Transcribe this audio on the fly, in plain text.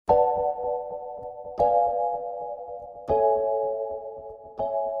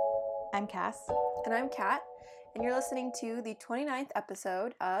Cass. And I'm Kat, and you're listening to the 29th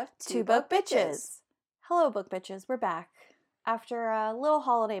episode of Two Book Bitches. Hello, Book Bitches. We're back after a little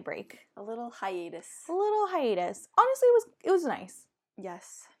holiday break. A little hiatus. Honestly, it was nice.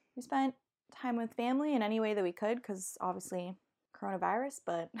 Yes. We spent time with family in any way that we could, because obviously coronavirus,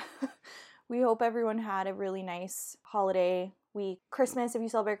 but we hope everyone had a really nice holiday week. Christmas, if you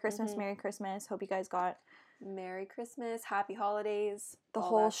celebrate Christmas, Merry Christmas. Hope you guys got Merry Christmas, Happy Holidays, the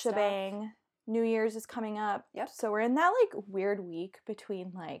whole shebang. Stuff. New Year's is coming up. Yep. So we're in that like weird week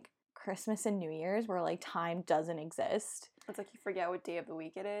between like Christmas and New Year's where like time doesn't exist. It's like you forget what day of the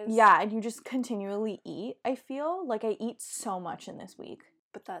week it is. Yeah, and you just continually eat. I feel like I eat so much in this week.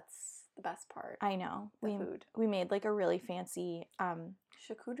 But that's the best part. I know. Food. We made like a really fancy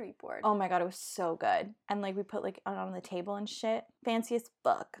charcuterie board. Oh my god, it was so good. And like we put like it on the table and shit. Fanciest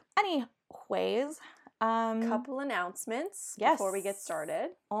book. Anyways, couple announcements before we get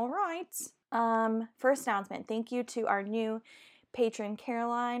started. All right. First announcement. Thank you to our new patron,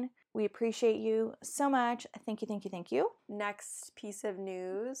 Caroline. We appreciate you so much. Thank you. Next piece of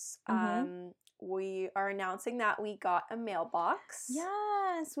news. We are announcing that we got a mailbox.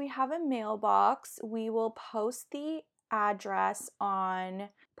 Yes, we have a mailbox. We will post the address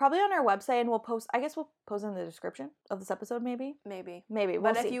probably on our website, and we'll post in the description of this episode, maybe.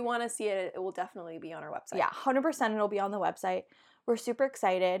 But if you want to see it, it will definitely be on our website. Yeah, 100% it'll be on the website. We're super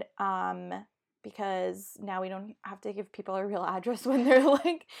excited because now we don't have to give people a real address when they're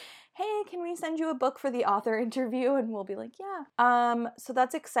like, hey, can we send you a book for the author interview? And we'll be like, yeah. So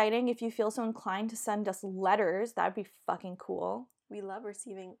that's exciting. If you feel so inclined to send us letters, that'd be fucking cool. We love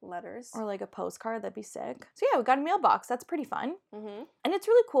receiving letters. Or like a postcard, that'd be sick. So yeah, we got a mailbox. That's pretty fun. Mm-hmm. And it's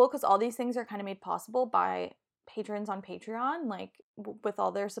really cool because all these things are kind of made possible by patrons on Patreon. Like with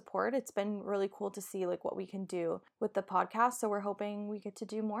all their support, it's been really cool to see like what we can do with the podcast. So we're hoping we get to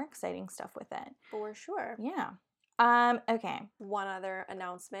do more exciting stuff with it. For sure. Yeah. Okay. One other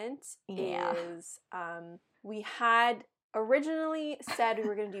announcement is we had originally said we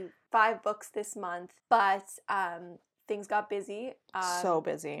were going to do 5 books this month, but things got busy. So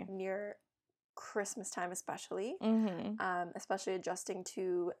busy. Near Christmas time especially. Mm-hmm. Especially adjusting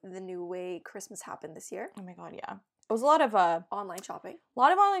to the new way Christmas happened this year. Oh my god, yeah. It was a lot of online shopping.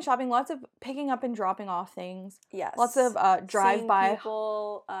 Lots of picking up and dropping off things. Yes. Lots of drive-by. Seeing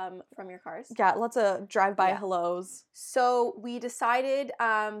people from your cars. Yeah, lots of drive-by hellos. So we decided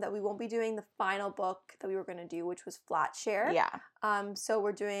that we won't be doing the final book that we were going to do, which was Flatshare. Yeah. So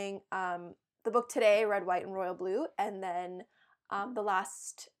we're doing the book today, Red, White, and Royal Blue, and then the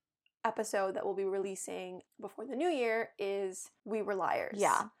last episode that we'll be releasing before the new year is We Were Liars.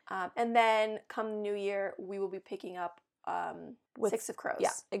 Yeah. And then come the new year, we will be picking up with Six of Crows. Yeah,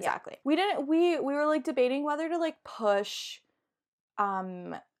 exactly. Yeah. We were like debating whether to like push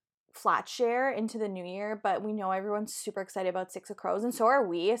Flatshare into the new year, but we know everyone's super excited about Six of Crows, and so are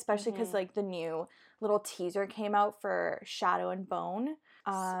we, especially because like the new little teaser came out for Shadow and Bone.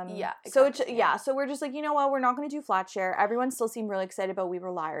 Yeah. Exactly. So we're just like, you know what, we're not going to do Flatshare. Everyone still seemed really excited about We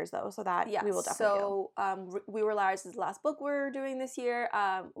Were Liars though, so that we will definitely do. We Were Liars is the last book we're doing this year.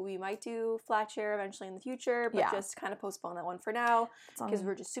 We might do Flatshare eventually in the future, but just kind of postpone that one for now because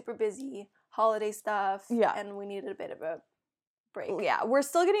we're just super busy, holiday stuff, and we needed a bit of a break. Yeah, we're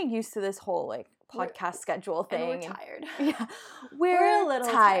still getting used to this whole like podcast schedule thing. And we're tired. Yeah, we're a little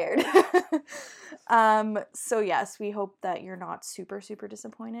tired. So yes, we hope that you're not super, super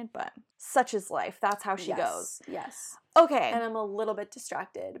disappointed, but such is life. That's how she goes. Yes. Okay. And I'm a little bit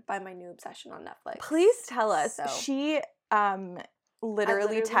distracted by my new obsession on Netflix. Please tell us. So. She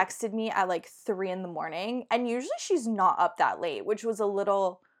literally texted me at like 3 a.m, and usually she's not up that late, which was a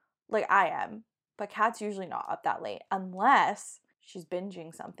little like I am, but Kat's usually not up that late unless she's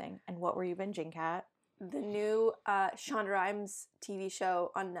binging something. And what were you binging, Kat? The new Shonda Rhimes TV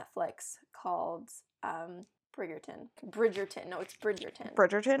show on Netflix called Bridgerton. No, it's Bridgerton.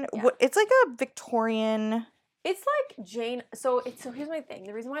 Bridgerton? Yeah. It's like a Victorian... It's like Jane... So here's my thing.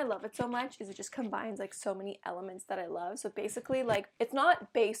 The reason why I love it so much is it just combines like so many elements that I love. So basically like it's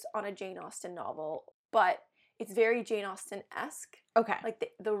not based on a Jane Austen novel, but it's very Jane Austen-esque. Okay.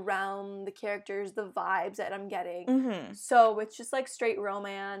 Like the realm, the characters, the vibes that I'm getting. Mm-hmm. So it's just like straight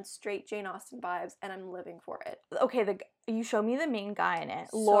romance, straight Jane Austen vibes, and I'm living for it. Okay, you show me the main guy in it.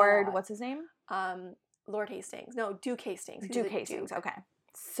 So Lord, what's his name? Lord Hastings. No, Duke Hastings. Duke Hastings, okay.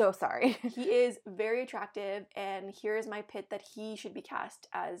 So sorry. He is very attractive, and here is my pit that he should be cast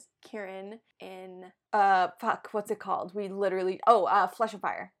as Kieran in... what's it called? Flesh and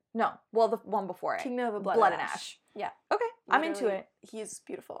Fire. No, well, the one before it. Kingdom of Blood and Ash. Yeah. Okay, literally, I'm into it. He's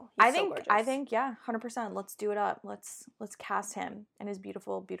beautiful. I gorgeous. think, yeah, 100%. Let's do it up. Let's cast him and his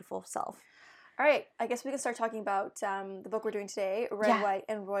beautiful, beautiful self. All right, I guess we can start talking about the book we're doing today, Red, Yeah. White,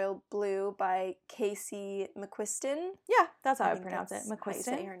 and Royal Blue by Casey McQuiston. Yeah, that's how I think pronounce it. that's how you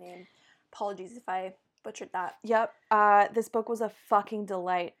say McQuiston. her name. Apologies if I butchered that. Yep. This book was a fucking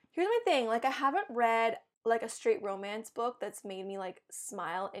delight. Here's my thing, like, I haven't read like a straight romance book that's made me like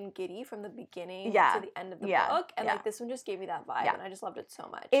smile and giddy from the beginning Yeah. to the end of the Yeah. book, and Yeah. like this one just gave me that vibe, Yeah. and I just loved it so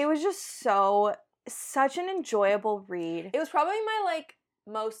much. It was just such an enjoyable read. It was probably my like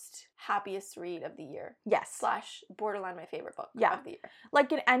most happiest read of the year. Yes. / borderline my favorite book Yeah. of the year.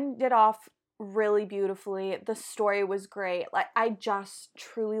 Like, it ended off really beautifully. The story was great. Like, I just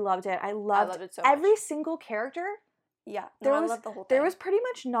truly loved it. I loved it so every much. single character. Yeah. There I was- loved the whole thing. There was pretty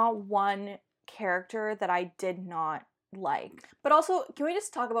much not one character that I did not like. But also, can we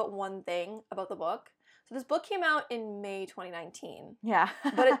just talk about one thing about the book? So this book came out in May 2019, Yeah.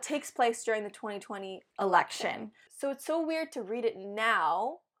 but it takes place during the 2020 election. Election. So it's so weird to read it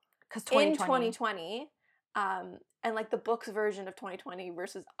now Because in 2020, and like the book's version of 2020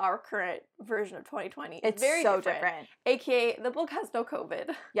 versus our current version of 2020 is it's very so different. AKA, the book has no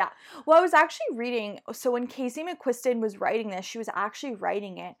COVID. Well, I was actually reading, so when Casey McQuiston was writing this, she was actually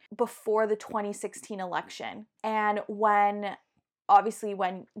writing it before the 2016 election. And obviously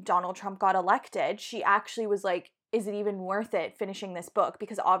when Donald Trump got elected, she actually was like, is it even worth it finishing this book?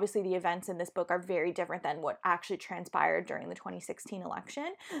 Because obviously the events in this book are very different than what actually transpired during the 2016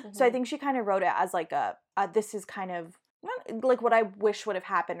 election. So I think she kind of wrote it as like this is kind of not like what I wish would have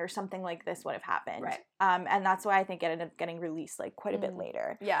happened or something like this would have happened. Right. And that's why I think it ended up getting released like quite a bit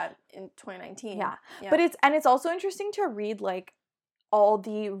later. Yeah, in 2019. Yeah. But it's also interesting to read like all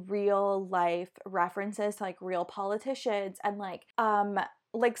the real life references to like real politicians and like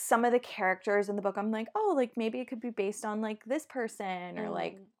some of the characters in the book. I'm like, oh, like maybe it could be based on like this person or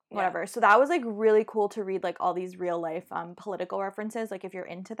like whatever. So that was like really cool to read like all these real life political references, like if you're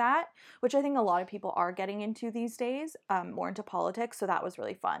into that, which I think a lot of people are getting into these days, more into politics. So that was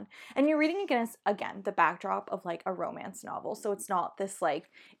really fun. And you're reading against, again, the backdrop of like a romance novel. So it's not this like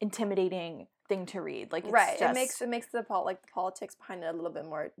intimidating thing to read. Like, it's right. just, It makes the politics behind it a little bit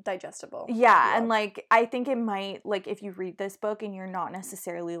more digestible. yeah. And like, I think it might, like, if you read this book and you're not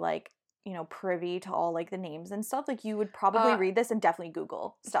necessarily like, you know, privy to all like the names and stuff, like you would probably read this and definitely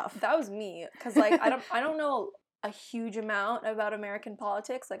Google stuff. That was me, because like I don't know a huge amount about American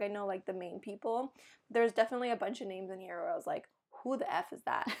politics. Like I know like the main people. There's definitely a bunch of names in here where I was like, who the F is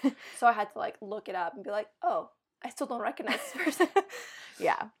that? So I had to like look it up and be like, oh, I still don't recognize this person.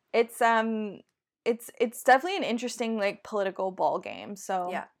 Yeah. It's definitely an interesting like political ball game. So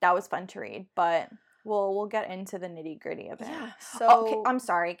yeah, that was fun to read, but we'll get into the nitty-gritty of it. Yeah. So okay, I'm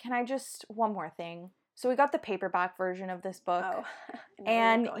sorry. Can I just one more thing? So we got the paperback version of this book. Oh,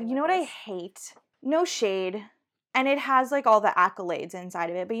 and you know what I hate? No shade. And it has like all the accolades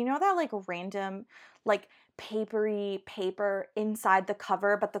inside of it, but you know that like random like papery paper inside the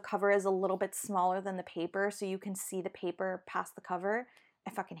cover, but the cover is a little bit smaller than the paper so you can see the paper past the cover?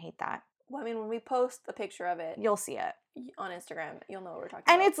 I fucking hate that. Well, I mean, when we post a picture of it, you'll see it on Instagram. You'll know what we're talking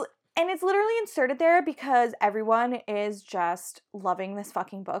about. And it's literally inserted there because everyone is just loving this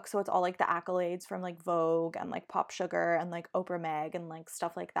fucking book. So it's all like the accolades from like Vogue and like Pop Sugar and like Oprah Meg and like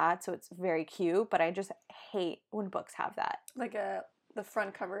stuff like that. So it's very cute, but I just hate when books have that. Like the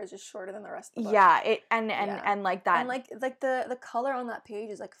front cover is just shorter than the rest of the book. Yeah, and like that. And like the color on that page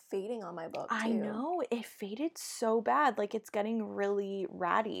is like fading on my book too. I know, it faded so bad. Like it's getting really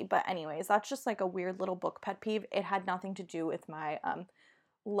ratty. But anyways, that's just like a weird little book pet peeve. It had nothing to do with my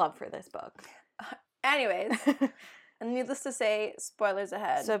love for this book. Anyways, and needless to say, spoilers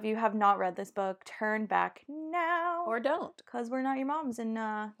ahead. So if you have not read this book, turn back now. Or don't. Because we're not your moms and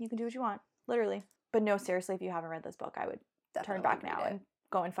you can do what you want. Literally. But no, seriously, if you haven't read this book, I would definitely turn back now and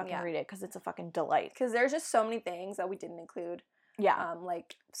go and fucking read it because it's a fucking delight. Because there's just so many things that we didn't include. Yeah.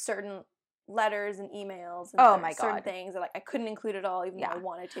 Like certain letters and emails and my God. certain things that like I couldn't include at all even though I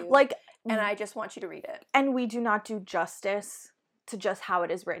wanted to. Like, and I just want you to read it. And we do not do justice to just how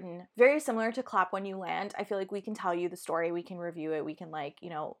it is written. Very similar to Clap When You Land. I feel like we can tell you the story, we can review it, we can like, you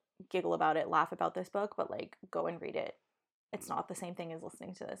know, giggle about it, laugh about this book, but like go and read it. It's not the same thing as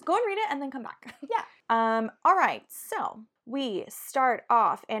listening to this. Go and read it and then come back. Yeah. All right. So we start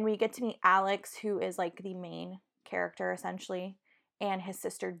off and we get to meet Alex, who is like the main character essentially, and his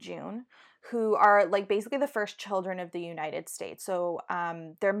sister June, who are like basically the first children of the United States. So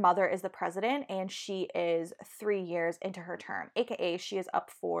their mother is the president and she is 3 years into her term, aka she is up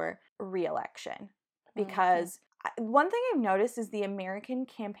for re-election. Because one thing I've noticed is the American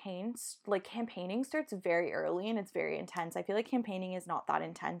campaigns, like campaigning starts very early and it's very intense. I feel like campaigning is not that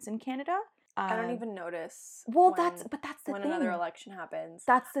intense in Canada. I don't even notice. Well, when, that's the when thing. another election happens.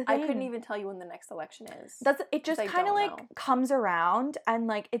 That's the thing. I couldn't even tell you when the next election is. It just I kind of don't like know. comes around, and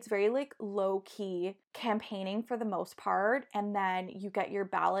like it's very like low key campaigning for the most part, and then you get your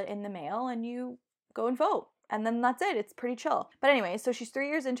ballot in the mail and you go and vote. And then that's it. It's pretty chill. But anyway, so she's 3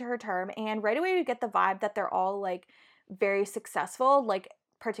 years into her term, and right away you get the vibe that they're all like very successful, like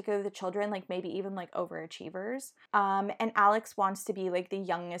particularly the children, like maybe even like overachievers. And Alex wants to be like the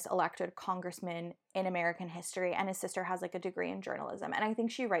youngest elected congressman in American history, and his sister has like a degree in journalism, and I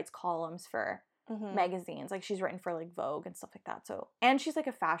think she writes columns for magazines. Like she's written for like Vogue and stuff like that. So, and she's like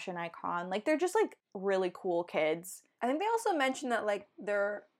a fashion icon. Like they're just like really cool kids. I think they also mentioned that like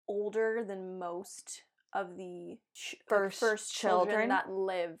they're older than most of the first children that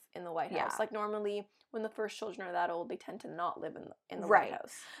live in the White House. Like normally when the first children are that old, they tend to not live in the White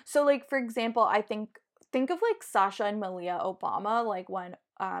House. So like for example, I think of like Sasha and Malia Obama, like when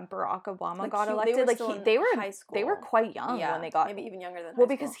Barack Obama like got elected, they were high school. They were quite young when they got, maybe even younger than well,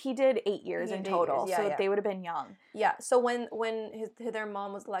 because he did 8 years in total, so they would have been young. Yeah. So when their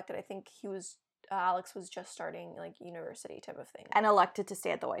mom was elected, I think Alex was just starting like university type of thing, and elected to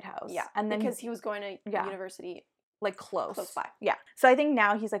stay at the White House. Yeah, and then because he was going to university like close by. Yeah. So I think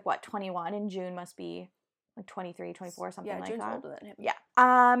now he's like what, 21, and June must be like 23, 24, something like June's that. older than him.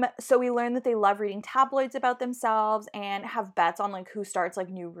 Yeah. So we learned that they love reading tabloids about themselves and have bets on like who starts like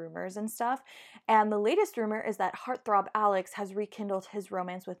new rumors and stuff. And the latest rumor is that heartthrob Alex has rekindled his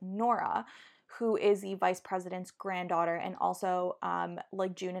romance with Nora, who is the vice president's granddaughter and also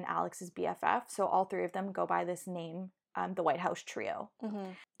like June and Alex's BFF. So all three of them go by this name, the White House trio.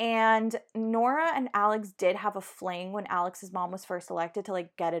 And Nora and Alex did have a fling when Alex's mom was first elected to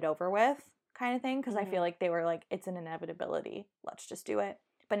like get it over with, kind of thing, because I feel like they were like, it's an inevitability, let's just do it.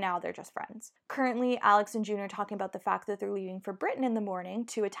 But now they're just friends. Currently, Alex and June are talking about the fact that they're leaving for Britain in the morning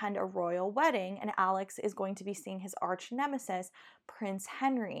to attend a royal wedding, and Alex is going to be seeing his arch nemesis, Prince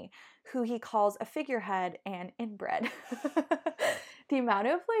Henry, who he calls a figurehead and inbred. The amount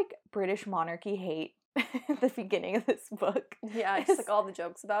of like British monarchy hate at the beginning of this book. Yeah, it's like all the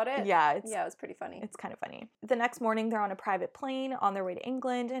jokes about it. Yeah, it was pretty funny. It's kind of funny. The next morning, they're on a private plane on their way to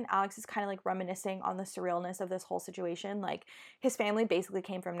England, and Alex is kind of like reminiscing on the surrealness of this whole situation. Like, his family basically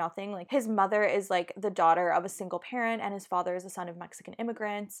came from nothing. Like, his mother is like the daughter of a single parent, and his father is the son of Mexican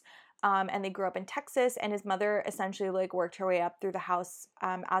immigrants. And they grew up in Texas, and his mother essentially like worked her way up through the House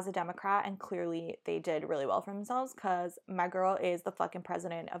as a Democrat, and clearly they did really well for themselves because my girl is the fucking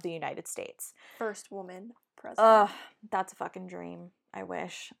president of the United States. First woman president. Ugh, that's a fucking dream. I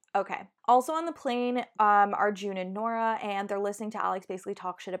wish. Okay. Also on the plane are June and Nora, and they're listening to Alex basically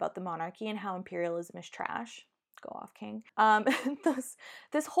talk shit about the monarchy and how imperialism is trash. Go off, King.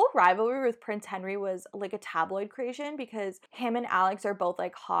 This whole rivalry with Prince Henry was like a tabloid creation because him and Alex are both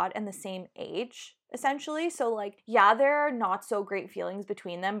like hot and the same age, essentially. So like, yeah, there are not so great feelings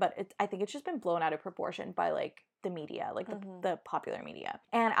between them, but I think it's just been blown out of proportion by like the media, like the popular media.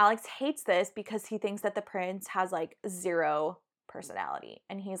 And Alex hates this because he thinks that the prince has like zero personality.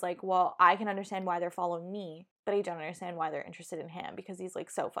 And he's like, well, I can understand why they're following me, but I don't understand why they're interested in him because he's like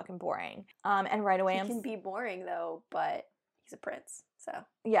so fucking boring. And right away he can be boring though, but he's a prince, so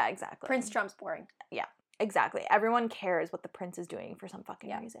yeah, exactly. Prince Trump's boring. Yeah, exactly. Everyone cares what the prince is doing for some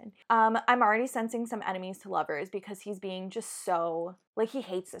fucking reason. I'm already sensing some enemies to lovers because he's being just so like, he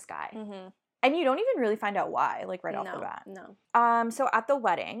hates this guy. And you don't even really find out why, like right off the bat. No. So at the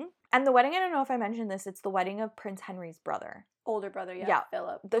wedding, and the wedding, I don't know if I mentioned this, it's the wedding of Prince Henry's brother. Older brother,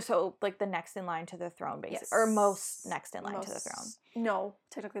 Philip. So like the next in line to the throne, basically. Yes. Or most next in line to the throne. No,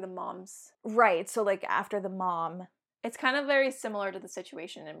 technically the mom's. Right, so like after the mom. It's kind of very similar to the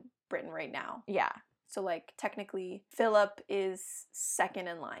situation in Britain right now. Yeah. So like technically Philip is second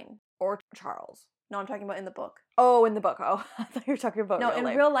in line. Or Charles. No, I'm talking about in the book. Oh, in the book. Oh, I thought you were talking about real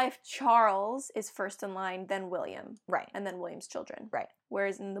life. Real life, Charles is first in line, then William. Right. And then William's children. Right.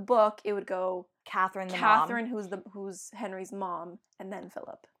 Whereas in the book, it would go Catherine, who's Henry's mom, and then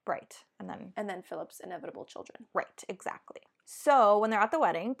Philip. Right. And then Philip's inevitable children. Right, exactly. So when they're at the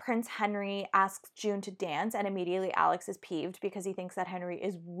wedding, Prince Henry asks June to dance, and immediately Alex is peeved because he thinks that Henry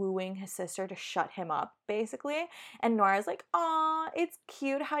is wooing his sister to shut him up, basically. And Nora's like, aw, it's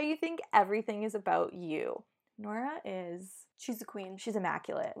cute how you think everything is about you. Nora she's the queen. She's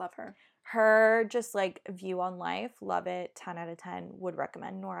immaculate. Love her. Her just like view on life, love it, 10 out of 10, would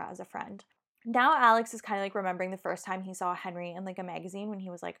recommend Nora as a friend. Now Alex is kind of like remembering the first time he saw Henry in like a magazine when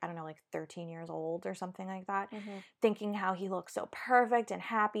he was like, I don't know, like 13 years old or something like that, thinking how he looked so perfect and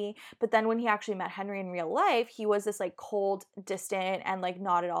happy. But then when he actually met Henry in real life, he was this like cold, distant, and like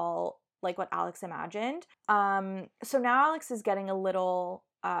not at all like what Alex imagined. So now Alex is getting a little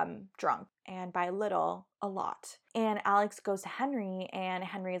drunk, and by little, a lot. And Alex goes to Henry, and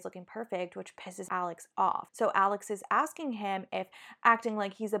Henry is looking perfect, which pisses Alex off. So Alex is asking him if acting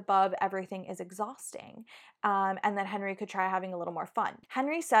like he's above everything is exhausting, and that Henry could try having a little more fun.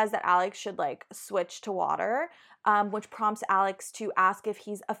 Henry says that Alex should like switch to water, which prompts Alex to ask if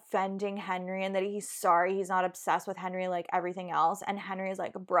he's offending Henry and that he's sorry he's not obsessed with Henry like everything else. And Henry is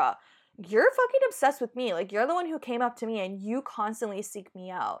like, bruh, you're fucking obsessed with me. Like, you're the one who came up to me and you constantly seek me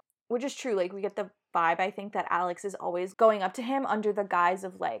out. Which is true. Like, we get the vibe, I think, that Alex is always going up to him under the guise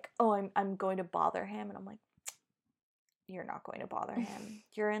of like, oh, I'm going to bother him. And I'm like, you're not going to bother him.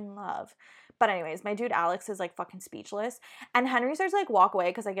 You're in love. But anyways, my dude Alex is like fucking speechless. And Henry starts to like walk away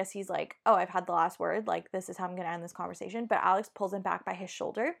because I guess he's like, oh, I've had the last word. Like, this is how I'm going to end this conversation. But Alex pulls him back by his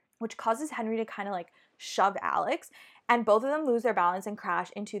shoulder, which causes Henry to kind of like shove Alex. And both of them lose their balance and crash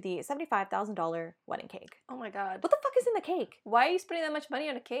into the $75,000 wedding cake. Oh my god. What the fuck is in the cake? Why are you spending that much money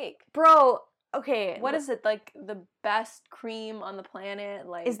on a cake? Bro, okay. What is it, like the best cream on the planet?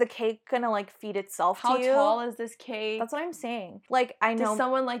 Like, is the cake gonna like feed itself to you? How tall is this cake? That's what I'm saying. Like, I know. Does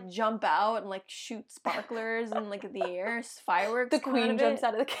someone like jump out and like shoot sparklers and like the air, fireworks? The queen jumps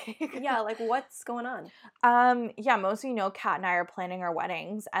out of the cake. Yeah, like what's going on? Yeah, most of you know Kat and I are planning our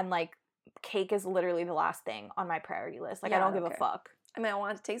weddings, and like cake is literally the last thing on my priority list. Like, yeah, I don't give a fuck. I mean, I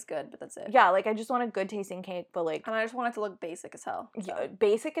want it to taste good, but that's it. Yeah, like I just want a good tasting cake, but like, and I just want it to look basic as hell. So. Yeah,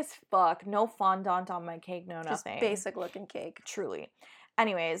 basic as fuck. No fondant on my cake. No, just nothing. Basic looking cake. Truly.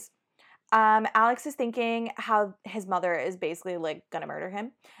 Anyways, Alex is thinking how his mother is basically like gonna murder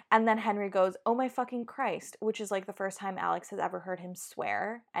him, and then Henry goes, "Oh my fucking Christ," which is like the first time Alex has ever heard him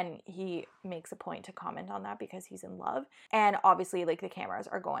swear, and he makes a point to comment on that because he's in love. And obviously, like the cameras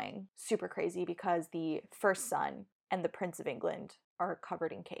are going super crazy because the first son and the Prince of England are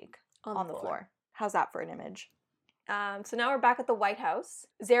covered in cake on the floor. How's that for an image? So now we're back at the White House.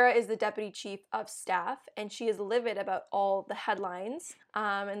 Zara is the deputy chief of staff, and she is livid about all the headlines.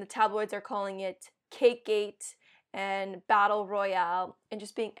 And the tabloids are calling it Cakegate and Battle Royale, and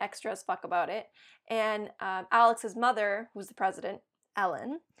just being extra as fuck about it. And Alex's mother, who's the president,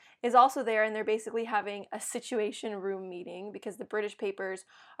 Ellen, is also there, and they're basically having a situation room meeting because the British papers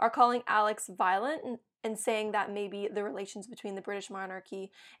are calling Alex violent and saying that maybe the relations between the British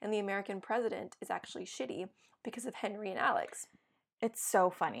monarchy and the American president is actually shitty because of Henry and Alex. It's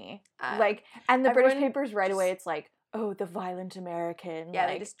so funny. Like, and the British papers right away, it's like, oh, the violent American. Yeah,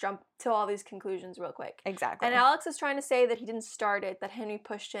 like, they just jump to all these conclusions real quick. Exactly. And Alex is trying to say that he didn't start it, that Henry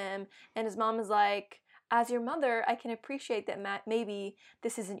pushed him, and his mom is like, as your mother, I can appreciate that maybe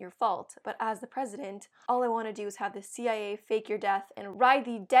this isn't your fault, but as the president, all I want to do is have the CIA fake your death and ride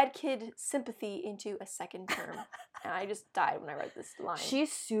the dead kid sympathy into a second term. And I just died when I read this line.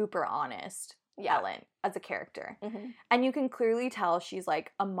 She's super honest, yeah. Ellen, as a character. Mm-hmm. And you can clearly tell she's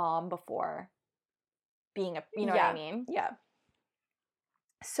like a mom before being a, you know what I mean? Yeah.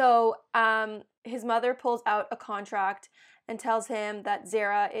 So his mother pulls out a contract and tells him that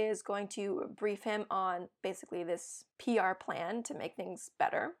Zara is going to brief him on basically this PR plan to make things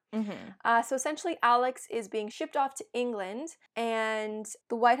better. Mm-hmm. So essentially, Alex is being shipped off to England, and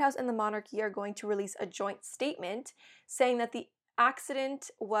the White House and the monarchy are going to release a joint statement saying that the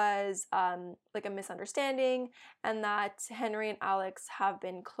accident was like a misunderstanding and that Henry and Alex have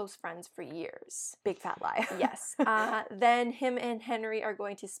been close friends for years. Big fat lie. Yes. Then him and Henry are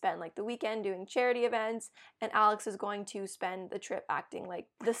going to spend like the weekend doing charity events, and Alex is going to spend the trip acting like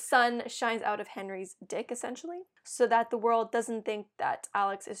the sun shines out of Henry's dick, essentially, so that the world doesn't think that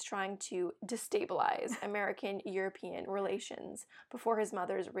Alex is trying to destabilize American-European relations before his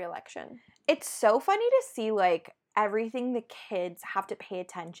mother's re-election. It's so funny to see like everything the kids have to pay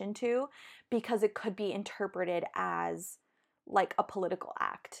attention to because it could be interpreted as like a political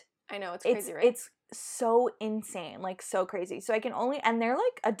act. I know, it's crazy, right? It's so insane, like so crazy. So I can only, and they're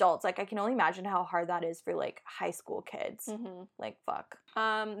like adults, like I can only imagine how hard that is for like high school kids. Mm-hmm. Like fuck.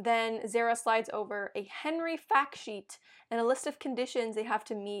 Then Zara slides over a Henry fact sheet and a list of conditions they have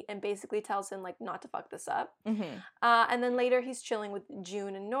to meet and basically tells him like not to fuck this up. Mm-hmm. And then later he's chilling with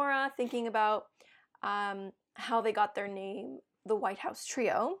June and Nora thinking about how they got their name, the White House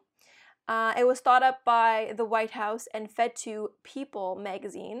Trio. It was thought up by the White House and fed to People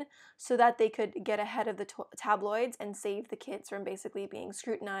magazine so that they could get ahead of the tabloids and save the kids from basically being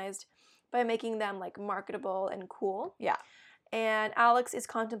scrutinized by making them like marketable and cool. Yeah. And Alex is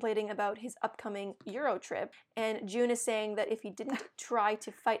contemplating about his upcoming Euro trip, and June is saying that if he didn't try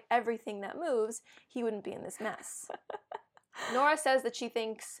to fight everything that moves, he wouldn't be in this mess. Nora says that she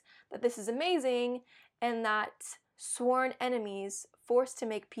thinks that this is amazing and that sworn enemies forced to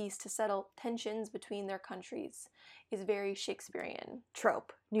make peace to settle tensions between their countries is very Shakespearean.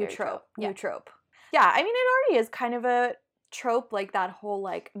 Trope. New Very trope. yeah. New trope. Yeah, I mean, it already is kind of a trope, like that whole,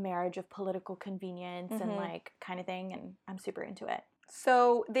 like, marriage of political convenience and, like, kind of thing, and I'm super into it.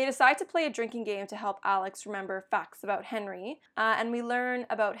 So they decide to play a drinking game to help Alex remember facts about Henry, and we learn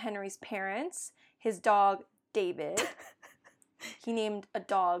about Henry's parents, his dog, David. He named a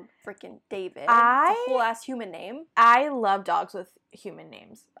dog freaking David. It's a whole-ass human name. I love dogs with human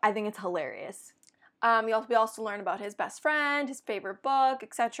names. I think it's hilarious. We also learn about his best friend, his favorite book,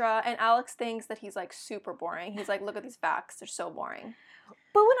 etc. And Alex thinks that he's, like, super boring. He's like, look at these facts. They're so boring.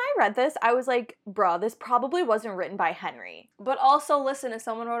 But when I read this, I was like, bruh, this probably wasn't written by Henry. But also, listen, if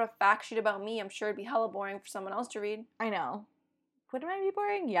someone wrote a fact sheet about me, I'm sure it'd be hella boring for someone else to read. I know. Wouldn't I be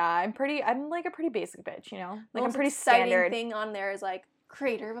boring? Yeah, I'm like a pretty basic bitch, you know? Like, I'm pretty exciting standard. Thing on there is, like,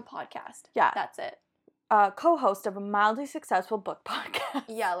 creator of a podcast. Yeah. That's it. Co-host of a mildly successful book podcast.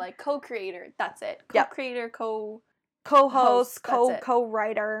 Yeah, like, co-creator. That's it. Co-creator, co-host,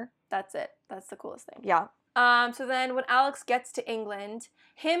 co-writer. That's it. That's the coolest thing. Yeah. So then when Alex gets to England,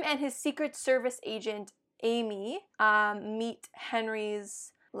 him and his Secret Service agent, Amy, meet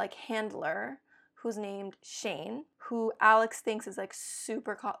Henry's, like, handler, who's named Shane, who Alex thinks is, like,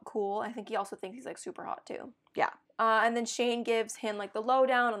 super cool. I think he also thinks he's, like, super hot, too. Yeah. And then Shane gives him, like, the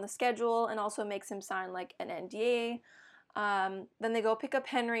lowdown on the schedule and also makes him sign, like, an NDA. Then they go pick up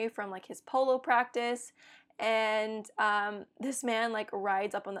Henry from, like, his polo practice. And this man, like,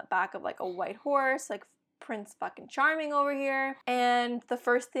 rides up on the back of, like, a white horse, like, Prince fucking Charming over here. And the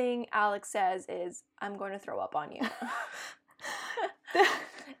first thing Alex says is, I'm going to throw up on you.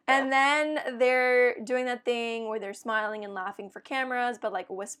 And then they're doing that thing where they're smiling and laughing for cameras, but, like,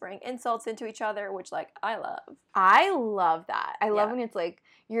 whispering insults into each other, which, like, I love. I love that. I love when it's like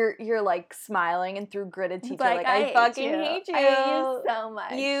you're like smiling and through gritted teeth, like I fucking hate you. I hate you so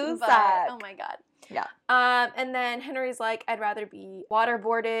much. You suck. Oh my god. Yeah. And then Henry's like, I'd rather be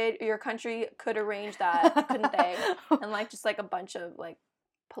waterboarded. Your country could arrange that, couldn't they? And, like, just, like, a bunch of, like,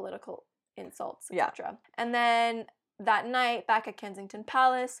 political insults, etc. Yeah. And then that night, back at Kensington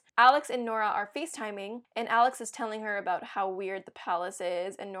Palace, Alex and Nora are FaceTiming, and Alex is telling her about how weird the palace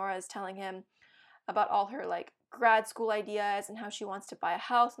is, and Nora is telling him about all her, like, grad school ideas and how she wants to buy a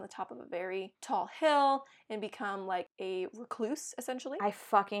house on the top of a very tall hill and become, like, a recluse, essentially. I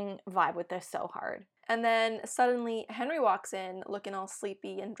fucking vibe with this so hard. And then suddenly Henry walks in looking all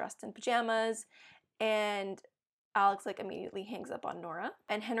sleepy and dressed in pajamas, and Alex, like, immediately hangs up on Nora.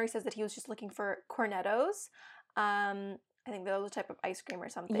 And Henry says that he was just looking for cornettos. I think that was a type of ice cream or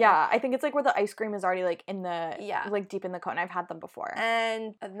something. Yeah, I think it's, like, where the ice cream is already, like, in the, yeah, like, deep in the cone. I've had them before.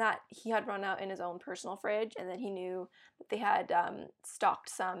 And that he had run out in his own personal fridge, and then he knew that they had stocked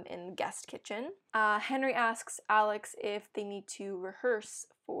some in the guest kitchen. Henry asks Alex if they need to rehearse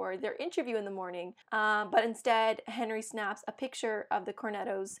for their interview in the morning, but instead Henry snaps a picture of the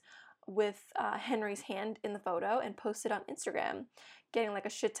cornettos with Henry's hand in the photo and posts it on Instagram, getting, like, a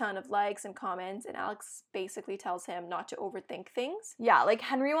shit ton of likes and comments, and Alex basically tells him not to overthink things. Yeah, like,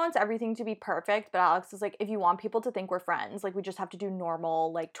 Henry wants everything to be perfect, but Alex is like, if you want people to think we're friends, like, we just have to do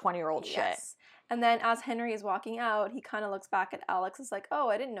normal, like, 20-year-old shit. And then as Henry is walking out, he kind of looks back at Alex and is like, oh,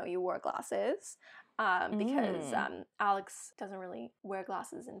 I didn't know you wore glasses. Because Alex doesn't really wear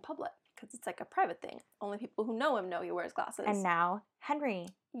glasses in public because it's, like, a private thing. Only people who know him know he wears glasses. And now Henry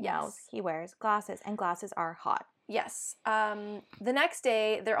knows he wears glasses, and glasses are hot. Yes. The next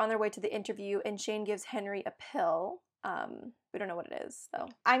day, they're on their way to the interview, and Shane gives Henry a pill. We don't know what it is, though.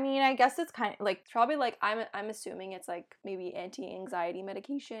 I mean, I guess it's kind of, like, probably, like, I'm assuming it's, like, maybe anti-anxiety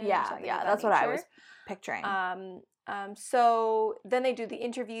medication. Yeah, or something yeah, of that that's nature. what I was picturing. So then they do the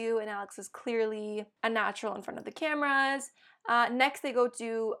interview, and Alex is clearly a natural in front of the cameras. Next, they go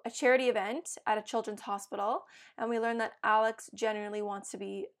to a charity event at a children's hospital, and we learn that Alex genuinely wants to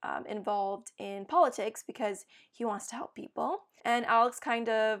be involved in politics because he wants to help people. And Alex kind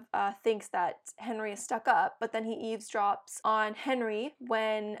of thinks that Henry is stuck up, but then he eavesdrops on Henry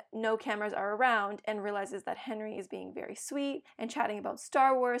when no cameras are around and realizes that Henry is being very sweet and chatting about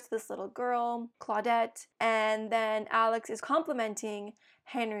Star Wars to this little girl, Claudette. And then Alex is complimenting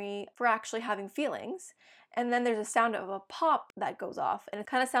Henry for actually having feelings. And then there's a sound of a pop that goes off, and it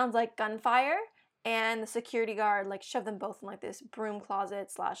kind of sounds like gunfire. And the security guard, like, shoved them both in, like, this broom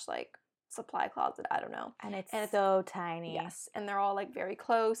closet / like, supply closet. I don't know. And it's And it's- so tiny. Yes, and they're all like very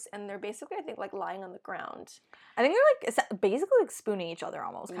close, and they're basically, I think, like lying on the ground. I think they're like basically like spooning each other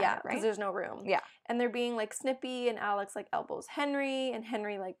almost. Yeah, Because because there's no room. Yeah. And they're being like snippy, and Alex like elbows Henry, and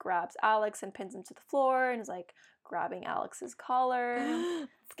Henry like grabs Alex and pins him to the floor, and is like grabbing Alex's collar,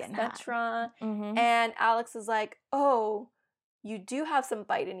 It's getting hot. etc. Mm-hmm. And Alex is like, "Oh, you do have some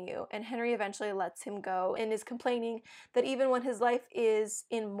bite in you." And Henry eventually lets him go and is complaining that even when his life is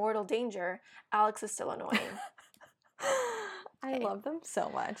in mortal danger, Alex is still annoying. I Okay. love them so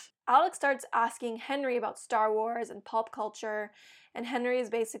much. Alex starts asking Henry about Star Wars and pulp culture, and Henry is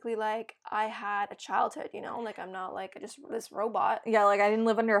basically like, I had a childhood, you know, like I'm not like just this robot. Yeah, like I didn't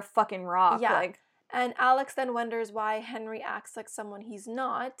live under a fucking rock. Yeah. Like, And Alex then wonders why Henry acts like someone he's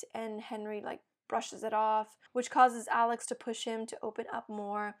not, and Henry like brushes it off, which causes Alex to push him to open up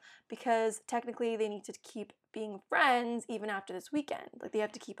more, because technically they need to keep being friends even after this weekend. Like they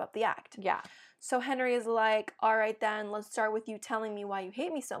have to keep up the act. yeah. So Henry is like, all right then, let's start with you telling me why you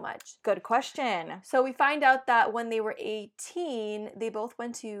hate me so much. Good question. So we find out that when they were 18, they both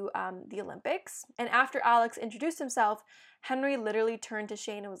went to the Olympics. And after Alex introduced himself, Henry literally turned to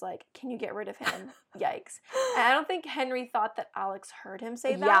Shane and was like, can you get rid of him? Yikes. And I don't think Henry thought that Alex heard him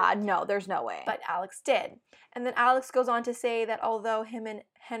say that. Yeah, no, there's no way. But Alex did. And then Alex goes on to say that although him and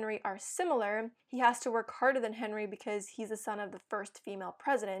Henry are similar, he has to work harder than Henry because he's the son of the first female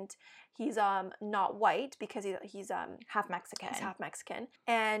president. He's not white because he's half Mexican. He's half Mexican.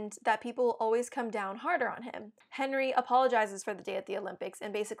 And that people always come down harder on him. Henry apologizes for the day at the Olympics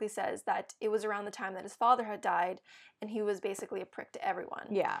and basically says that it was around the time that his father had died and he was basically a prick to everyone.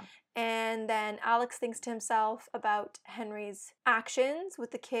 Yeah. And then Alex thinks to himself about Henry's actions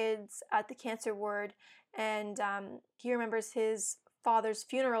with the kids at the cancer ward, and he remembers his father's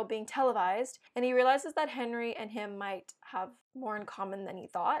funeral being televised, and he realizes that Henry and him might have more in common than he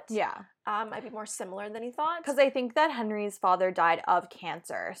thought. Yeah. Might be more similar than he thought. Because I think that Henry's father died of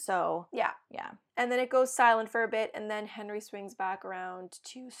cancer, so... Yeah. Yeah. And then it goes silent for a bit, and then Henry swings back around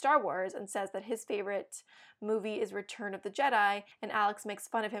to Star Wars and says that his favorite movie is Return of the Jedi, and Alex makes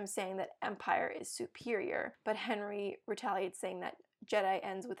fun of him saying that Empire is superior, but Henry retaliates saying that Jedi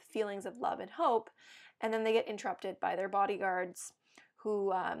ends with feelings of love and hope, and then they get interrupted by their bodyguards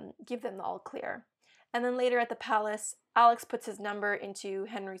who give them the all clear. And then later at the palace, Alex puts his number into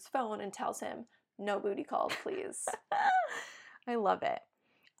Henry's phone and tells him, no booty calls, please. I love it.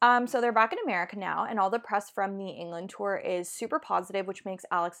 So they're back in America now, and all the press from the England tour is super positive, which makes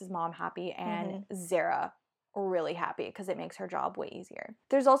Alex's mom happy and Zara really happy because it makes her job way easier.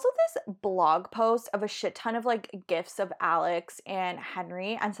 There's also this blog post of a shit ton of like gifs of Alex and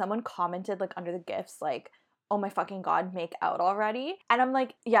Henry, and someone commented like under the gifs like, oh my fucking god, make out already. And I'm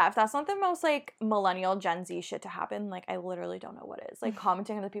like, yeah, if that's not the most like millennial Gen Z shit to happen, like I literally don't know what is. Like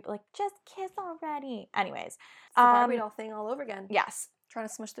commenting on the people like, just kiss already. Anyways. It's the Barbie doll thing all over again. Yes. Trying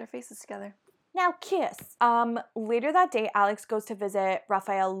to smush their faces together. Now kiss. Later that day, Alex goes to visit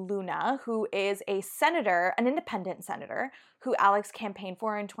Rafael Luna, who is a senator, an independent senator, who Alex campaigned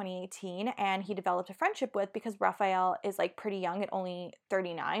for in 2018, and he developed a friendship with because Rafael is like pretty young at only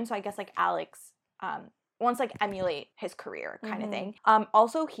 39. So I guess like Alex wants like emulate his career kind of thing.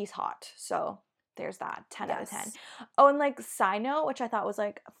 Also, he's hot, so there's that. 10 out of 10. Oh, and like side note, which I thought was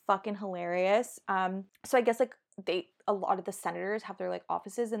like fucking hilarious. So I guess like a lot of the senators have their like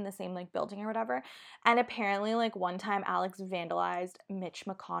offices in the same like building or whatever, and apparently like one time Alex vandalized Mitch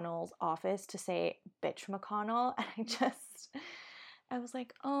McConnell's office to say bitch McConnell, and I was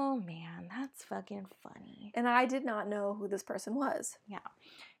like, oh man, that's fucking funny. And I did not know who this person was. Yeah,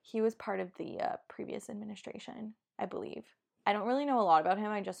 he was part of the previous administration, I believe. I don't really know a lot about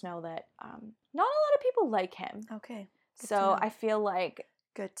him. I just know that not a lot of people like him. Okay. So I feel like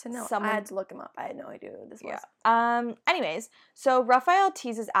good to know. Someone... I had to look him up. I had no idea who this was. Yeah. Anyways, so Rafael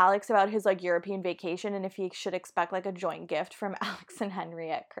teases Alex about his like European vacation and if he should expect like a joint gift from Alex and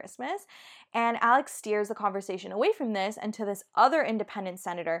Henry at Christmas. And Alex steers the conversation away from this and to this other independent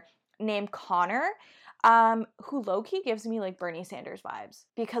senator named Connor, who low-key gives me like Bernie Sanders vibes,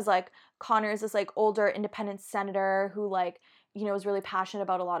 because like Connor is this like older independent senator who like, you know, is really passionate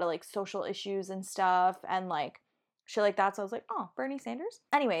about a lot of like social issues and stuff and like shit like that. So I was like, oh, Bernie Sanders?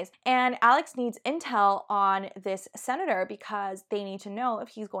 Anyways, and Alex needs intel on this senator because they need to know if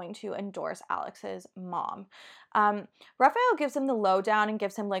he's going to endorse Alex's mom. Rafael gives him the lowdown and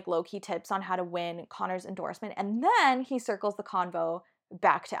gives him like low-key tips on how to win Connor's endorsement. And then he circles the convo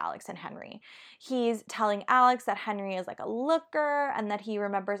back to Alex and Henry. He's telling Alex that Henry is like a looker and that he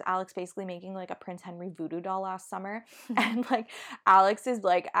remembers Alex basically making like a Prince Henry voodoo doll last summer. And like Alex is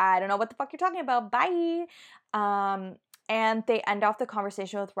like, I don't know what the fuck you're talking about. Bye. And they end off the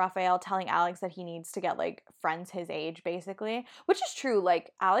conversation with Raphael telling Alex that he needs to get, like, friends his age, basically. Which is true.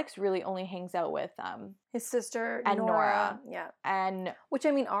 Like, Alex really only hangs out with his sister, and Nora. Yeah. And which,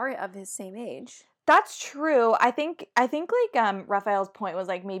 I mean, are of his same age. that's true. I think like Raphael's point was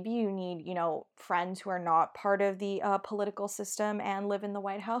like maybe you need, you know, friends who are not part of the political system and live in the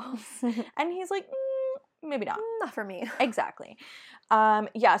White House. And he's like, maybe not. Not for me. Exactly.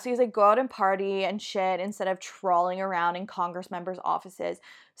 Yeah, so he's like, go out and party and shit instead of trawling around in Congress members' offices.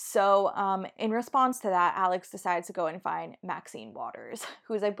 So in response to that, Alex decides to go and find Maxine Waters,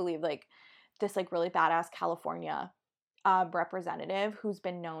 who's, I believe, like this like really badass California representative who's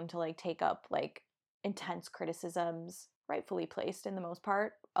been known to like take up like intense criticisms, rightfully placed in the most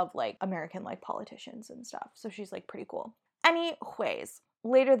part, of like American like politicians and stuff. So she's like pretty cool. Anyways,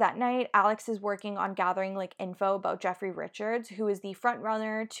 later that night, Alex is working on gathering like info about Jeffrey Richards, who is the front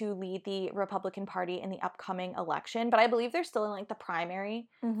runner to lead the Republican Party in the upcoming election. But I believe they're still in like the primary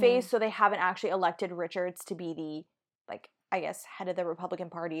phase, so they haven't actually elected Richards to be the, like, I guess, head of the Republican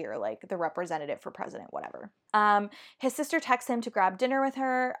Party or like the representative for president, whatever. His sister texts him to grab dinner with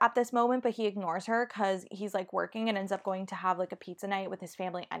her at this moment, but he ignores her because he's like working and ends up going to have like a pizza night with his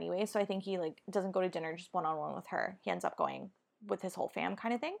family anyway. So I think he like doesn't go to dinner just one-on-one with her. He ends up going with his whole fam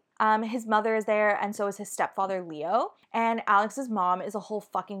kind of thing. His mother is there, and so is his stepfather, Leo. And Alex's mom is a whole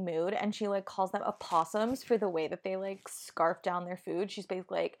fucking mood, and she like calls them opossums for the way that they like scarf down their food. She's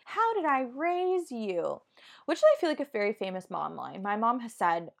basically like, how did I raise you? Which I feel like a very famous mom line. My mom has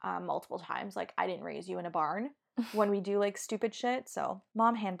said multiple times, like, I didn't raise you in a barn when we do like stupid shit. So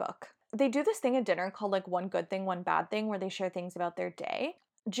mom handbook. They do this thing at dinner called like one good thing, one bad thing, where they share things about their day.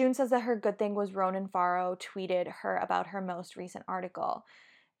 June says that her good thing was Ronan Farrow tweeted her about her most recent article.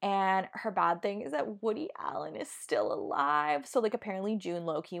 And her bad thing is that Woody Allen is still alive. So, like, apparently June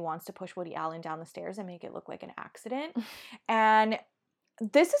low-key wants to push Woody Allen down the stairs and make it look like an accident. And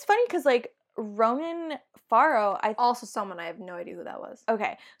this is funny because, like, Ronan Farrow, also someone I have no idea who that was.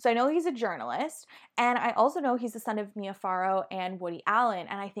 Okay, so I know he's a journalist, and I also know he's the son of Mia Farrow and Woody Allen,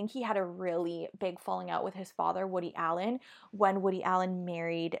 and I think he had a really big falling out with his father, Woody Allen, when Woody Allen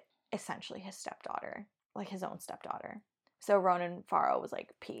married essentially his stepdaughter, like his own stepdaughter. So Ronan Farrow was like,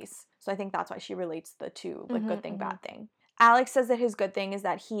 peace. So I think that's why she relates the two, like, good thing, bad thing. Alex says that his good thing is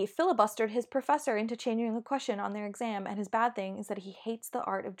that he filibustered his professor into changing a question on their exam, and his bad thing is that he hates the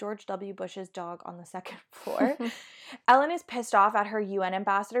art of George W. Bush's dog on the second floor. Ellen is pissed off at her UN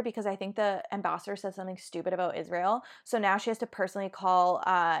ambassador because I think the ambassador said something stupid about Israel. So now she has to personally call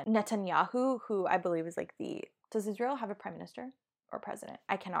Netanyahu, who I believe is like does Israel have a prime minister or president?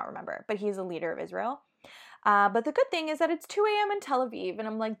 I cannot remember, but he's a leader of Israel. But the good thing is that it's 2 a.m. in Tel Aviv, and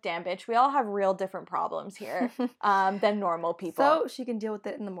I'm like, damn, bitch, we all have real different problems here than normal people. So she can deal with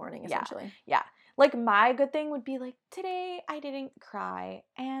it in the morning, essentially. Yeah. Like, my good thing would be, like, today I didn't cry,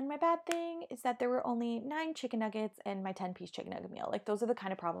 and my bad thing is that there were only 9 chicken nuggets in my 10-piece chicken nugget meal. Like, those are the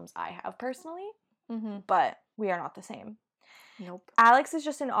kind of problems I have personally, but we are not the same. Nope. Alex is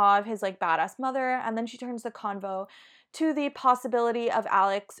just in awe of his, like, badass mother, and then she turns the convo to the possibility of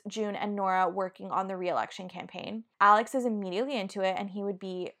Alex, June, and Nora working on the re-election campaign. Alex is immediately into it, and he would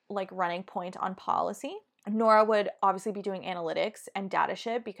be, like, running point on policy. Nora would obviously be doing analytics and data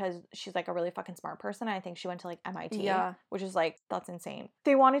shit because she's like a really fucking smart person. I think she went to like MIT, which is like, that's insane.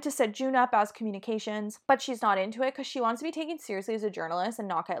 They wanted to set June up as communications, but she's not into it because she wants to be taken seriously as a journalist and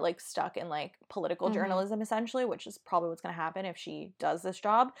not get like stuck in like political journalism essentially, which is probably what's going to happen if she does this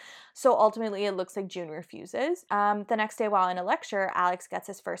job. So ultimately it looks like June refuses. The next day while in a lecture, Alex gets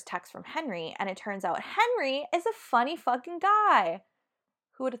his first text from Henry, and it turns out Henry is a funny fucking guy.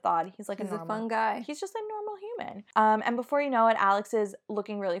 Who would have thought? He's like he's a fun guy. He's just a normal human. And before you know it, Alex is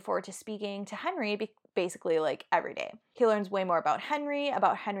looking really forward to speaking to Henry basically like every day. He learns way more about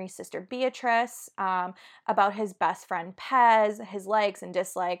Henry's sister Beatrice, about his best friend Pez, his likes and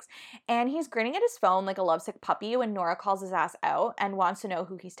dislikes, and he's grinning at his phone like a lovesick puppy when Nora calls his ass out and wants to know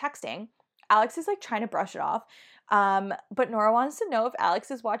who he's texting. Alex is like trying to brush it off. But Nora wants to know if Alex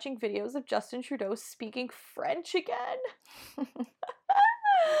is watching videos of Justin Trudeau speaking French again.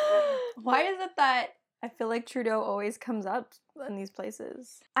 Why is it that I feel like Trudeau always comes up in these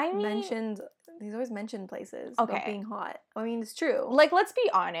places? He's always mentioned places about being hot. I mean, it's true. Like, let's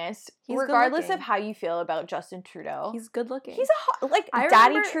be honest. Regardless of how you feel about Justin Trudeau, he's good looking. He's a hot, like,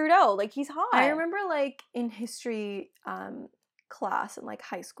 Daddy Trudeau. Like, he's hot. I remember, like, in history class in, like,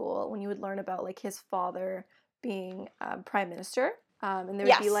 high school when you would learn about, like, his father being prime minister. And there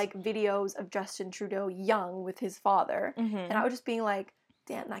would be, like, videos of Justin Trudeau young with his father. And I was just being like,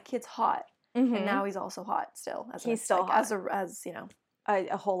 damn, that kid's hot. And now he's also hot still. He's still hot. As you know.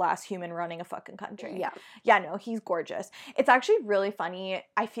 a whole ass human running a fucking country. Yeah. Yeah, no, he's gorgeous. It's actually really funny.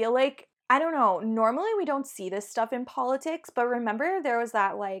 I feel like, I don't know, normally we don't see this stuff in politics, but remember there was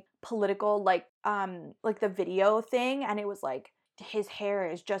that like political like the video thing, and it was like his hair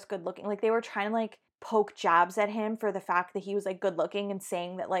is just good looking. Like they were trying to like poke jabs at him for the fact that he was like good looking and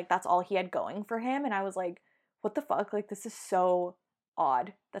saying that like that's all he had going for him, and I was like, what the fuck? Like this is so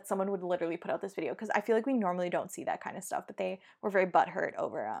odd that someone would literally put out this video, because I feel like we normally don't see that kind of stuff, but they were very butthurt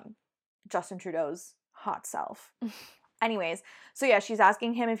over Justin Trudeau's hot self. Anyways, so yeah, she's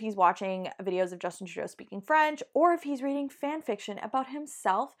asking him if he's watching videos of Justin Trudeau speaking French or if he's reading fan fiction about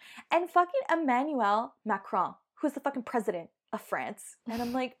himself and fucking Emmanuel Macron, who's the fucking president of France. And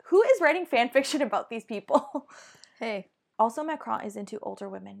I'm like, who is writing fan fiction about these people? Hey. Also, Macron is into older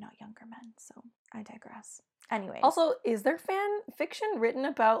women, not younger men, so I digress. Anyways. Also, is there fan fiction written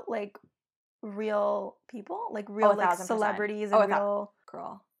about like real people, like real like 1,000%. celebrities and real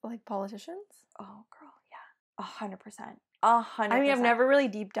girl, like politicians? Oh, girl, yeah, 100%, 100%. I mean, I've never really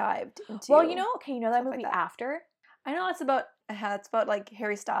deep dived into. Well, you know that movie like that. After. I know it's about like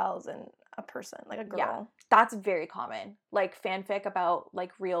Harry Styles and a person, like a girl. Yeah, that's very common. Like fanfic about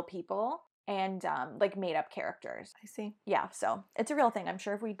like real people and like made up characters. I see. Yeah, so it's a real thing. I'm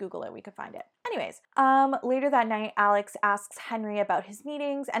sure if we Google it, we could find it. Anyways, later that night, Alex asks Henry about his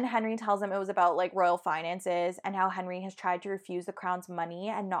meetings, and Henry tells him it was about like royal finances and how Henry has tried to refuse the crown's money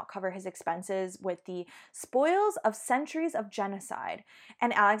and not cover his expenses with the spoils of centuries of genocide.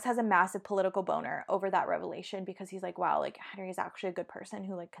 And Alex has a massive political boner over that revelation because he's like, wow, like Henry is actually a good person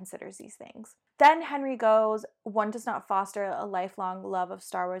who like considers these things. Then Henry goes, one does not foster a lifelong love of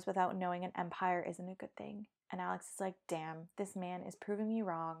Star Wars without knowing an empire isn't a good thing. And Alex is like, damn, this man is proving me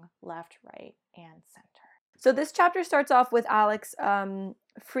wrong, left, right, and center. So this chapter starts off with Alex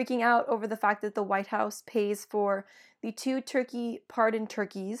freaking out over the fact that the White House pays for the 2 pardoned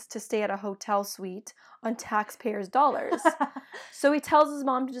turkeys to stay at a hotel suite on taxpayers' dollars. So he tells his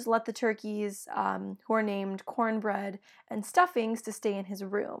mom to just let the turkeys, who are named Cornbread and Stuffings, to stay in his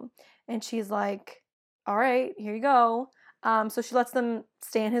room. And she's like, all right, here you go. So she lets them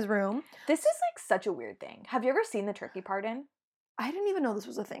stay in his room. This is like such a weird thing. Have you ever seen the turkey pardon? I didn't even know this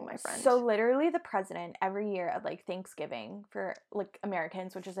was a thing, my friend. So literally the president every year at like Thanksgiving for like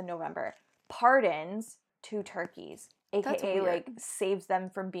Americans, which is in November, pardons 2 turkeys, aka like saves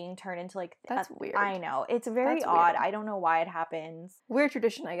them from being turned into like that's weird. I know. It's very odd. I don't know why it happens. Weird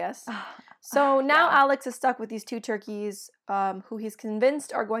tradition, I guess. So now Alex is stuck with these 2 turkeys who he's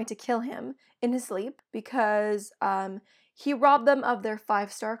convinced are going to kill him in his sleep because he robbed them of their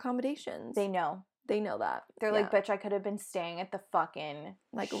 5-star accommodations. They know. They know that. They're like, bitch, I could have been staying at the fucking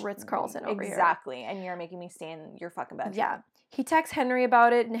like Ritz-Carlton over here. Exactly. And you're making me stay in your fucking bedroom. Yeah. He texts Henry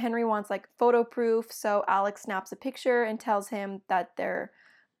about it, and Henry wants like photo proof, so Alex snaps a picture and tells him that their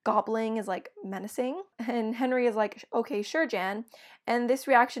gobbling is like menacing. And Henry is like, okay, sure, Jan. And this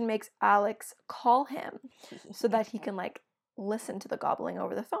reaction makes Alex call him so that he can like listen to the gobbling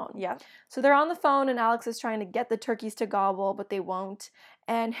over the phone. Yeah. So they're on the phone and Alex is trying to get the turkeys to gobble, but they won't.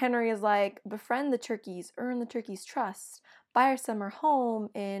 And Henry is like, befriend the turkeys, earn the turkeys' trust, buy a summer home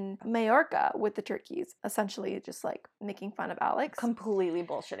in Majorca with the turkeys. Essentially just like making fun of Alex. Completely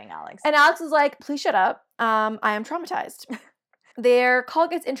bullshitting Alex. And Alex is like, please shut up. I am traumatized. Their call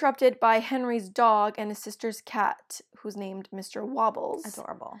gets interrupted by Henry's dog and his sister's cat, who's named Mr. Wobbles.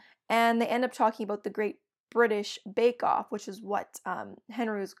 Adorable. And they end up talking about the Great British Bake Off, which is what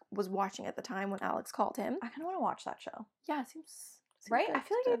Henry was watching at the time when Alex called him. I kind of want to watch that show. Yeah, it seems right. Good. I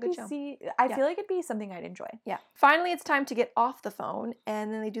feel like feel like it'd be something I'd enjoy. Yeah. Finally, it's time to get off the phone,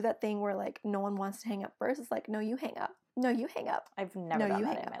 and then they do that thing where like no one wants to hang up first. It's like, no, you hang up. No, you hang up. I've never done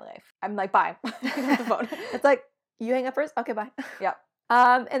that in my life. I'm like, bye. the phone. It's like, you hang up first. Okay, bye. Yeah.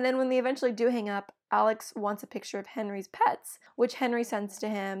 And then when they eventually do hang up, Alex wants a picture of Henry's pets, which Henry sends to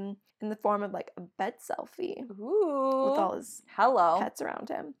him in the form of like a bed selfie. Ooh. With all his pets around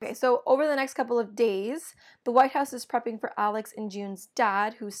him. Okay, so over the next couple of days, the White House is prepping for Alex and June's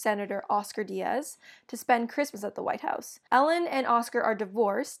dad, who's Senator Oscar Diaz, to spend Christmas at the White House. Ellen and Oscar are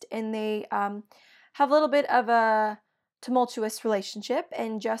divorced, and they have a little bit of a tumultuous relationship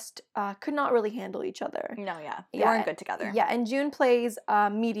and just could not really handle each other. No, yeah. They weren't good together. Yeah, and June plays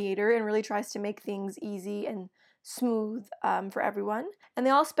mediator and really tries to make things easy and smooth for everyone. And they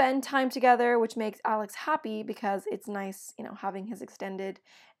all spend time together, which makes Alex happy because it's nice, having his extended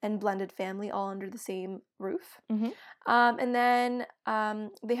and blended family all under the same roof. Mm-hmm. And then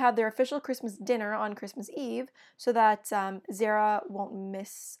they have their official Christmas dinner on Christmas Eve so that Zara won't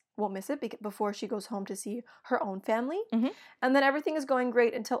miss it before she goes home to see her own family. Mm-hmm. And then everything is going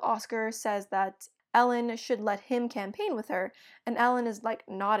great until Oscar says that Ellen should let him campaign with her. And Ellen is like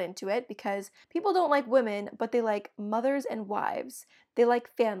not into it because people don't like women, but they like mothers and wives. They like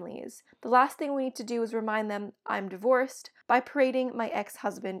families. The last thing we need to do is remind them I'm divorced by parading my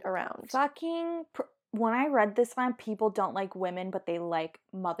ex-husband around. When I read this one, people don't like women, but they like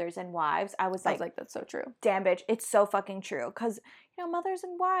mothers and wives. I was like, that's so true. Damn, bitch, it's so fucking true. Because, mothers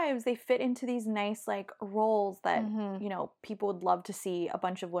and wives, they fit into these nice, like, roles that, people would love to see a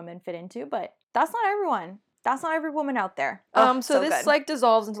bunch of women fit into. But that's not everyone. That's not every woman out there. So this good. Like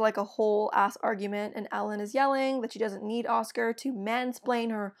dissolves into like a whole ass argument, and Ellen is yelling that she doesn't need Oscar to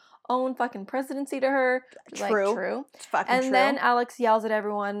mansplain her own fucking presidency to her. True. It's fucking true. And then Alex yells at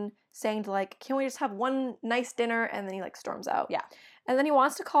everyone, saying to like, can we just have one nice dinner? And then he like storms out. Yeah. And then he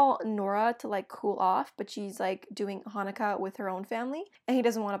wants to call Nora to like cool off, but she's like doing Hanukkah with her own family, and he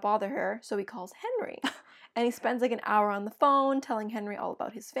doesn't want to bother her, so he calls Henry. And he spends like an hour on the phone telling Henry all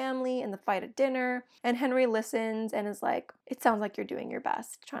about his family and the fight at dinner. And Henry listens and is like, it sounds like you're doing your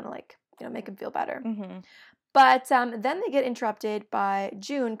best, trying to like, make him feel better. Mm-hmm. But then they get interrupted by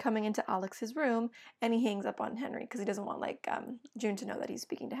June coming into Alex's room, and he hangs up on Henry because he doesn't want like June to know that he's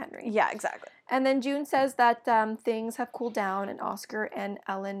speaking to Henry. Yeah, exactly. And then June says that things have cooled down, and Oscar and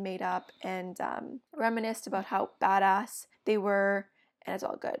Ellen made up and reminisced about how badass they were, and it's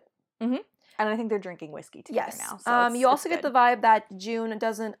all good. Mm-hmm. And I think they're drinking whiskey together now. So you also get the vibe that June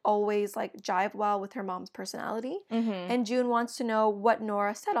doesn't always like jive well with her mom's personality. Mm-hmm. And June wants to know what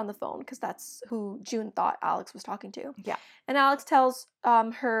Nora said on the phone because that's who June thought Alex was talking to. Yeah. And Alex tells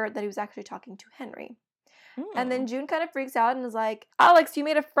her that he was actually talking to Henry. And then June kind of freaks out and is like, Alex, you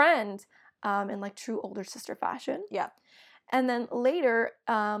made a friend, in like true older sister fashion. Yeah. And then later,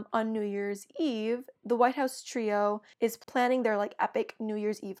 on New Year's Eve, the White House trio is planning their like epic New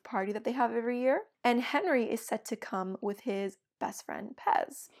Year's Eve party that they have every year. And Henry is set to come with his best friend,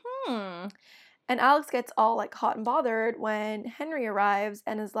 Pez. And Alex gets all like hot and bothered when Henry arrives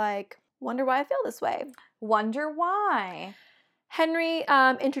and is like, wonder why I feel this way. Wonder why. Henry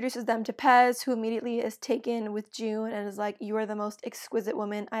introduces them to Pez, who immediately is taken with June and is like, you are the most exquisite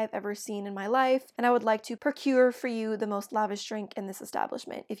woman I have ever seen in my life, and I would like to procure for you the most lavish drink in this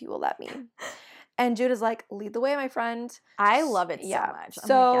establishment, if you will let me. And June is like, lead the way, my friend. I love it so much.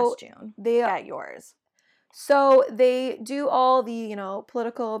 So I'm like, yes, June. They got yours. So they do all the,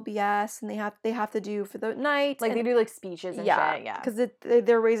 political BS, and they have to do for the night. Like, they do, like, speeches and shit, yeah. Because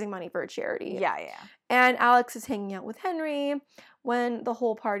they're raising money for a charity. Yeah. And Alex is hanging out with Henry when the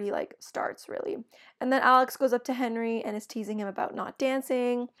whole party, like, starts, really. And then Alex goes up to Henry and is teasing him about not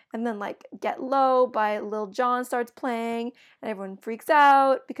dancing. And then, like, Get Low by Lil Jon starts playing, and everyone freaks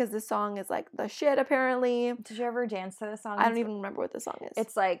out because this song is, like, the shit, apparently. Did you ever dance to this song? I don't even remember what the song is.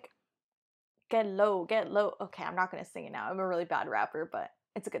 It's, like, Get low. Okay, I'm not going to sing it now. I'm a really bad rapper, but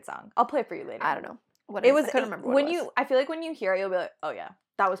it's a good song. I'll play it for you later. I don't know. I couldn't remember what it was. I feel like when you hear it, you'll be like, oh yeah,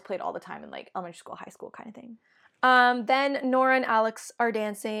 that was played all the time in like elementary school, high school kind of thing. Then Nora and Alex are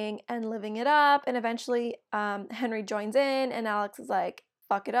dancing and living it up, and eventually Henry joins in, and Alex is like,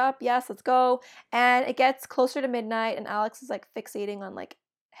 fuck it up, yes, let's go. And it gets closer to midnight, and Alex is like fixating on like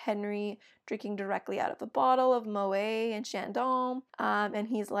Henry drinking directly out of the bottle of Moet and Chandon, and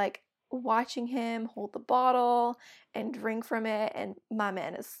he's like watching him hold the bottle and drink from it, and my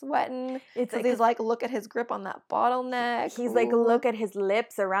man is sweating. He's like, look at his grip on that bottleneck. He's like, look at his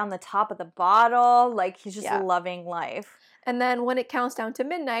lips around the top of the bottle. Like, he's just loving life. And then when it counts down to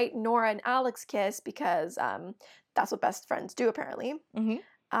midnight, Nora and Alex kiss because that's what best friends do, apparently. Mm-hmm.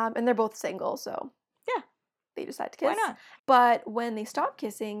 And they're both single, so yeah, they decide to kiss. Why not? But when they stop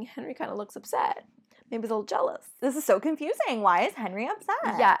kissing, Henry kind of looks upset. Maybe he's a little jealous. This is so confusing. Why is Henry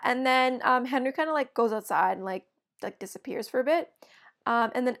upset? Yeah, and then Henry kind of like goes outside and like disappears for a bit.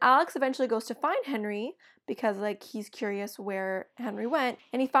 And then Alex eventually goes to find Henry because like he's curious where Henry went,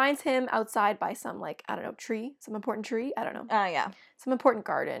 and he finds him outside by some like, I don't know, tree, some important tree, I don't know. Yeah. Some important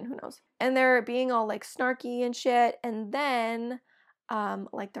garden, who knows. And they're being all like snarky and shit, and then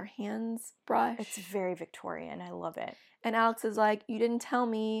like their hands brush. It's very Victorian. I love it. And Alex is like, you didn't tell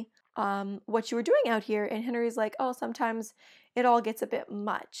me what you were doing out here. And Henry's like, oh, sometimes it all gets a bit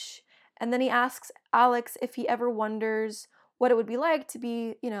much. And then he asks Alex if he ever wonders what it would be like to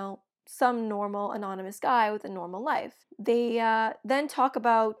be, some normal anonymous guy with a normal life. They then talk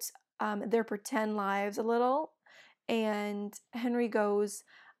about their pretend lives a little, and Henry goes,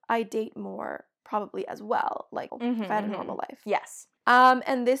 I date more probably as well, like if I had a normal life. Yes.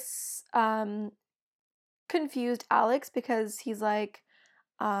 And this confused Alex because he's like,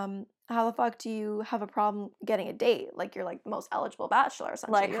 how the fuck do you have a problem getting a date? Like, you're like the most eligible bachelor,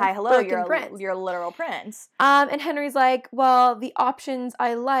 essentially. Like, hi, hello, you're a literal prince. And Henry's like, well, the options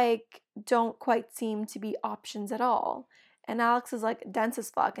I like don't quite seem to be options at all. And Alex is like dense as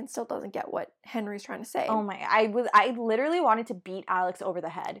fuck and still doesn't get what Henry's trying to say. Oh my, I literally wanted to beat Alex over the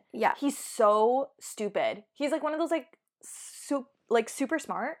head. Yeah. He's so stupid. He's like one of those like super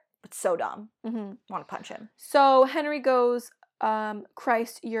smart, but so dumb. Mm-hmm. Want to punch him. So Henry goes,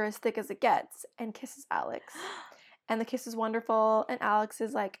 Christ, you're as thick as it gets, and kisses Alex. And the kiss is wonderful, and Alex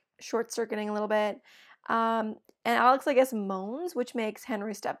is like short-circuiting a little bit. And Alex, I guess, moans, which makes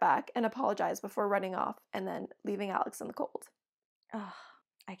Henry step back and apologize before running off and then leaving Alex in the cold. Ugh,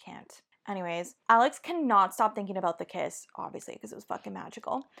 I can't. Anyways, Alex cannot stop thinking about the kiss, obviously, because it was fucking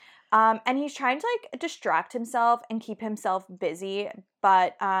magical. And he's trying to, like, distract himself and keep himself busy,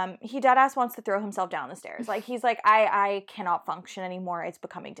 but he deadass wants to throw himself down the stairs. Like, he's like, I cannot function anymore. It's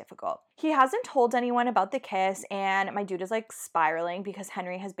becoming difficult. He hasn't told anyone about the kiss, and my dude is, like, spiraling because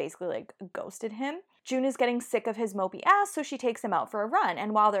Henry has basically, like, ghosted him. June is getting sick of his mopey ass, so she takes him out for a run.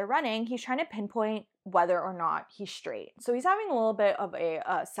 And while they're running, he's trying to pinpoint whether or not he's straight. So he's having a little bit of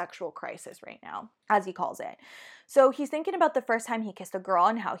a sexual crisis right now, as he calls it. So he's thinking about the first time he kissed a girl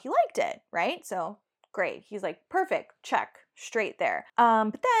and how he liked it, right? So great. He's like, perfect, check, straight there.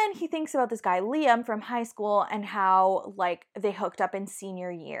 But then he thinks about this guy, Liam, from high school and how, like, they hooked up in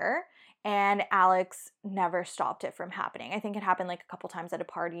senior year. And Alex never stopped it from happening. I think it happened like a couple times at a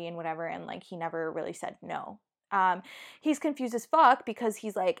party and whatever, and like he never really said no. He's confused as fuck because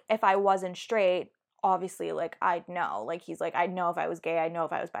he's like, if I wasn't straight, obviously, like, I'd know. Like, he's like, I'd know if I was gay, I'd know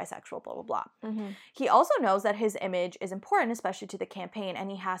if I was bisexual, blah, blah, blah. Mm-hmm. He also knows that his image is important, especially to the campaign,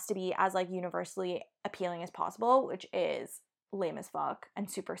 and he has to be as, like, universally appealing as possible, which is lame as fuck and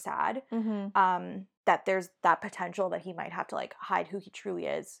super sad. Mm-hmm. That there's that potential that he might have to, like, hide who he truly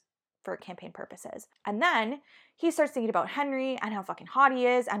is for campaign purposes. And then he starts thinking about Henry and how fucking hot he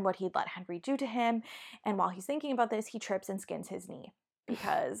is and what he'd let Henry do to him. And while he's thinking about this, he trips and skins his knee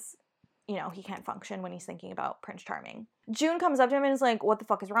because, you know, he can't function when he's thinking about Prince Charming. June comes up to him and is like, what the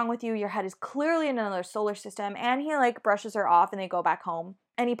fuck is wrong with you? Your head is clearly in another solar system. And he, like, brushes her off and they go back home.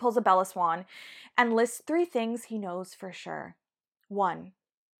 And he pulls a Bella Swan and lists 3 things he knows for sure. 1,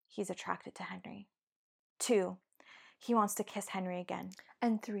 he's attracted to Henry. 2, he wants to kiss Henry again.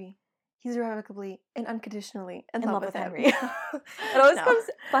 And 3, he's irrevocably and unconditionally in love with Henry. It always comes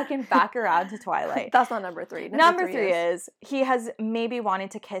fucking back around to Twilight. That's not number 3. Number 3 is he has maybe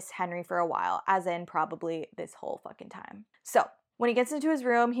wanted to kiss Henry for a while, as in probably this whole fucking time. So when he gets into his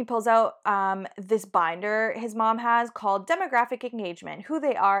room, he pulls out this binder his mom has called Demographic Engagement, who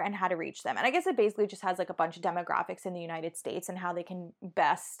they are and how to reach them. And I guess it basically just has like a bunch of demographics in the United States and how they can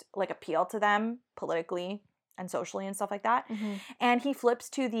best like appeal to them politically and socially and stuff like that. Mm-hmm. And he flips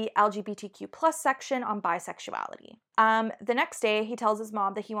to the LGBTQ plus section on bisexuality. The next day, he tells his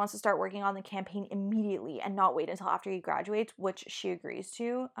mom that he wants to start working on the campaign immediately and not wait until after he graduates, which she agrees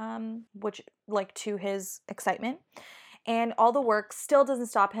to, which, like, to his excitement. And all the work still doesn't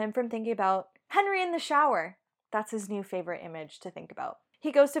stop him from thinking about Henry in the shower. That's his new favorite image to think about.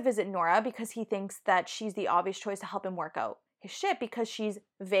 He goes to visit Nora because he thinks that she's the obvious choice to help him work out his shit because she's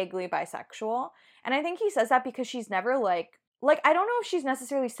vaguely bisexual. And I think he says that because she's never like I don't know if she's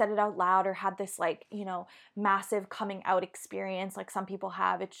necessarily said it out loud or had this, like, you know, massive coming out experience like some people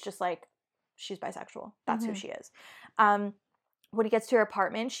have. It's just like she's bisexual. That's who she is. When he gets to her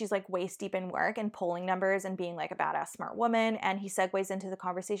apartment, she's like waist deep in work and polling numbers and being like a badass smart woman. And he segues into the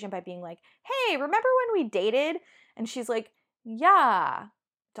conversation by being like, hey, remember when we dated? And she's like, yeah, ...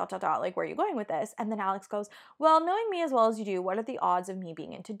 like, where are you going with this? And then Alex goes, well, knowing me as well as you do, what are the odds of me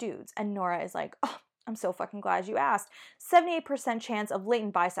being into dudes? And Nora is like, oh, I'm so fucking glad you asked. 78% chance of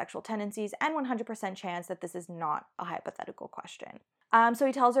latent bisexual tendencies and 100% chance that this is not a hypothetical question. So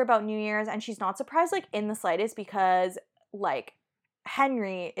he tells her about New Year's and she's not surprised, like, in the slightest because, like,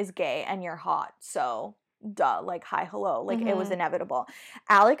 Henry is gay and you're hot. So duh, like, hi, hello, like, it was inevitable.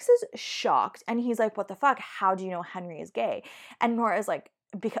 Alex is shocked and he's like, what the fuck? How do you know Henry is gay? And Nora is like,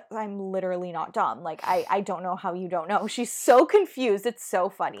 because I'm literally not dumb. Like, I don't know how you don't know. She's so confused. It's so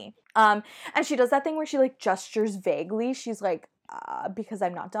funny. And she does that thing where she, like, gestures vaguely. She's like, because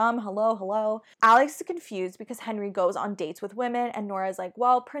I'm not dumb. Hello. Alex is confused because Henry goes on dates with women and Nora's like,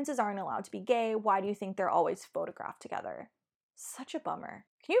 well, princes aren't allowed to be gay. Why do you think they're always photographed together? Such a bummer.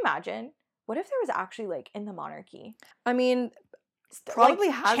 Can you imagine? What if there was actually, like, in the monarchy? I mean, probably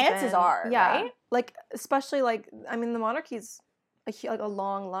like, has chances been. are, yeah. right? Like, especially, like, I mean, the monarchy's like a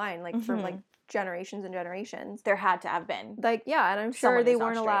long line, like, for, like, generations and generations. There had to have been. Like, yeah, and I'm sure they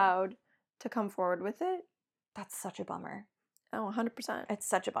weren't allowed to come forward with it. That's such a bummer. Oh, 100%. It's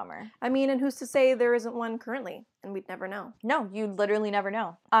such a bummer. I mean, and who's to say there isn't one currently? And we'd never know. No, you literally never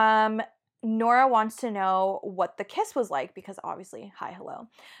know. Nora wants to know what the kiss was like because obviously, hi, hello.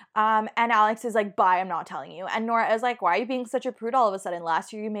 And Alex is like, bye, I'm not telling you. And Nora is like, why are you being such a prude all of a sudden?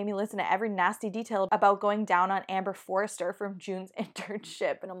 Last year you made me listen to every nasty detail about going down on Amber Forrester from June's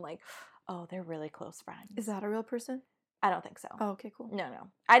internship. And I'm like, oh, they're really close friends. Is that a real person? I don't think so. Oh, okay, cool. No.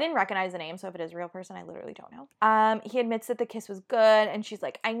 I didn't recognize the name, so if it is a real person, I literally don't know. He admits that the kiss was good, and she's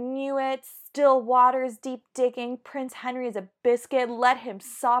like, I knew it. Still waters, deep digging. Prince Henry is a biscuit. Let him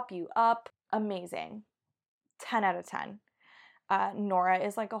sop you up. Amazing. 10 out of 10. Nora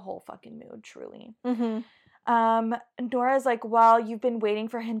is like a whole fucking mood, truly. Nora's like, well, you've been waiting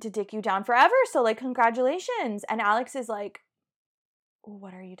for him to dick you down forever, so like, congratulations. And Alex is like,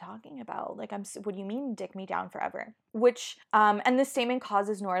 what are you talking about? Like, what do you mean dick me down forever? Which, and this statement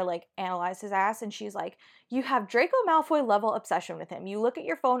causes Nora to like analyze his ass, and she's like, you have Draco Malfoy level obsession with him. You look at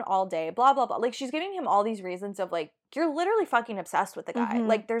your phone all day, blah, blah, blah. Like, she's giving him all these reasons of like, you're literally fucking obsessed with the guy.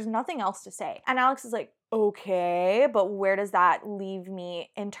 Like, there's nothing else to say. And Alex is like, okay, but where does that leave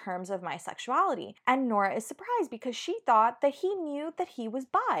me in terms of my sexuality? And Nora is surprised because she thought that he knew that he was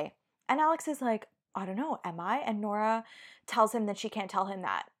bi. And Alex is like, I don't know, am I? And Nora tells him that she can't tell him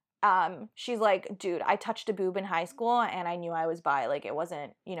that. She's like, dude, I touched a boob in high school and I knew I was bi. Like, it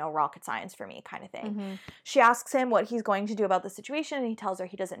wasn't, rocket science for me kind of thing. She asks him what he's going to do about the situation, and he tells her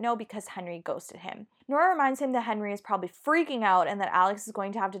he doesn't know because Henry ghosted him. Nora reminds him that Henry is probably freaking out and that Alex is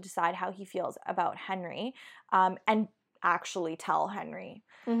going to have to decide how he feels about Henry, and actually tell Henry.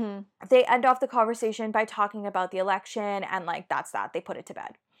 They end off the conversation by talking about the election, and like, that's that. They put it to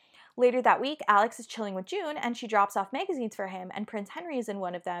bed. Later that week, Alex is chilling with June, and she drops off magazines for him, and Prince Henry is in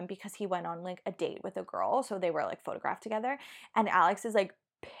one of them because he went on like a date with a girl, so they were like photographed together, and Alex is like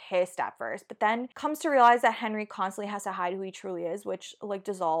pissed at first, but then comes to realize that Henry constantly has to hide who he truly is, which like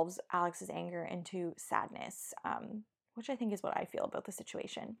dissolves Alex's anger into sadness, which I think is what I feel about the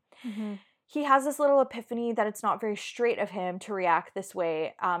situation. He has this little epiphany that it's not very straight of him to react this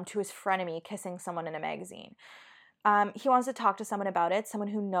way to his frenemy kissing someone in a magazine. He wants to talk to someone about it, someone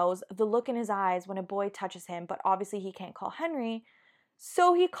who knows the look in his eyes when a boy touches him, but obviously he can't call Henry,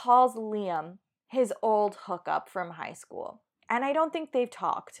 so he calls Liam, his old hookup from high school. And I don't think they've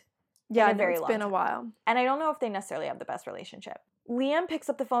talked. Yeah, in a very it's long been time. a while. And I don't know if they necessarily have the best relationship. Liam picks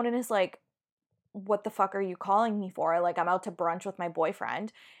up the phone and is like, what the fuck are you calling me for? Like, I'm out to brunch with my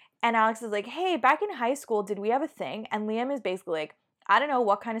boyfriend. And Alex is like, hey, back in high school, did we have a thing? And Liam is basically like, I don't know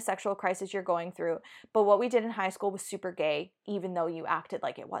what kind of sexual crisis you're going through, but what we did in high school was super gay, even though you acted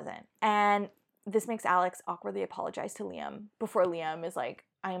like it wasn't. And this makes Alex awkwardly apologize to Liam before Liam is like,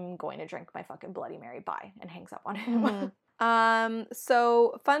 I'm going to drink my fucking Bloody Mary, bye, and hangs up on him.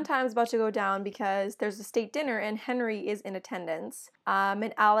 So fun time's about to go down because there's a state dinner and Henry is in attendance.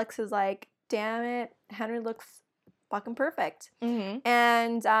 And Alex is like, damn it, Henry looks fucking perfect.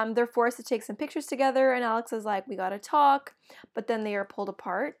 And they're forced to take some pictures together, and Alex is like, we gotta talk, but then they are pulled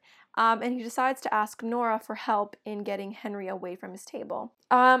apart. And he decides to ask Nora for help in getting Henry away from his table.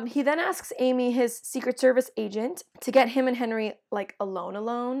 He then asks Amy, his Secret Service agent, to get him and Henry like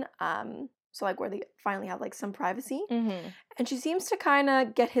alone. So like where they finally have like some privacy. And she seems to kind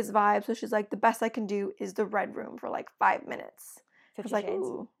of get his vibe. So she's like, the best I can do is the red room for like 5 minutes. 50 like, Shades.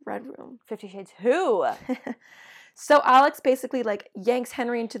 ooh, red room. 50 Shades who? So Alex basically like yanks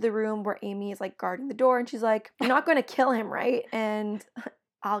Henry into the room where Amy is like guarding the door, and she's like, you're not going to kill him, right? And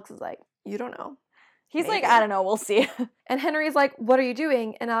Alex is like, you don't know. He's Maybe. like, I don't know, we'll see. And Henry's like, what are you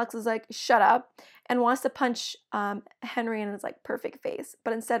doing? And Alex is like, shut up, and wants to punch Henry in his like perfect face.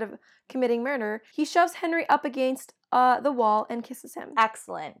 But instead of committing murder, he shoves Henry up against the wall and kisses him.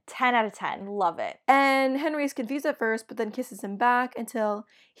 Excellent. 10 out of 10. Love it. And Henry is confused at first, but then kisses him back until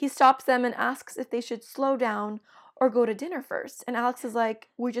he stops them and asks if they should slow down or go to dinner first. And Alex is like,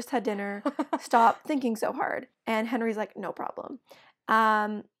 we just had dinner. Stop thinking so hard. And Henry's like, no problem.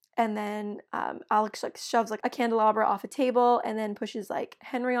 And then Alex like shoves like a candelabra off a table and then pushes like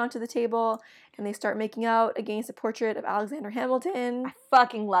Henry onto the table, and they start making out against a portrait of Alexander Hamilton. I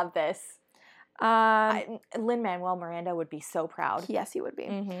fucking love this. Lin-Manuel Miranda would be so proud. Yes, he would be.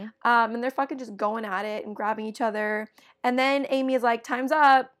 And they're fucking just going at it and grabbing each other. And then Amy is like, time's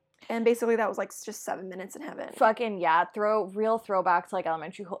up. And basically that was like just 7 minutes in heaven. Fucking yeah, real throwback to like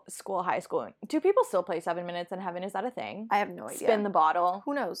elementary school, high school. Do people still play 7 minutes in heaven? Is that a thing? I have no idea. Spin the bottle.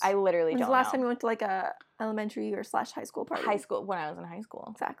 Who knows? I literally don't know. When's the last time you went to like a elementary or / high school party? High school, when I was in high school.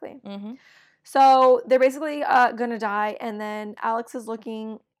 Exactly. So they're basically gonna die, and then Alex is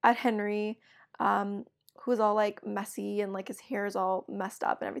looking at Henry, who's all like messy and like his hair is all messed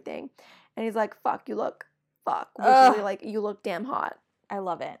up and everything. And he's like, fuck, you look, literally like you look damn hot. I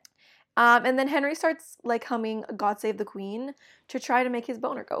love it. And then Henry starts like humming God Save the Queen to try to make his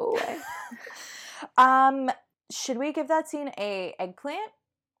boner go away. Should we give that scene a eggplant?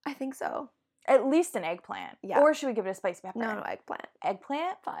 I think so. At least an eggplant. Yeah. Or should we give it a spicy pepper? No, eggplant.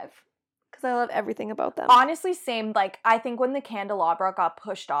 Eggplant? 5. Because I love everything about them. Honestly, same. Like, I think when the candelabra got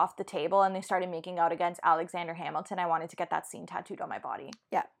pushed off the table and they started making out against Alexander Hamilton, I wanted to get that scene tattooed on my body.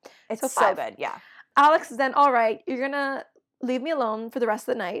 Yeah. It's So so 5. good, yeah. Alex is then, all right, you're going to leave me alone for the rest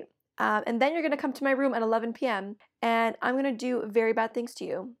of the night. And then you're going to come to my room at 11 p.m. And I'm going to do very bad things to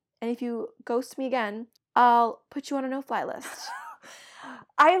you. And if you ghost me again, I'll put you on a no-fly list.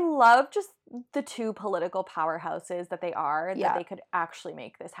 I love just the two political powerhouses that they are, Yeah. that they could actually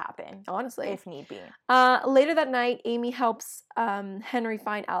make this happen, Honestly. if need be. Later that night, Amy helps Henry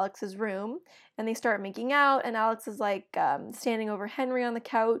find Alex's room, and they start making out, and Alex is like standing over Henry on the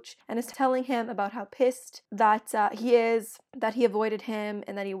couch and is telling him about how pissed that he is, that he avoided him,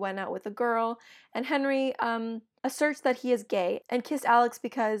 and that he went out with a girl. And Henry asserts that he is gay and kissed Alex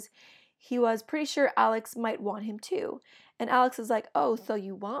because he was pretty sure Alex might want him too. And Alex is like, oh, so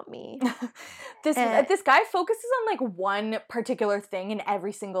you want me? This guy focuses on like one particular thing in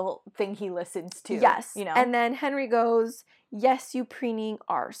every single thing he listens to. Yes. You know? And then Henry goes, yes, you preening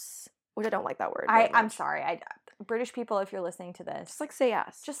arse. Which I don't like that word. I'm sorry. British people, if you're listening to this. Just like say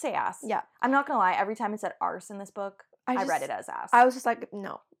ass. Just say ass. Yeah. I'm not gonna lie, every time it said arse in this book, I read it as ass. I was just like,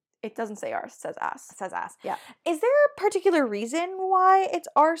 no. It doesn't say arse, it says ass. It says ass. Yeah. Is there a particular reason why it's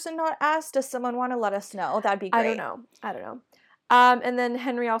arse and not ass? Does someone want to let us know? That'd be great. I don't know. And then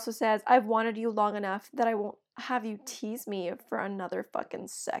Henry also says, I've wanted you long enough that I won't have you tease me for another fucking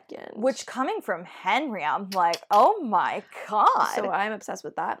second. Which, coming from Henry, I'm like, oh my god. So I'm obsessed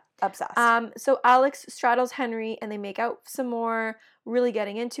with that. Obsessed. So Alex straddles Henry and they make out some more, really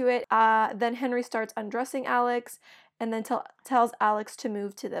getting into it. Then Henry starts undressing Alex and then tells Alex to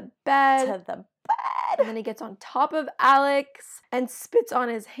move to the bed. And then he gets on top of Alex and spits on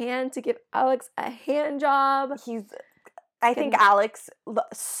his hand to give Alex a hand job. I think Alex's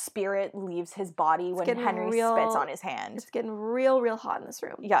spirit leaves his body when Henry spits on his hand. It's getting real, real hot in this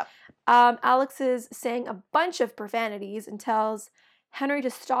room. Yep. Alex is saying a bunch of profanities and tells Henry to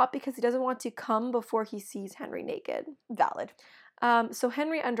stop because he doesn't want to come before he sees Henry naked. Valid. So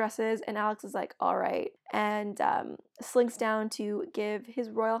Henry undresses and Alex is like, all right, and slinks down to give His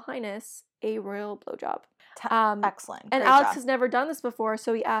Royal Highness a royal blowjob. Excellent. And Great Alex job. has never done this before,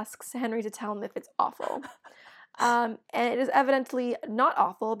 so he asks Henry to tell him if it's awful. And it is evidently not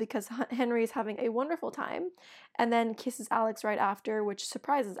awful because Henry is having a wonderful time and then kisses Alex right after, which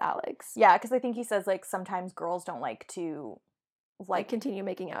surprises Alex. Yeah, because I think he says, like, sometimes girls don't like to, like continue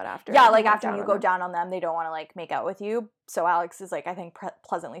making out after. Yeah, like, after you go down on them, they don't want to, like, make out with you. So Alex is, like, I think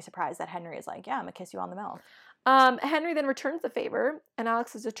pleasantly surprised that Henry is like, yeah, I'm going to kiss you on the mouth. Henry then returns the favor, and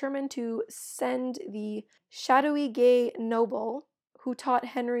Alex is determined to send the shadowy gay noble who taught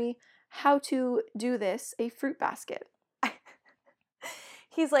Henry how to do this a fruit basket.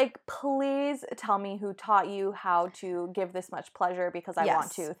 He's like, please tell me who taught you how to give this much pleasure because I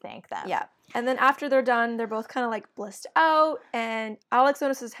want to thank them. Yeah. And then after they're done, they're both kind of like blissed out, and Alex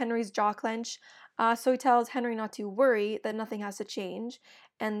notices Henry's jaw clench. So he tells Henry not to worry, that nothing has to change,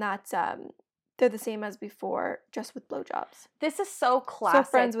 and that they're the same as before, just with blowjobs. This is so classic.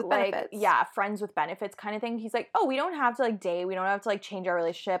 So friends with benefits. Yeah, friends with benefits kind of thing. He's like, oh, we don't have to, like, date. We don't have to, like, change our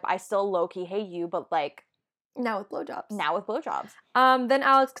relationship. I still low-key hate you, but, like... Now with blowjobs. Then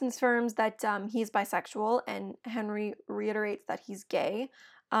Alex confirms that he's bisexual, and Henry reiterates that he's gay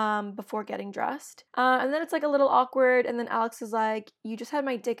before getting dressed. And then it's, like, a little awkward, and then Alex is like, you just had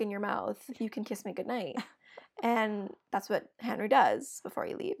my dick in your mouth. You can kiss me goodnight. And that's what Henry does before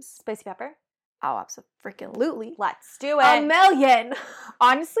he leaves. Spicy pepper? Oh, absolutely. Let's do it. A million.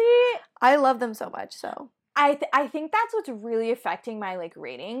 Honestly, I love them so much, so. I think that's what's really affecting my, like,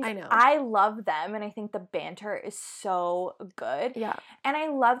 ratings. I know. I love them, and I think the banter is so good. Yeah. And I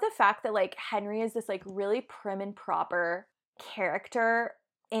love the fact that, like, Henry is this, like, really prim and proper character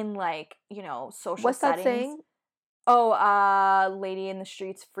in, like, you know, social settings. What's that saying? Oh, lady in the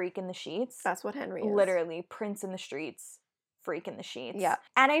streets, freak in the sheets. That's what Henry is. Literally, prince in the streets, freak in the sheets. Yeah.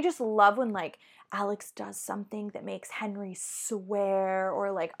 And I just love when, like, Alex does something that makes Henry swear,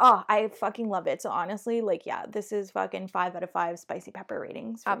 or, like, oh, I fucking love it. So honestly, like, yeah, this is fucking 5 out of 5 spicy pepper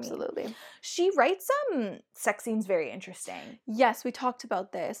ratings for Absolutely. me. She writes some sex scenes very interesting. Yes, we talked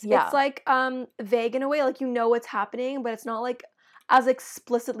about this. Yeah. It's like vague in a way, like you know what's happening, but it's not like as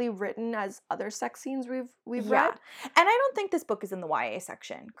explicitly written as other sex scenes we've read. And I don't think this book is in the YA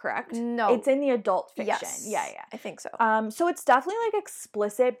section, correct? No. It's in the adult fiction. Yes. Yeah. I think so. So it's definitely like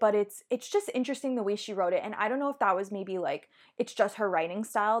explicit, but it's just interesting the way she wrote it. And I don't know if that was maybe like it's just her writing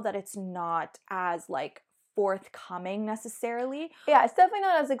style that it's not as like forthcoming necessarily. Yeah, it's definitely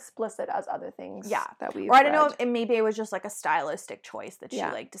not as explicit as other things. Yeah. That we've Or I don't know read. if maybe it was just like a stylistic choice that she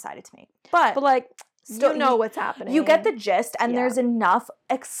Yeah. like decided to make. But like still, you know what's happening. You get the gist, and Yeah. there's enough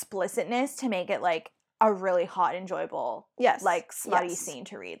explicitness to make it like a really hot, enjoyable, like smutty scene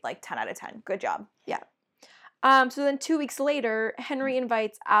to read. Like 10 out of 10. Good job. Yeah. So then 2 weeks later, Henry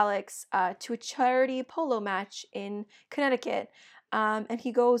invites Alex to a charity polo match in Connecticut. And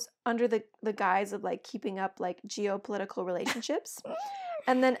he goes under the guise of like keeping up like geopolitical relationships.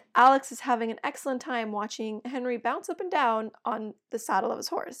 And then Alex is having an excellent time watching Henry bounce up and down on the saddle of his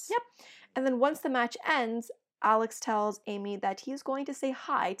horse. Yep. And then once the match ends, Alex tells Amy that he's going to say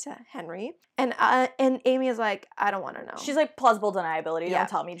hi to Henry. And Amy is like, I don't want to know. She's like, plausible deniability. Yeah. Don't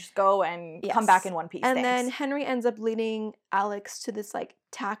tell me. Just go and Yes. come back in one piece. And Thanks. then Henry ends up leading Alex to this like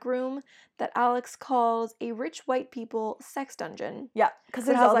tack room that Alex calls a rich white people sex dungeon. Yeah, because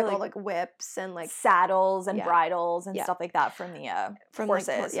It has like all like whips and like saddles and Yeah. bridles and Yeah. stuff like that from the from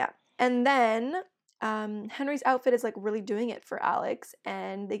horses. Like, and then Henry's outfit is like really doing it for Alex,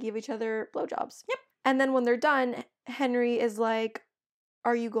 and they give each other blowjobs. Yep. And then when they're done, Henry is like,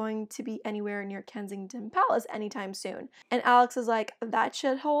 are you going to be anywhere near Kensington Palace anytime soon? And Alex is like, that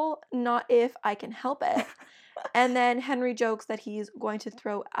shithole, not if I can help it. And then Henry jokes that he's going to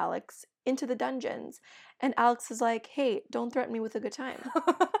throw Alex into the dungeons. And Alex is like, hey, don't threaten me with a good time.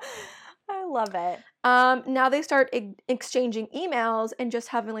 I love it. Now they start exchanging emails and just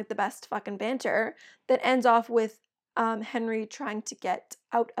having like the best fucking banter that ends off with Henry trying to get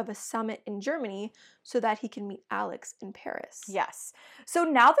out of a summit in Germany so that he can meet Alex in Paris. Yes. So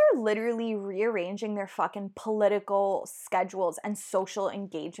now they're literally rearranging their fucking political schedules and social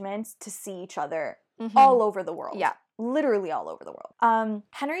engagements to see each other all over the world. Yeah. Literally all over the world.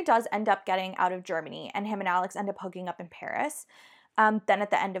 Henry does end up getting out of Germany, and him and Alex end up hooking up in Paris. Then at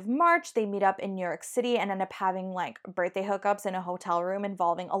the end of March, they meet up in New York City and end up having like birthday hookups in a hotel room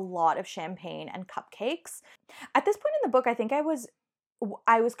involving a lot of champagne and cupcakes. At this point in the book, I think I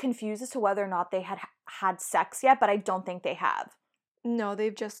was confused as to whether or not they had sex yet, but I don't think they have. No,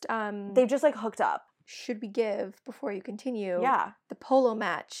 they've just like hooked up. Should we give, before you continue, the polo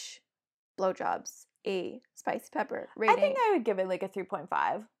match blowjobs a spicy pepper rating? I think I would give it like a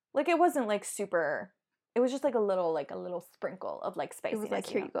 3.5. Like it wasn't like super. It was just like a little sprinkle of like spiciness. It was like,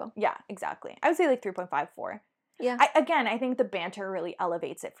 here you go. Yeah, exactly. I would say like 3.5, 4. Yeah. I think the banter really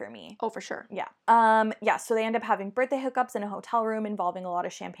elevates it for me. Oh, for sure. Yeah. So they end up having birthday hookups in a hotel room involving a lot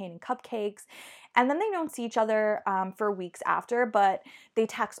of champagne and cupcakes. And then they don't see each other for weeks after, but they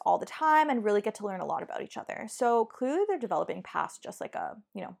text all the time and really get to learn a lot about each other. So clearly they're developing past just like a,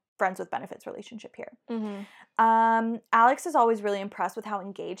 friends with benefits relationship here. Alex is always really impressed with how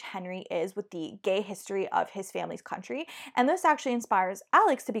engaged Henry is with the gay history of his family's country, and this actually inspires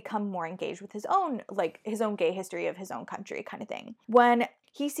Alex to become more engaged with his own gay history of his own country kind of thing. When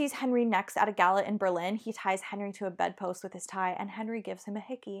he sees Henry next at a gala in Berlin, he ties Henry to a bedpost with his tie, and Henry gives him a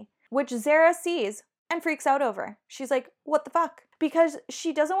hickey, which Zara sees and freaks out over. She's like, what the fuck? Because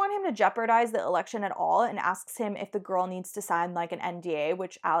she doesn't want him to jeopardize the election at all and asks him if the girl needs to sign like an NDA,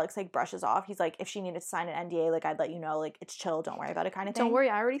 which Alex like brushes off. He's like, if she needed to sign an NDA, like I'd let you know, like it's chill, don't worry about it kind of thing. Don't worry,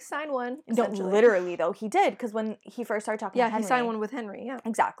 I already signed one. No, literally though, he did, because when he first started talking to Henry. Yeah, he signed one with Henry, yeah.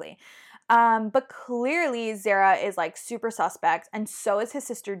 Exactly. But clearly Zara is like super suspect, and so is his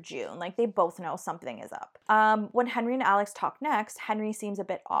sister June. Like they both know something is up. When Henry and Alex talk next, Henry seems a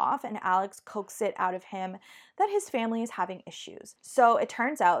bit off, and Alex coaxes it out of him that his family is having issues. So it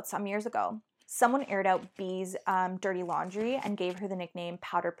turns out some years ago, someone aired out Bee's dirty laundry and gave her the nickname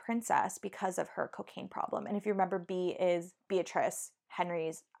Powder Princess because of her cocaine problem. And if you remember, Bee is Beatrice,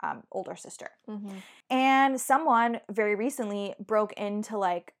 Henry's older sister. And someone very recently broke into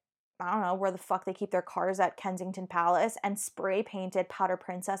like, I don't know where the fuck they keep their cars at Kensington Palace, and spray painted Powder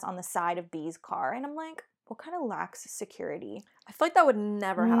Princess on the side of Bee's car. And I'm like, what kind of lax security? I feel like that would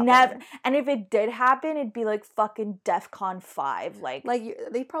never happen. Never. And if it did happen, it'd be like fucking DEFCON 5. Like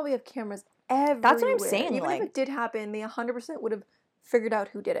they probably have cameras everywhere. That's what I'm saying. Even if it did happen, they 100% would have figured out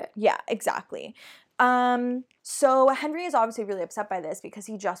who did it. Yeah, exactly. So Henry is obviously really upset by this because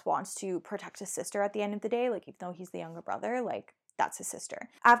he just wants to protect his sister at the end of the day. Like, even though he's the younger brother, like, that's his sister.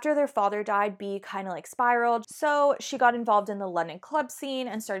 After their father died, Bee kind of like spiraled. So she got involved in the London club scene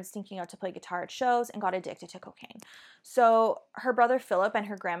and started sneaking out to play guitar at shows and got addicted to cocaine. So her brother Philip and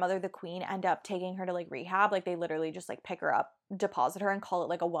her grandmother, the Queen, end up taking her to like rehab. Like they literally just like pick her up deposit her and call it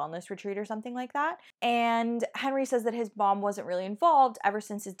like a wellness retreat or something like that. And Henry says that his mom wasn't really involved ever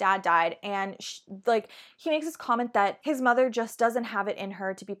since his dad died. And he makes this comment that his mother just doesn't have it in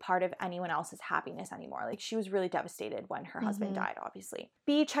her to be part of anyone else's happiness anymore. Like, she was really devastated when her husband died, obviously.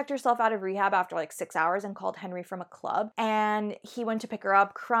 B checked herself out of rehab after like 6 hours and called Henry from a club. And he went to pick her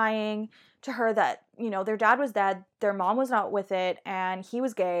up crying to her that, their dad was dead, their mom was not with it, and he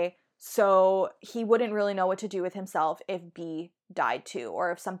was gay. So he wouldn't really know what to do with himself if B died too,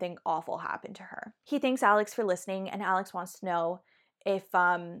 or if something awful happened to her. He thanks Alex for listening, and Alex wants to know if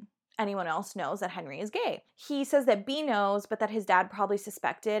anyone else knows that Henry is gay. He says that B knows, but that his dad probably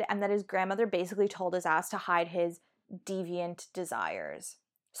suspected, and that his grandmother basically told his ass to hide his deviant desires.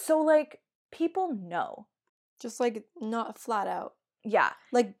 So, like, people know. Just, like, not flat out. Yeah.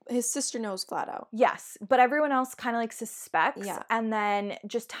 Like, his sister knows flat out. Yes, but everyone else kind of, like, suspects, Yeah. and then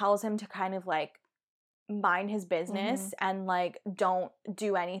just tells him to kind of, like, mind his business and, like, don't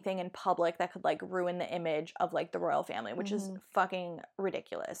do anything in public that could, like, ruin the image of, like, the royal family, which is fucking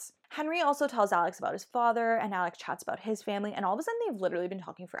ridiculous. Henry also tells Alex about his father, and Alex chats about his family, and all of a sudden they've literally been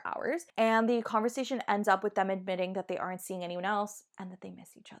talking for hours, and the conversation ends up with them admitting that they aren't seeing anyone else and that they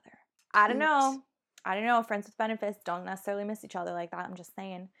miss each other. I don't know. Friends with benefits don't necessarily miss each other like that. I'm just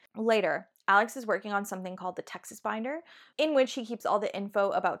saying. Later, Alex is working on something called the Texas Binder, in which he keeps all the info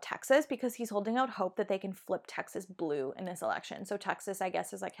about Texas because he's holding out hope that they can flip Texas blue in this election. So Texas, I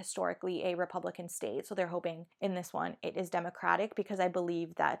guess, is like historically a Republican state. So they're hoping in this one it is Democratic, because I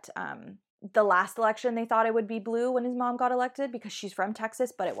believe that the last election they thought it would be blue when his mom got elected because she's from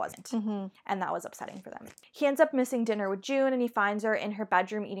Texas, but it wasn't. And that was upsetting for them. He ends up missing dinner with June, and he finds her in her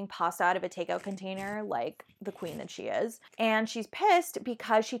bedroom eating pasta out of a takeout container like the queen that she is. And she's pissed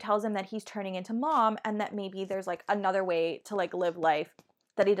because she tells him that he's turning into mom and that maybe there's like another way to like live life,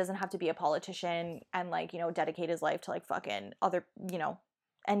 that he doesn't have to be a politician and like, dedicate his life to like fucking other,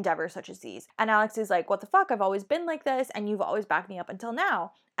 endeavors such as these. And Alex is like, what the fuck? I've always been like this and you've always backed me up until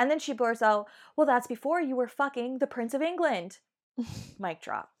now. And then she blurts out, well, that's before you were fucking the Prince of England. Mic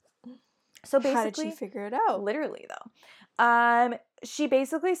drop. So basically, how did she figure it out? Literally, though. She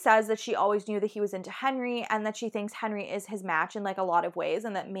basically says that she always knew that he was into Henry and that she thinks Henry is his match in like a lot of ways,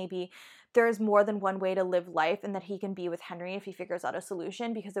 and that maybe there is more than one way to live life, and that he can be with Henry if he figures out a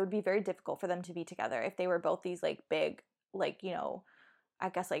solution, because it would be very difficult for them to be together if they were both these like big, like, I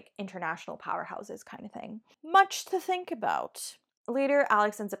guess like international powerhouses kind of thing. Much to think about. Later,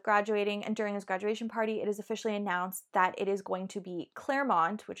 Alex ends up graduating, and during his graduation party, it is officially announced that it is going to be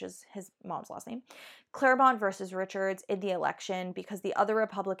Claremont, which is his mom's last name, Claremont versus Richards in the election, because the other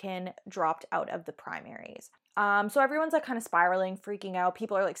Republican dropped out of the primaries. So everyone's like kind of spiraling, freaking out.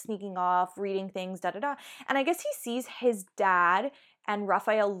 People are like sneaking off, reading things, da-da-da. And I guess he sees his dad and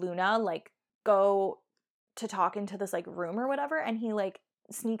Rafael Luna like go to talk into this like room or whatever, and he like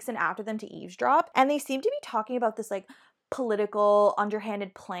sneaks in after them to eavesdrop. And they seem to be talking about this like political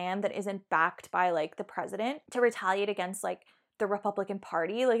underhanded plan that isn't backed by like the president to retaliate against like the Republican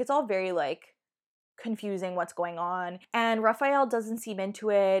Party. Like, it's all very like confusing what's going on, and Rafael doesn't seem into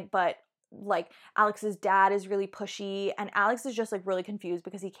it, but like Alex's dad is really pushy, and Alex is just like really confused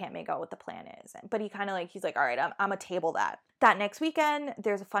because he can't make out what the plan is. But he kind of like, he's like, all right, I'm gonna table that. That next weekend,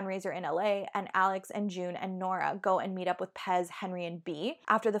 there's a fundraiser in LA, and Alex and June and Nora go and meet up with Pez, Henry, and B.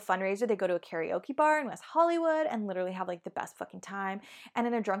 After the fundraiser, they go to a karaoke bar in West Hollywood and literally have like the best fucking time. And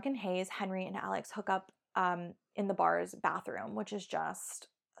in a drunken haze, Henry and Alex hook up in the bar's bathroom, which is just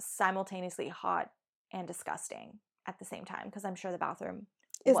simultaneously hot and disgusting at the same time, because I'm sure the bathroom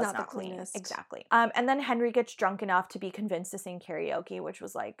is was not the clean. cleanest. Exactly. And then Henry gets drunk enough to be convinced to sing karaoke, which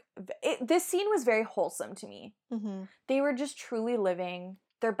was like, this scene was very wholesome to me. They were just truly living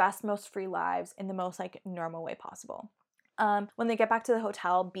their best, most free lives in the most like normal way possible. When they get back to the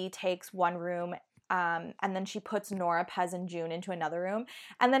hotel, B takes one room, and then she puts Nora, Pez, and June into another room,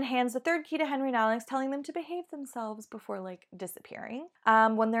 and then hands the third key to Henry and Alex, telling them to behave themselves before like disappearing.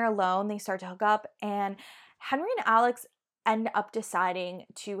 When they're alone, they start to hook up, and Henry and Alex end up deciding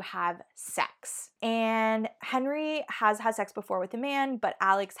to have sex. And Henry has had sex before with a man, but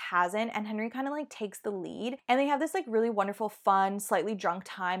Alex hasn't, and Henry kind of like takes the lead. And they have this like really wonderful, fun, slightly drunk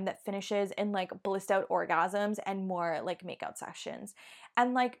time that finishes in like blissed out orgasms and more like makeout sessions.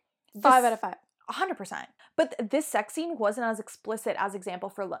 And like 5 out of 5. 100%. But this sex scene wasn't as explicit as example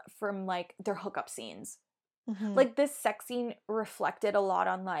from like their hookup scenes. Like, this sex scene reflected a lot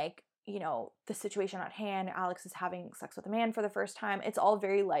on like, the situation at hand. Alex is having sex with a man for the first time. It's all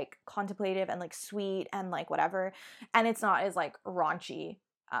very like contemplative and like sweet and like whatever. And it's not as like raunchy,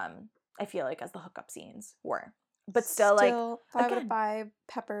 I feel like, as the hookup scenes were. but still like 5 out of again, 5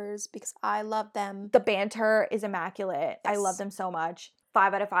 peppers because I love them. the banter is immaculate. I love Yes. them so much.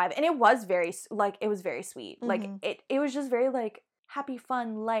 5 out of 5. And it was very sweet. Like Mhm. it was just very like happy,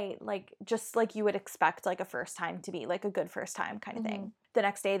 fun, light, like just like you would expect like a first time to be, like a good first time kind of thing. The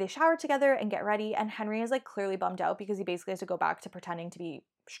next day they shower together and get ready, and Henry is like clearly bummed out because he basically has to go back to pretending to be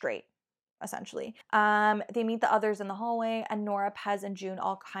straight, essentially. They meet the others in the hallway, and Nora, Pez, and June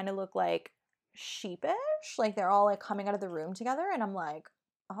all kind of look like sheepish. Like they're all like coming out of the room together, and I'm like,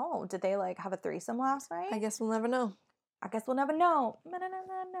 oh, did they like have a threesome last night? I guess we'll never know. I guess we'll never know.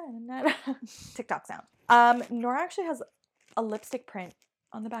 TikTok sound. Nora actually has a lipstick print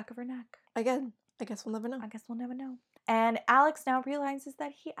on the back of her neck. Again, I guess we'll never know. I guess we'll never know. And Alex now realizes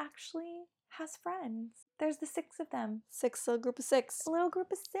that he actually has friends. There's the 6 of them. A group of 6. A little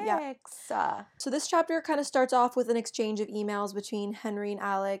group of 6. Yeah. So this chapter kind of starts off with an exchange of emails between Henry and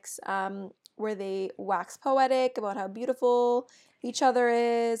Alex, where they wax poetic about how beautiful each other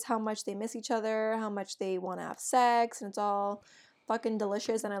is, how much they miss each other, how much they want to have sex, and it's all fucking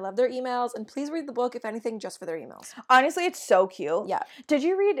delicious, and I love their emails. And please read the book, if anything, just for their emails. Honestly, it's so cute. Yeah. Did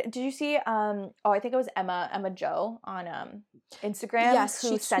you see I think it was Emma Jo on Instagram, Yes,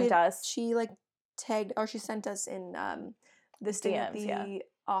 who sent us. She like tagged, or she sent us in this thing that DMs, the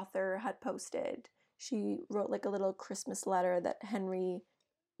author had posted. She wrote like a little Christmas letter that Henry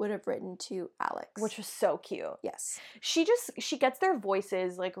would have written to Alex, which was so cute. Yes. She gets their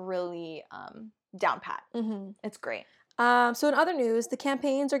voices like really down pat. Mm-hmm. It's great. So in other news, the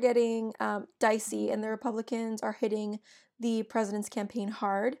campaigns are getting dicey, and the Republicans are hitting the president's campaign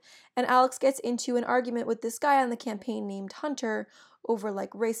hard. And Alex gets into an argument with this guy on the campaign named Hunter over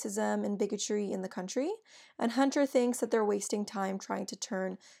like racism and bigotry in the country. And Hunter thinks that they're wasting time trying to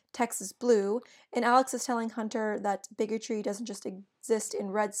turn Texas blue. And Alex is telling Hunter that bigotry doesn't just exist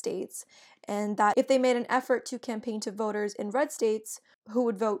in red states, and that if they made an effort to campaign to voters in red states who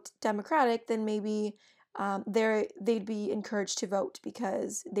would vote Democratic, then maybe they'd be encouraged to vote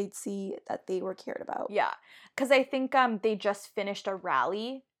because they'd see that they were cared about. Yeah, because I think they just finished a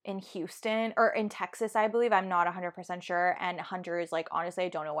rally in Houston, or in Texas, I believe. I'm not 100% sure. And Hunter is like, honestly, I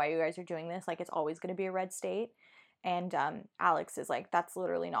don't know why you guys are doing this. Like, it's always going to be a red state. And Alex is like, that's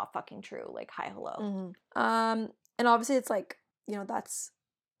literally not fucking true. Like, hi, hello. Mm-hmm. And obviously it's like, that's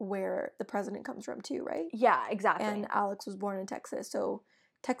where the president comes from too, right? Yeah, exactly. And Alex was born in Texas, so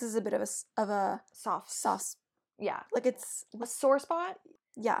Texas is a bit of a soft. Yeah, like it's a sore spot.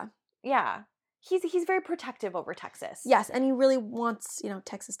 Yeah. He's very protective over Texas. Yes, and he really wants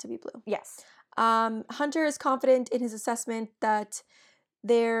Texas to be blue. Yes. Hunter is confident in his assessment that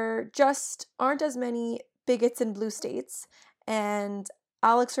there just aren't as many bigots in blue states, and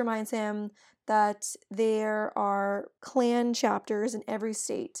Alex reminds him that there are Klan chapters in every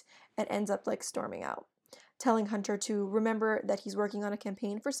state, and ends up like storming out, telling Hunter to remember that he's working on a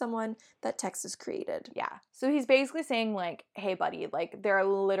campaign for someone that Texas created. Yeah. So he's basically saying like, hey buddy, like there are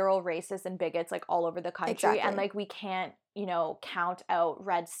literal racists and bigots like all over the country. Exactly. And like we can't, count out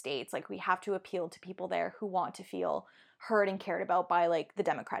red states. Like we have to appeal to people there who want to feel heard and cared about by like the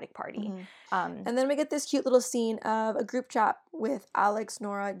Democratic Party. Mm-hmm. And then we get this cute little scene of a group chat with Alex,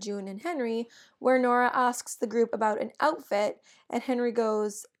 Nora, June, and Henry, where Nora asks the group about an outfit, and Henry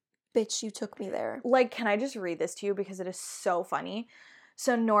goes, bitch, you took me there. Like, can I just read this to you because it is so funny?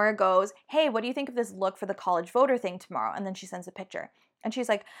 So Nora goes, hey, what do you think of this look for the college voter thing tomorrow? And then she sends a picture. And she's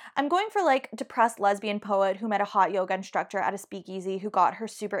like, I'm going for like depressed lesbian poet who met a hot yoga instructor at a speakeasy who got her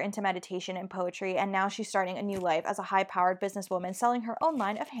super into meditation and poetry, and now she's starting a new life as a high-powered businesswoman selling her own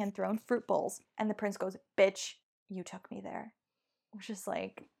line of hand-thrown fruit bowls. And the prince goes, bitch, you took me there. Which is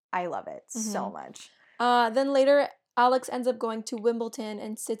like, I love it so much. Then later, Alex ends up going to Wimbledon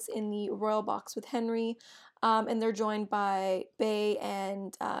and sits in the royal box with Henry, and they're joined by Bay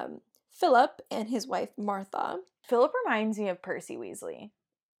and Philip and his wife Martha. Philip reminds me of Percy Weasley.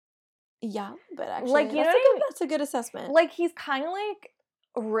 Yeah, but actually, like that's a good assessment. Like he's kind of like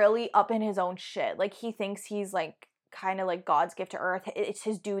really up in his own shit. Like he thinks he's like kind of like God's gift to Earth. It's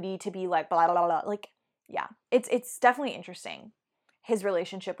his duty to be like blah blah blah. Blah. Like yeah, it's definitely interesting. His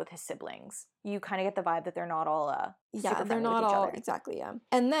relationship with his siblings. You kind of get the vibe that they're not all super they're not all other. Exactly, yeah.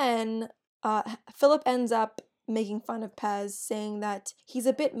 And then Philip ends up making fun of Pez, saying that he's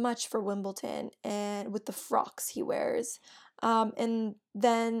a bit much for Wimbledon and with the frocks he wears. And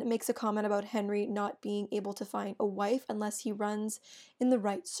then makes a comment about Henry not being able to find a wife unless he runs in the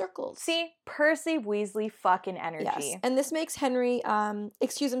right circles. See, Percy Weasley fucking energy. Yes, and this makes Henry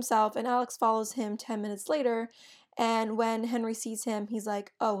excuse himself, and Alex follows him 10 minutes later. And when Henry sees him, he's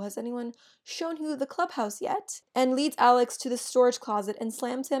like, oh, has anyone shown you the clubhouse yet? And leads Alex to the storage closet and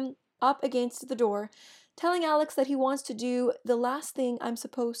slams him up against the door, telling Alex that he wants to do the last thing I'm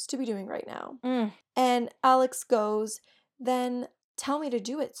supposed to be doing right now. Mm. And Alex goes, then tell me to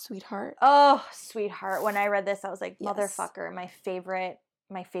do it, sweetheart. Oh, sweetheart. When I read this, I was like, Yes. motherfucker, my favorite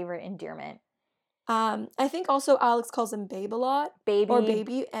endearment. I think also Alex calls him babe a lot. Baby. Or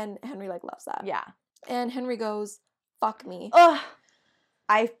baby, and Henry like loves that. Yeah. And Henry goes, fuck me. Ugh.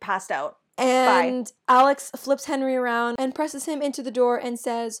 I passed out. And Bye. Alex flips Henry around and presses him into the door and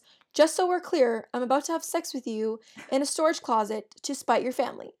says, just so we're clear, I'm about to have sex with you in a storage closet to spite your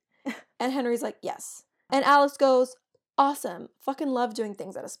family. And Henry's like, yes. And Alex goes, awesome. Fucking love doing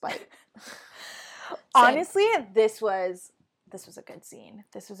things out of spite. Honestly, this was a good scene.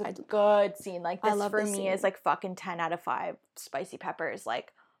 This was a good scene. Like, this for me is like fucking 10 out of 5 spicy peppers.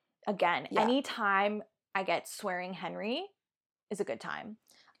 Like, again, anytime I get swearing Henry is a good time.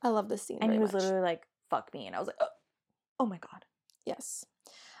 I love this scene. And he was literally like, fuck me. And I was like, oh my God. Yes.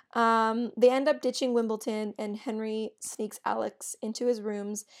 They end up ditching Wimbledon, and Henry sneaks Alex into his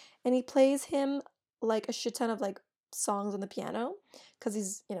rooms, and he plays him like a shit ton of like songs on the piano, because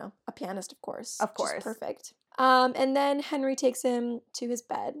he's, you know, a pianist, of course. Of course. Just perfect. And then Henry takes him to his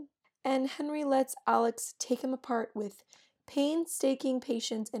bed, and Henry lets Alex take him apart with painstaking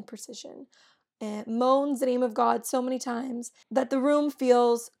patience and precision, and moans the name of God so many times that the room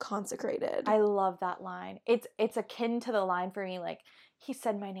feels consecrated. I love that line. It's akin to the line for me, like, he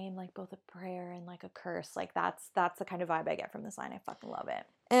said my name like both a prayer and like a curse. Like, that's the kind of vibe I get from this line. I fucking love it.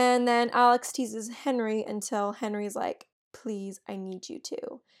 And then Alex teases Henry until Henry's like, please, I need you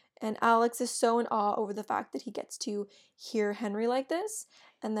to. And Alex is so in awe over the fact that he gets to hear Henry like this.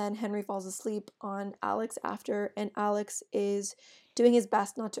 And then Henry falls asleep on Alex after, and Alex is doing his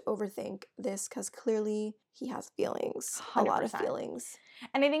best not to overthink this, because clearly he has feelings. 100%. A lot of feelings.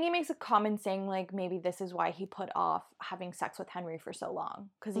 And I think he makes a comment saying, like, maybe this is why he put off having sex with Henry for so long,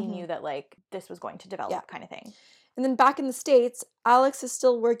 because he knew that, like, this was going to develop kind of thing. And then back in the States, Alex is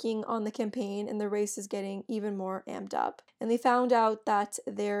still working on the campaign, and the race is getting even more amped up. And they found out that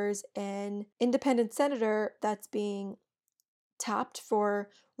there's an independent senator that's being tapped for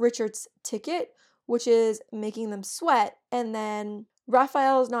Richard's ticket, which is making them sweat. And then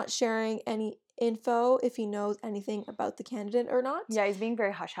Raphael is not sharing any info if he knows anything about the candidate or not. Yeah, he's being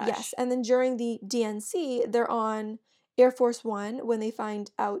very hush-hush. Yes, and then during the DNC, they're on Air Force One when they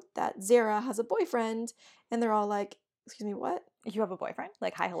find out that Zara has a boyfriend, and they're all like, excuse me, what? You have a boyfriend?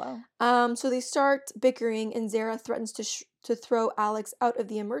 Like, hi, hello. So they start bickering, and Zara threatens to throw Alex out of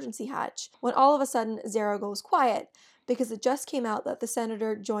the emergency hatch, when all of a sudden Zara goes quiet, because it just came out that the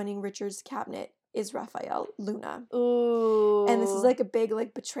senator joining Richard's cabinet is Raphael Luna. Ooh. And this is like a big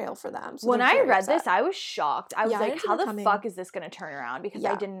like betrayal for them. So when I read this, I was shocked. I was like, how the fuck is this going to turn around? Because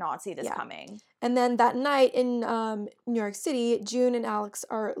I did not see this coming. And then that night in New York City, June and Alex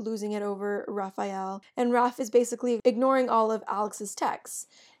are losing it over Raphael. And Raph is basically ignoring all of Alex's texts.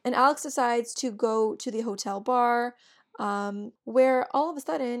 And Alex decides to go to the hotel bar, where all of a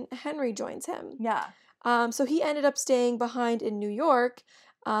sudden Henry joins him. Yeah. So he ended up staying behind in New York,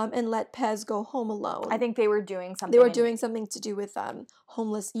 and let Pez go home alone. I think they were doing something. They were doing something to do with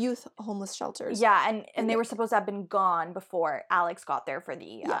homeless shelters. Yeah, and they were supposed to have been gone before Alex got there for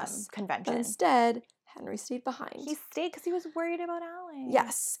the convention. But instead, Henry stayed behind. He stayed because he was worried about Alex.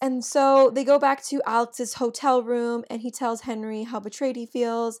 Yes, and so they go back to Alex's hotel room, and he tells Henry how betrayed he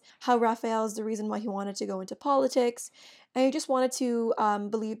feels, how Raphael is the reason why he wanted to go into politics, and he just wanted to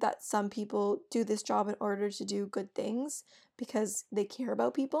believe that some people do this job in order to do good things, because they care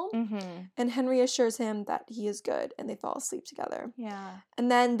about people. Mm-hmm. And Henry assures him that he is good, and they fall asleep together. Yeah. And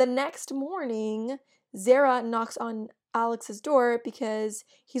then the next morning, Zara knocks on Alex's door because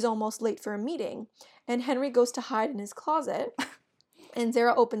he's almost late for a meeting. And Henry goes to hide in his closet. And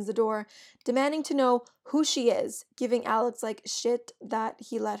Zara opens the door, demanding to know who she is, giving Alex like shit that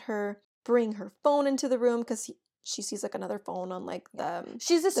he let her bring her phone into the room because she sees like another phone on like the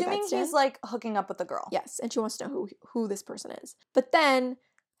she's assuming he's like hooking up with the girl. Yes, and she wants to know who this person is. But then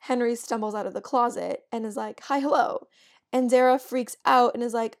Henry stumbles out of the closet and is like, hi, hello. And Zara freaks out and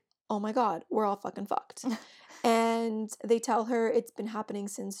is like, oh my God, we're all fucking fucked. And they tell her it's been happening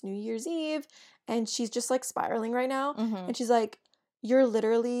since New Year's Eve, and she's just like spiraling right now. Mm-hmm. And she's like, you're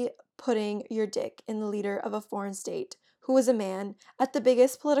literally putting your dick in the leader of a foreign state, who is a man, at the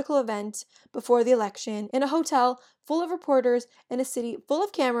biggest political event before the election, in a hotel full of reporters, in a city full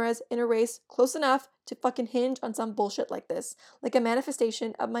of cameras, in a race close enough to fucking hinge on some bullshit like this. Like a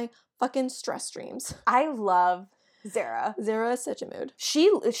manifestation of my fucking stress dreams. I love Zara. Zara is such a mood. She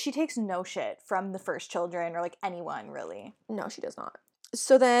takes no shit from the First Children or like anyone, really. No, she does not.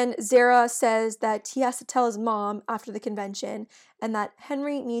 So then Zara says that he has to tell his mom after the convention and that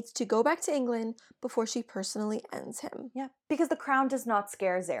Henry needs to go back to England before she personally ends him. Yeah, because the crown does not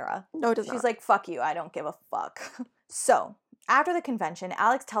scare Zara. No, it does She's not. like, fuck you, I don't give a fuck. So, after the convention,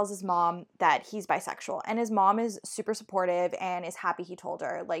 Alex tells his mom that he's bisexual, and his mom is super supportive and is happy he told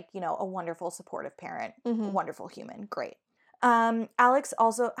her. Like, you know, a wonderful, supportive parent, a wonderful human, great. Alex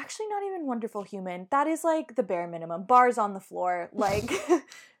also, actually not even wonderful human, that is like the bare minimum, bars on the floor, like,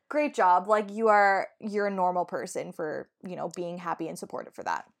 great job, like you're a normal person for, you know, being happy and supportive for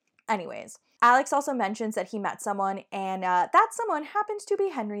that. Anyways, Alex also mentions that he met someone, and that someone happens to be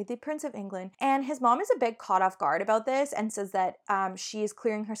Henry, the Prince of England. And his mom is a bit caught off guard about this and says that she is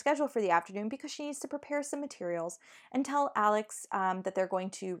clearing her schedule for the afternoon because she needs to prepare some materials and tell Alex that they're going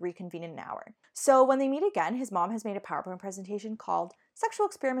to reconvene in an hour. So when they meet again, his mom has made a PowerPoint presentation called Sexual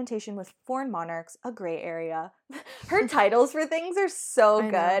Experimentation with Foreign Monarchs, a Gray Area. Her titles for things are so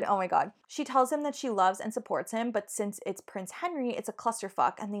good. Oh my god. She tells him that she loves and supports him, but since it's Prince Henry, it's a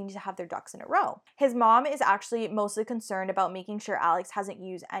clusterfuck and they need to have their ducks in a row. His mom is actually mostly concerned about making sure Alex hasn't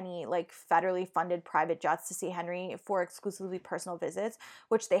used any like federally funded private jets to see Henry for exclusively personal visits,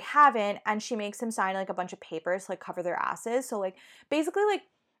 which they haven't, and she makes him sign like a bunch of papers to like cover their asses. So like basically like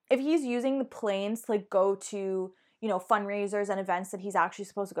if he's using the planes to like go to, you know, fundraisers and events that he's actually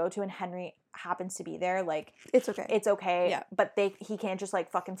supposed to go to and Henry happens to be there, like It's okay. it's okay. Yeah. But he can't just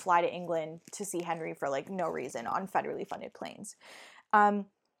like fucking fly to England to see Henry for like no reason on federally funded planes.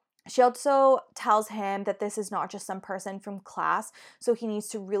 She also tells him that this is not just some person from class, so he needs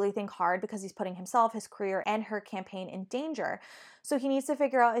to really think hard because he's putting himself, his career, and her campaign in danger. So he needs to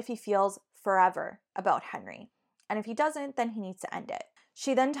figure out if he feels forever about Henry. And if he doesn't, then he needs to end it.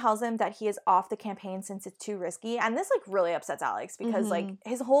 She then tells him that he is off the campaign since it's too risky. And this like really upsets Alex because like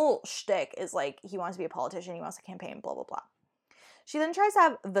his whole shtick is like he wants to be a politician, he wants to campaign, blah, blah, blah. She then tries to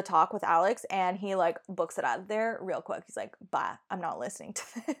have the talk with Alex and he like books it out of there real quick. He's like, bye, I'm not listening to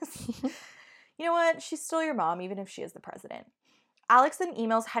this. You know what? She's still your mom, even if she is the president. Alex then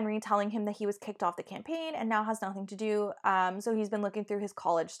emails Henry telling him that he was kicked off the campaign and now has nothing to do. So he's been looking through his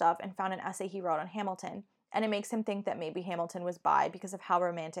college stuff and found an essay he wrote on Hamilton. And it makes him think that maybe Hamilton was bi because of how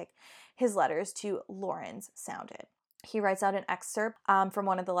romantic his letters to Laurens sounded. He writes out an excerpt from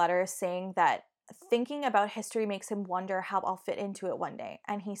one of the letters saying that thinking about history makes him wonder how I'll fit into it one day.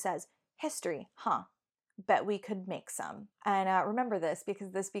 And he says, history, huh? Bet we could make some. And remember this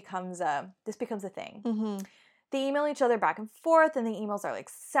because this becomes a thing. They email each other back and forth, and the emails are like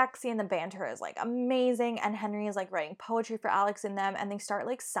sexy, and the banter is like amazing. And Henry is like writing poetry for Alex in them, and they start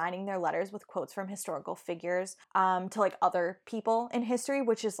like signing their letters with quotes from historical figures to like other people in history,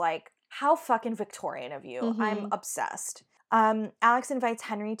 which is like how fucking Victorian of you. I'm obsessed. Alex invites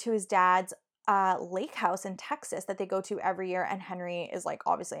Henry to his dad's lake house in Texas that they go to every year, and Henry is like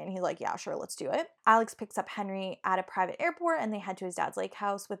obviously, and he's like, yeah, sure, let's do it. Alex picks up Henry at a private airport and they head to his dad's lake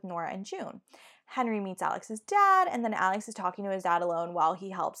house with Nora and June. Henry meets Alex's dad, and then Alex is talking to his dad alone while he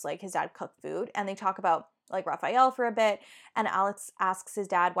helps like his dad cook food, and they talk about like Raphael for a bit, and Alex asks his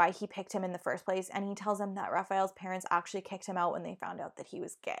dad why he picked him in the first place, and he tells him that Raphael's parents actually kicked him out when they found out that he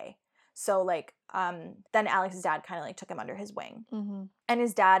was gay. So like then Alex's dad kind of like took him under his wing. And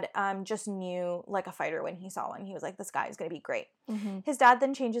his dad just knew like a fighter when he saw one. He was like, this guy is going to be great. His dad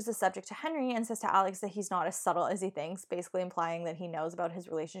then changes the subject to Henry and says to Alex that he's not as subtle as he thinks, basically implying that he knows about his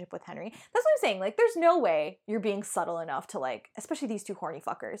relationship with Henry. That's what I'm saying. Like, there's no way you're being subtle enough to like, especially these two horny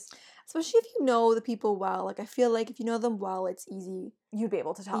fuckers. Especially if you know the people well. Like, I feel like if you know them well, it's easy. You'd be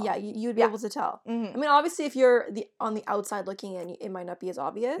able to tell. Yeah, you'd be able to tell. I mean, obviously, if you're on the outside looking in, it might not be as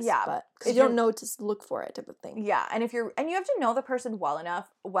obvious. Yeah. But because you don't know to look for it type of thing. Yeah, and you have to know the person well enough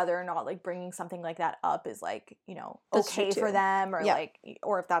whether or not like bringing something like that up is like, you know, okay for them, or like,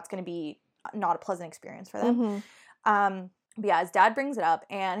 or if that's going to be not a pleasant experience for them. But yeah, his dad brings it up,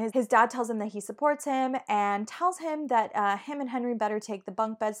 and his dad tells him that he supports him and tells him that him and Henry better take the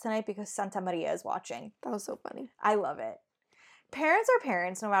bunk beds tonight because Santa Maria is watching. That was so funny. I love it. Parents are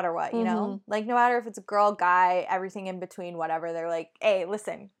parents no matter what, you know? Like, no matter if it's a girl, guy, everything in between, whatever. They're like, hey,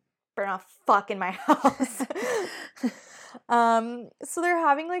 listen, better not fuck in my house. So they're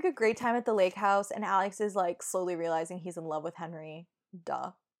having like a great time at the lake house, and Alex is like slowly realizing he's in love with Henry.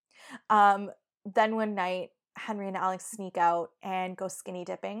 Duh. Then one night, Henry and Alex sneak out and go skinny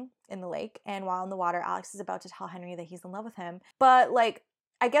dipping in the lake, and while in the water, Alex is about to tell Henry that he's in love with him, but like,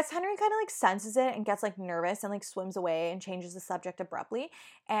 I guess Henry kind of like senses it and gets like nervous and like swims away and changes the subject abruptly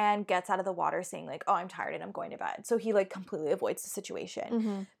and gets out of the water saying like, oh, I'm tired and I'm going to bed. So he like completely avoids the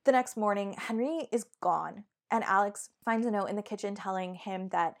situation. The next morning, Henry is gone, and Alex finds a note in the kitchen telling him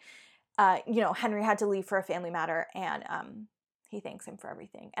that, you know, Henry had to leave for a family matter, and he thanks him for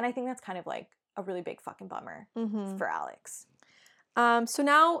everything. And I think that's kind of like a really big fucking bummer Mm-hmm. for Alex. So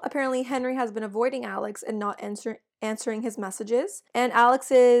now apparently Henry has been avoiding Alex and not answering his messages. And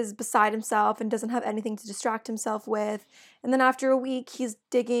Alex is beside himself and doesn't have anything to distract himself with. And then after a week, he's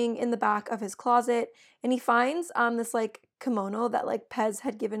digging in the back of his closet and he finds this like kimono that like Pez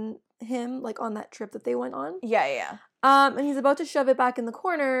had given him like on that trip that they went on. Yeah. And he's about to shove it back in the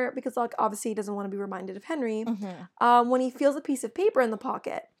corner because like obviously he doesn't want to be reminded of Henry. When he feels a piece of paper in the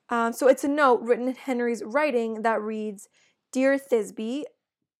pocket. So it's a note written in Henry's writing that reads, "Dear Thisbe,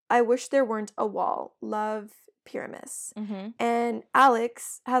 I wish there weren't a wall. Love, Pyramus." And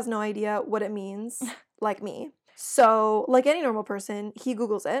Alex has no idea what it means, like me. So, like any normal person, he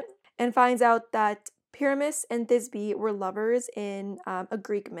Googles it and finds out that Pyramus and Thisbe were lovers in a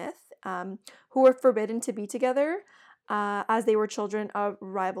Greek myth who were forbidden to be together as they were children of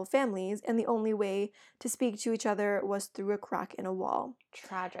rival families, and the only way to speak to each other was through a crack in a wall.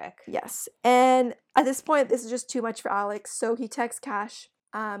 Tragic. Yes. And at this point, this is just too much for Alex, so he texts Cash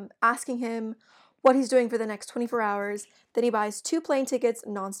asking him what he's doing for the next 24 hours. Then he buys 2 plane tickets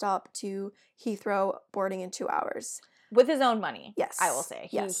nonstop to Heathrow, boarding in 2 hours. With his own money. Yes. I will say.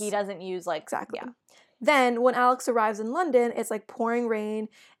 Yes. He doesn't use like... Exactly. Yeah. Then, when Alex arrives in London, it's like pouring rain,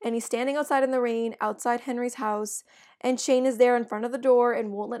 and he's standing outside in the rain, outside Henry's house, and Shane is there in front of the door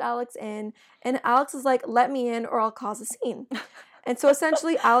and won't let Alex in, and Alex is like, "Let me in or I'll cause a scene." And so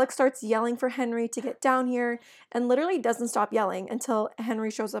essentially, Alex starts yelling for Henry to get down here, and literally doesn't stop yelling until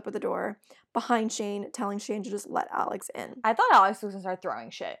Henry shows up at the door behind Shane, telling Shane to just let Alex in. I thought Alex was going to start throwing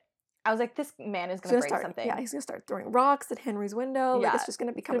shit. I was like, this man is going to break something. Yeah, he's going to start throwing rocks at Henry's window. Yeah. Like, it's just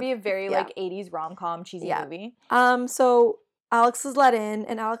going to become... It's going to be a very, like, 80s rom-com cheesy movie. So Alex is let in,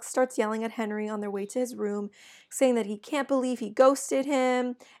 and Alex starts yelling at Henry on their way to his room, saying that he can't believe he ghosted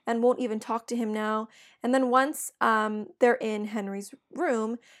him and won't even talk to him now. And then once they're in Henry's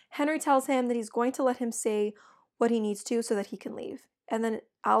room, Henry tells him that he's going to let him say what he needs to so that he can leave. And then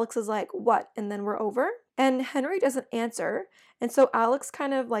Alex is like, "What? And then we're over?" And Henry doesn't answer. And so Alex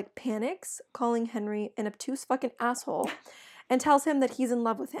kind of like panics, calling Henry an obtuse fucking asshole, and tells him that he's in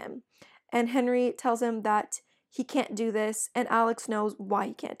love with him. And Henry tells him that he can't do this, and Alex knows why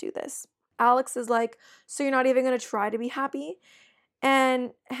he can't do this. Alex is like, "So you're not even going to try to be happy?"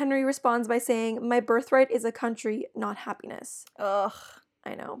 And Henry responds by saying, "My birthright is a country, not happiness." Ugh.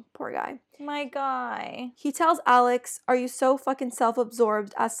 I know, poor guy. My guy. He tells Alex, "Are you so fucking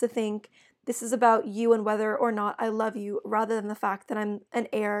self-absorbed as to think this is about you and whether or not I love you, rather than the fact that I'm an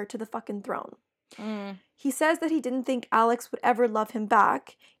heir to the fucking throne?" He says that he didn't think Alex would ever love him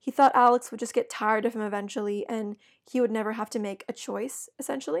back. He thought Alex would just get tired of him eventually and he would never have to make a choice,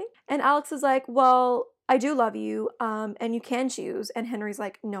 essentially. And Alex is like, "Well, I do love you, and you can choose." And Henry's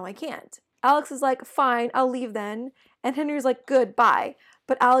like, "No, I can't." Alex is like, "Fine, I'll leave then." And Henry's like, "Good, bye."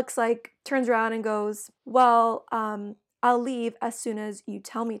 But Alex like turns around and goes, "Well, I'll leave as soon as you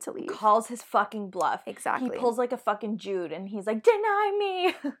tell me to leave." Calls his fucking bluff. Exactly. He pulls like a fucking Jude and he's like, "Deny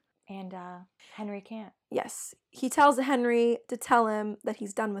me." And Henry can't. Yes. He tells Henry to tell him that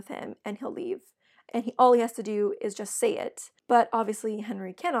he's done with him and he'll leave. And all he has to do is just say it. But obviously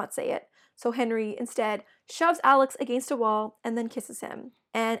Henry cannot say it. So Henry instead shoves Alex against a wall and then kisses him.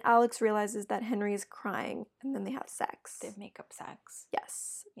 And Alex realizes that Henry is crying, and then they have sex. They have makeup sex.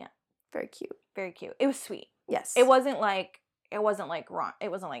 Yes. Yeah. Very cute. Very cute. It was sweet. Yes. It wasn't like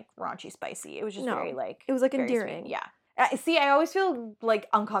raunchy spicy. It was just very like... It was like very endearing. Sweet. Yeah. See, I always feel like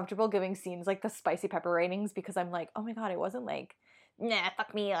uncomfortable giving scenes like the spicy pepper ratings because I'm like, oh my god, it wasn't like, nah,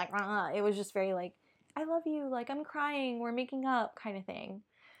 fuck me, like, rah. It was just very like, I love you, like, I'm crying, we're making up kind of thing.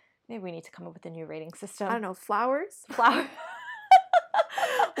 Maybe we need to come up with a new rating system. I don't know, flowers? Flower.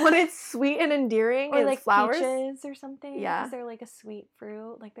 When it's sweet and endearing, or like flowers? Peaches or something. Yeah. Because they're like a sweet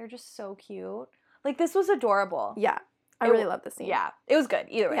fruit. Like, they're just so cute. Like, this was adorable. Yeah. I really love this scene. Yeah. It was good.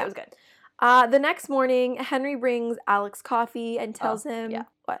 Either way, Yeah. it was good. The next morning, Henry brings Alex coffee and tells him... yeah.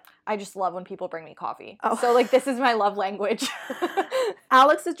 What? I just love when people bring me coffee. Oh. So, like, this is my love language.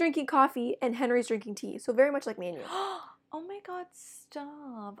 Alex is drinking coffee and Henry's drinking tea. So very much like me and you. Oh my god,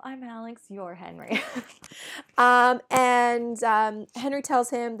 stop. I'm Alex, you're Henry. Henry tells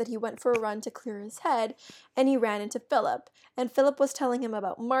him that he went for a run to clear his head and he ran into Philip. And Philip was telling him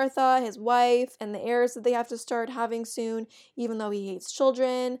about Martha, his wife, and the heirs that they have to start having soon, even though he hates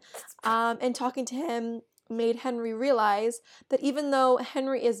children. And talking to him made Henry realize that even though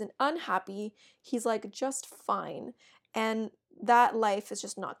Henry isn't unhappy, he's like just fine. And that life is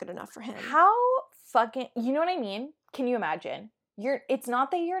just not good enough for him. How fucking, you know what I mean? Can you imagine? It's not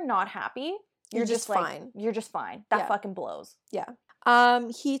that you're not happy. You're just like, fine. You're just fine. That Yeah. fucking blows. Yeah.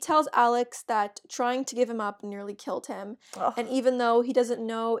 He tells Alex that trying to give him up nearly killed him. Ugh. And even though he doesn't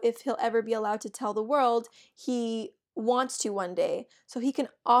know if he'll ever be allowed to tell the world, he wants to one day. So he can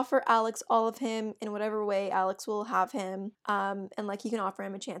offer Alex all of him in whatever way Alex will have him. And like he can offer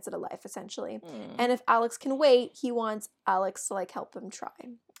him a chance at a life, essentially. And if Alex can wait, he wants Alex to like help him try.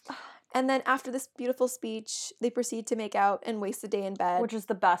 And then after this beautiful speech, they proceed to make out and waste the day in bed. Which is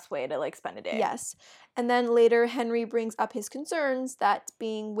the best way to like spend a day. Yes. And then later, Henry brings up his concerns that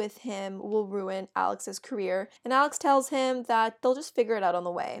being with him will ruin Alex's career. And Alex tells him that they'll just figure it out on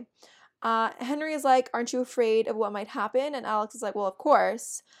the way. Henry is like, aren't you afraid of what might happen? And Alex is like, well, of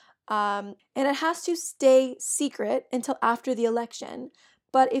course. And it has to stay secret until after the election.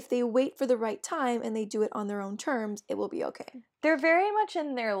 But if they wait for the right time and they do it on their own terms, it will be okay. They're very much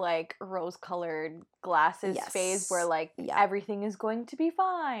in their like rose-colored glasses Yes. phase where like Yeah. everything is going to be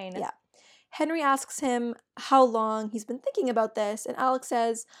fine. Yeah. Henry asks him how long he's been thinking about this, and Alex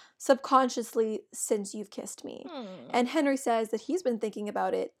says, subconsciously, since you've kissed me. And Henry says that he's been thinking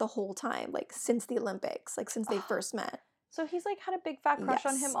about it the whole time, like since the Olympics, like since they first met. So he's like had a big fat crush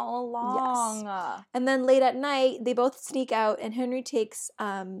on Yes. him all along. And then late at night, they both sneak out, and Henry takes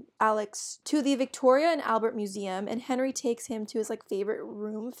Alex to the Victoria and Albert Museum, and Henry takes him to his like favorite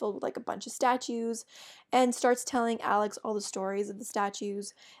room filled with like a bunch of statues, and starts telling Alex all the stories of the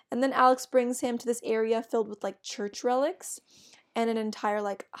statues. And then Alex brings him to this area filled with like church relics and an entire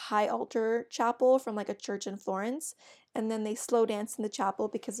like high altar chapel from like a church in Florence. And then they slow dance in the chapel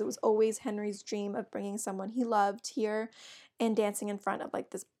because it was always Henry's dream of bringing someone he loved here and dancing in front of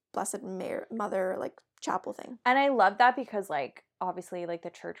like this Blessed Mother like chapel thing. And I love that because like obviously like the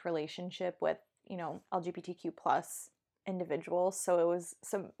church relationship with, you know, LGBTQ plus individuals. So it was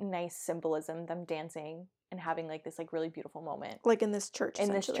some nice symbolism, them dancing and having like this like really beautiful moment. Like in this church, In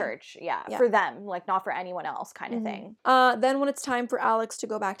this essentially. church, yeah. Yeah. For them, like not for anyone else kind of Mhm. thing. Then when it's time for Alex to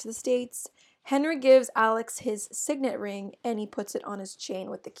go back to the States, Henry gives Alex his signet ring and he puts it on his chain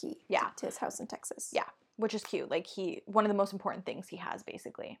with the key Yeah. to his house in Texas. Yeah. Which is cute. Like one of the most important things he has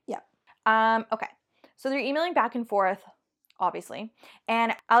basically. Yeah. Okay. So they're emailing back and forth, obviously.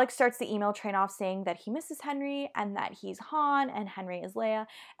 And Alex starts the email train off saying that he misses Henry and that he's Han and Henry is Leia,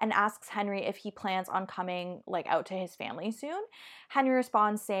 and asks Henry if he plans on coming like out to his family soon. Henry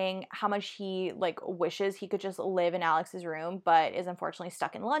responds saying how much he like wishes he could just live in Alex's room, but is unfortunately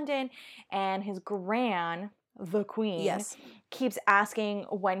stuck in London, and his gran, the queen, Yes. keeps asking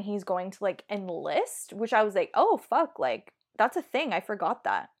when he's going to like enlist, which I was like, oh fuck, like that's a thing. I forgot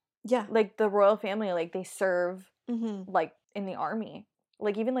that. Yeah. Like the royal family, like they serve Mm-hmm. like in the army.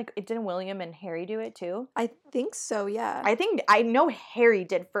 Like even like didn't William and Harry do it too? I think so, yeah. I know Harry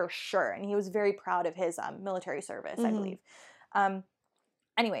did for sure, and he was very proud of his military service, I Mhm. believe.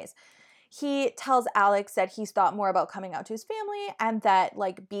 Anyways, he tells Alex that he's thought more about coming out to his family and that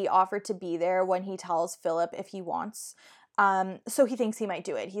like be offered to be there when he tells Philip if he wants. So he thinks he might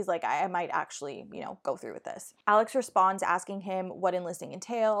do it. He's like, I might actually, you know, go through with this. Alex responds asking him what enlisting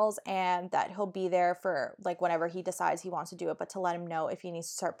entails and that he'll be there for like whenever he decides he wants to do it, but to let him know if he needs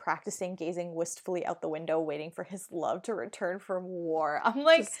to start practicing gazing wistfully out the window, waiting for his love to return from war. I'm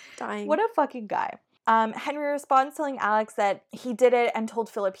like, Just dying. what a fucking guy. Henry responds telling Alex that he did it and told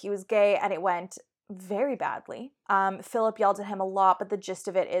Philip he was gay and it went very badly. Philip yelled at him a lot, but the gist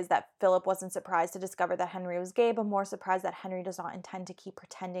of it is that Philip wasn't surprised to discover that Henry was gay, but more surprised that Henry does not intend to keep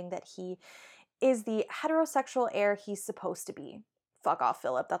pretending that he is the heterosexual heir he's supposed to be. Fuck off,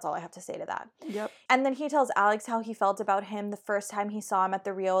 Philip. That's all I have to say to that. Yep. And then he tells Alex how he felt about him the first time he saw him at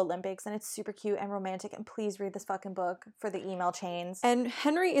the Rio Olympics, and it's super cute and romantic, and please read this fucking book for the email chains. And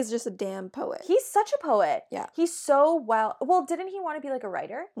Henry is just a damn poet. He's such a poet. Yeah. He's so well, didn't he want to be like a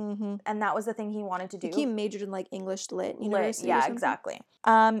writer? Mm-hmm. And that was the thing he wanted to I do. think he majored in like English Lit University. Yeah, or something. exactly.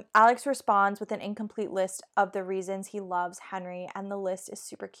 Alex responds with an incomplete list of the reasons he loves Henry, and the list is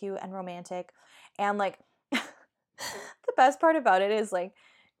super cute and romantic. And like, the best part about it is like,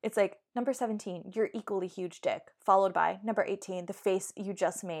 it's like number 17, your equally huge dick, followed by number 18, the face you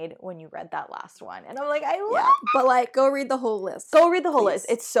just made when you read that last one. And I'm like, I love. Yeah, but like, go read the whole list. Go read the whole Please. list.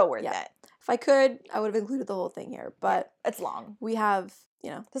 It's so worth Yeah. it. If I could, I would have included the whole thing here, but It's long. we have,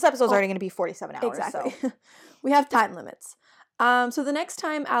 you know, This episode's Oh, already going to be 47 hours. exactly. So. We have time limits. So the next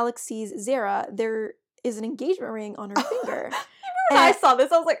time Alex sees Zara, there is an engagement ring on her finger. When I saw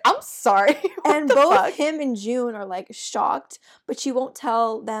this, I was like, I'm sorry. What And the both fuck? him and June are like shocked, but she won't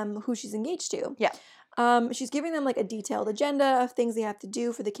tell them who she's engaged to. Yeah. She's giving them like a detailed agenda of things they have to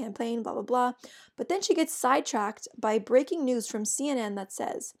do for the campaign, blah, blah, blah. But then she gets sidetracked by breaking news from CNN that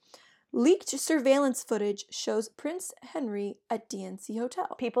says, Leaked surveillance footage shows Prince Henry at DNC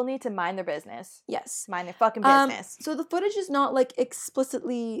Hotel. People need to mind their business. Yes. Mind their fucking business. So the footage is not like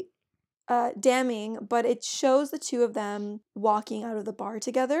explicitly damning, but it shows the two of them walking out of the bar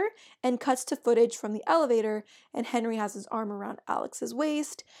together and cuts to footage from the elevator, and Henry has his arm around Alex's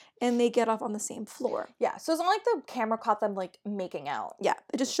waist and they get off on the same floor. Yeah, so it's not like the camera caught them like making out. Yeah,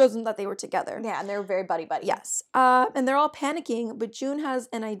 it just shows them that they were together. Yeah, and they're very buddy-buddy. Yes. And they're all panicking, but June has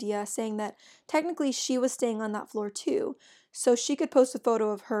an idea saying that technically she was staying on that floor too. So she could post a photo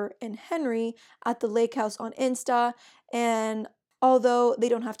of her and Henry at the lake house on Insta, and although they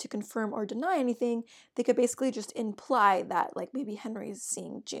don't have to confirm or deny anything, they could basically just imply that like maybe Henry's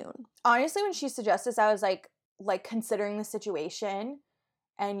seeing June. Honestly, when she suggested this, I was like considering the situation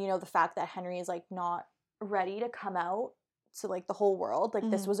and, you know, the fact that Henry is like not ready to come out to like the whole world, like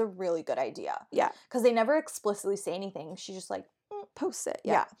this was a really good idea. Yeah. Because they never explicitly say anything. She's just like, Posts it.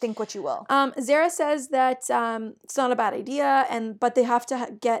 yeah, think what you will. Zara says that it's not a bad idea, but they have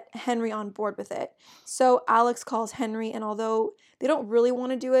to get Henry on board with it. So Alex calls Henry, and although they don't really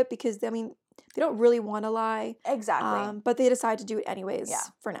want to do it because, they don't really want to lie. Exactly. But they decide to do it anyways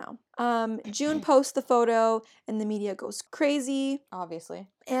for now. June posts the photo, and the media goes crazy. Obviously.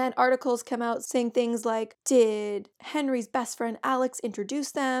 And articles come out saying things like, did Henry's best friend Alex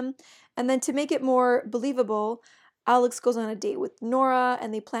introduce them? And then to make it more believable, Alex goes on a date with Nora,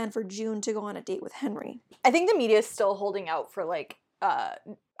 and they plan for June to go on a date with Henry. I think the media is still holding out for like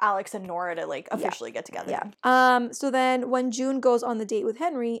Alex and Nora to like officially get together. Yeah. So then when June goes on the date with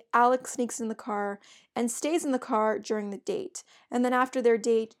Henry, Alex sneaks in the car and stays in the car during the date. And then after their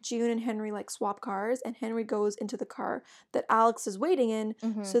date, June and Henry like swap cars, and Henry goes into the car that Alex is waiting in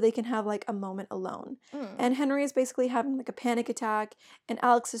so they can have like a moment alone. And Henry is basically having like a panic attack, and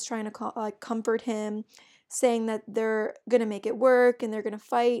Alex is trying to comfort him, saying that they're going to make it work and they're going to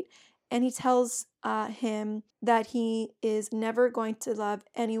fight. And he tells him that he is never going to love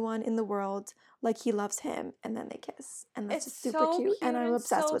anyone in the world like he loves him. And then they kiss. And that's super so cute. And I'm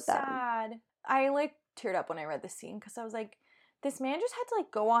obsessed so with that. Sad. I like teared up when I read this scene because I was like, this man just had to like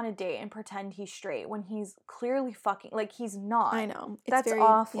go on a date and pretend he's straight when he's clearly fucking, like he's not. I know. It's That's very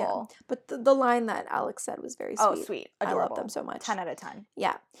awful. Yeah. But the line that Alex said was very sweet. Oh, sweet. Adorable. I love them so much. 10 out of 10.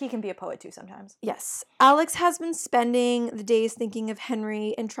 Yeah. He can be a poet too sometimes. Yes. Alex has been spending the days thinking of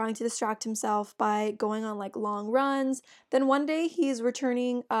Henry and trying to distract himself by going on like long runs. Then one day he's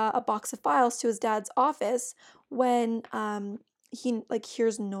returning a box of files to his dad's office when he like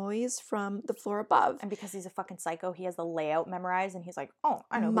hears noise from the floor above. And because he's a fucking psycho, he has the layout memorized, and he's like, oh,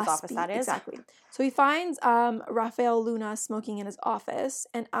 I know whose office that is. Exactly. So he finds Rafael Luna smoking in his office,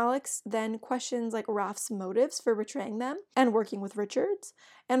 and Alex then questions like Raph's motives for betraying them and working with Richards.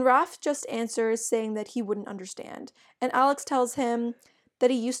 And Raph just answers saying that he wouldn't understand. And Alex tells him that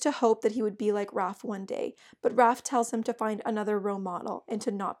he used to hope that he would be like Raph one day, but Raph tells him to find another role model and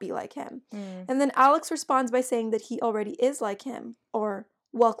to not be like him. And then Alex responds by saying that he already is like him, or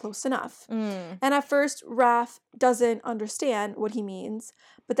well, close enough. And at first, Raph doesn't understand what he means,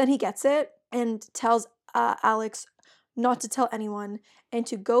 but then he gets it and tells Alex not to tell anyone and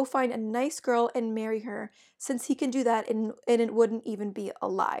to go find a nice girl and marry her, since he can do that and it wouldn't even be a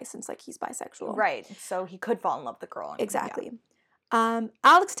lie, since like he's bisexual. Right. So he could fall in love with the girl. Exactly. Yeah.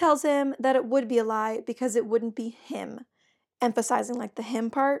 Alex tells him that it would be a lie because it wouldn't be him, emphasizing like the him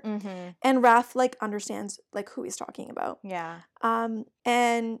part. And Raph like understands like who he's talking about. Yeah.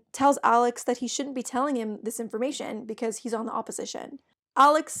 And tells Alex that he shouldn't be telling him this information because he's on the opposition.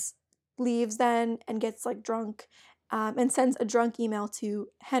 Alex leaves then and gets like drunk and sends a drunk email to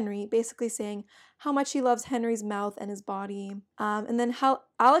Henry, basically saying how much he loves Henry's mouth and his body. And then how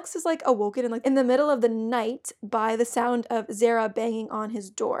Alex is like awoken in the middle of the night by the sound of Zara banging on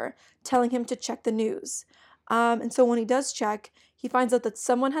his door, telling him to check the news. And so when he does check, he finds out that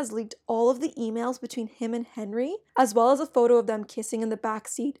someone has leaked all of the emails between him and Henry, as well as a photo of them kissing in the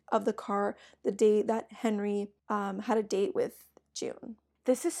backseat of the car the day that Henry had a date with June.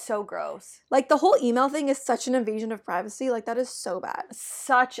 This is so gross. Like, the whole email thing is such an invasion of privacy. Like, that is so bad.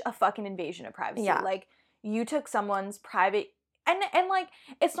 Such a fucking invasion of privacy. Yeah. Like, you took someone's private... And like,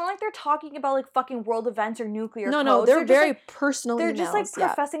 it's not like they're talking about, like, fucking world events or nuclear codes. No, they're very like, personal they're emails. just, like,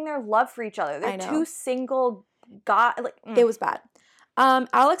 professing their love for each other. They're I know. two single guys. Like, It was bad.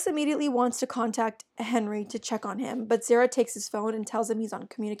 Alex immediately wants to contact Henry to check on him, but Zara takes his phone and tells him he's on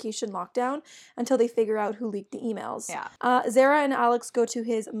communication lockdown until they figure out who leaked the emails. Yeah. Zara and Alex go to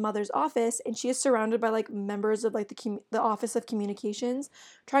his mother's office, and she is surrounded by like members of like the Office of Communications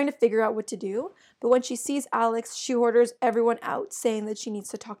trying to figure out what to do. But when she sees Alex, she orders everyone out, saying that she needs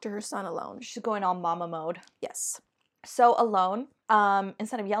to talk to her son alone. She's going on mama mode. Yes. So alone,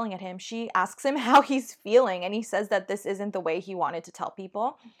 instead of yelling at him, she asks him how he's feeling, and he says that this isn't the way he wanted to tell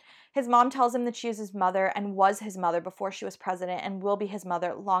people. His mom tells him that she is his mother and was his mother before she was president and will be his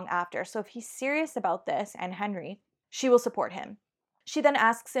mother long after. So if he's serious about this and Henry, she will support him. She then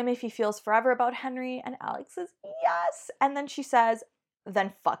asks him if he feels forever about Henry, and Alex says yes. And then she says,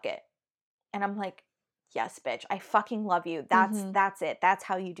 then fuck it. And I'm like, yes, bitch, I fucking love you. That's it. That's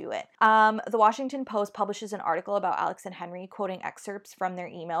how you do it. The Washington Post publishes an article about Alex and Henry, quoting excerpts from their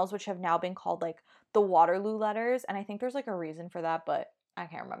emails, which have now been called like the Waterloo letters. And I think there's like a reason for that, but I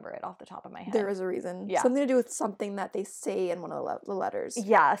can't remember it off the top of my head. There is a reason. Yeah. Something to do with something that they say in one of the letters.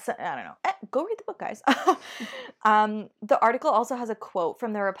 Yeah, so, I don't know. Go read the book, guys. The article also has a quote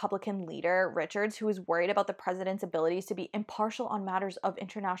from the Republican leader, Richards, who is worried about the president's abilities to be impartial on matters of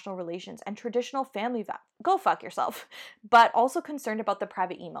international relations and traditional family values. Go fuck yourself. But also concerned about the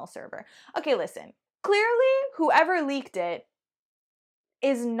private email server. Okay, listen. Clearly, whoever leaked it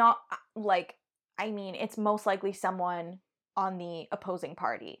is not, like, I mean, it's most likely someone on the opposing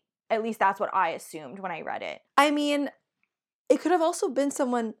party. At least that's what I assumed when I read it. I mean, it could have also been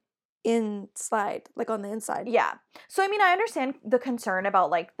someone inside, like on the inside. Yeah. So, I mean, I understand the concern about,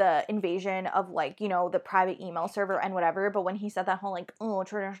 like, the invasion of, like, you know, the private email server and whatever, but when he said that whole, like, oh,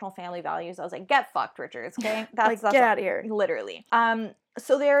 traditional family values, I was like, get fucked, Richards, okay? That's get out of here. Literally.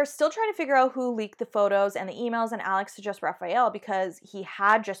 So they're still trying to figure out who leaked the photos and the emails, and Alex suggests Raphael because he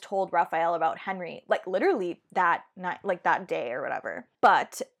had just told Raphael about Henry, like, literally that night, like, that day or whatever.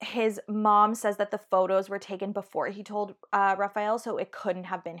 But his mom says that the photos were taken before he told Raphael, so it couldn't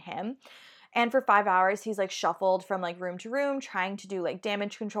have been him. And for 5 hours, he's, like, shuffled from, like, room to room, trying to do, like,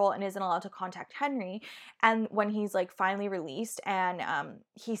 damage control and isn't allowed to contact Henry. And when he's, like, finally released and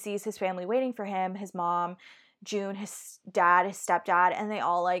he sees his family waiting for him, his mom, June, his dad, his stepdad, and they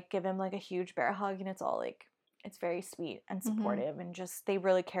all, like, give him, like, a huge bear hug, and it's all, like, it's very sweet and supportive, and just, they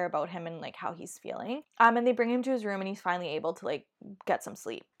really care about him and, like, how he's feeling. And they bring him to his room, and he's finally able to, like, get some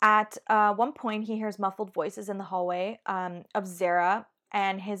sleep. At one point, he hears muffled voices in the hallway of Zara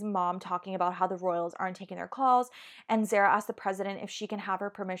and his mom talking about how the royals aren't taking their calls, and Zara asks the president if she can have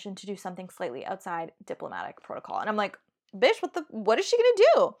her permission to do something slightly outside diplomatic protocol. And I'm like, bitch, what is she gonna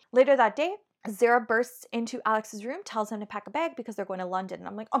do? Later that day, Zara bursts into Alex's room, tells him to pack a bag because they're going to London. And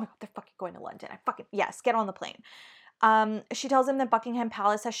I'm like, oh my God, they're fucking going to London. Yes, get on the plane. She tells him that Buckingham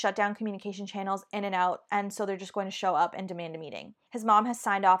Palace has shut down communication channels in and out, and so they're just going to show up and demand a meeting. His mom has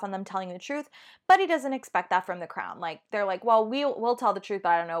signed off on them telling the truth, but he doesn't expect that from the crown. Like, they're like, well, we'll tell the truth, but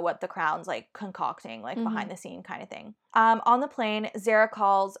I don't know what the crown's, like, concocting, like, behind the scene kind of thing. On the plane, Zara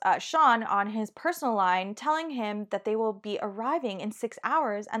calls Sean on his personal line, telling him that they will be arriving in 6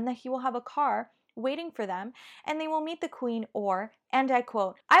 hours and that he will have a car waiting for them, and they will meet the queen, or, and I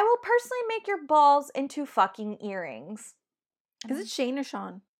quote, I will personally make your balls into fucking earrings. Is it Shane or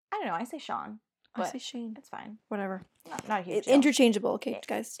Sean? I don't know, I say Sean. I say Shane. It's fine. Whatever. Not a huge deal. Interchangeable, okay,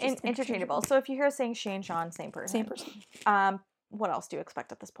 guys. Interchangeable. So if you hear us saying Shane, Sean, same person. Same person. What else do you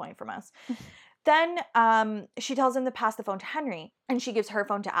expect at this point from us? Then she tells him to pass the phone to Henry, and she gives her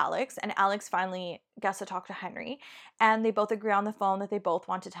phone to Alex, and Alex finally gets to talk to Henry, and they both agree on the phone that they both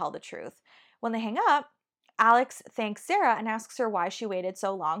want to tell the truth. When they hang up, Alex thanks Sarah and asks her why she waited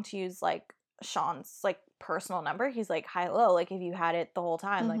so long to use, like, Sean's, like, personal number. He's like, hello, like, if you had it the whole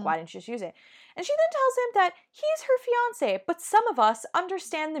time, like, why didn't you just use it? And she then tells him that he's her fiance, but some of us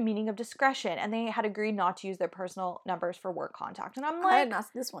understand the meaning of discretion, and they had agreed not to use their personal numbers for work contact. And I'm like, I did not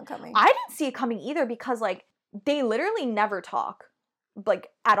see this one coming. I didn't see it coming either, because, like, they literally never talk, like,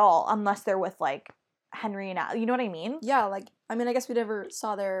 at all, unless they're with, like, Henry and Al. You know what I mean? Yeah, like, I mean, I guess we never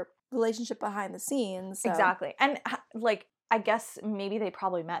saw their relationship behind the scenes. So. Exactly. And, like, I guess maybe they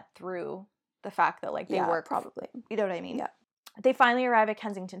probably met through the fact that, like, they work. Probably. You know what I mean? Yeah. They finally arrive at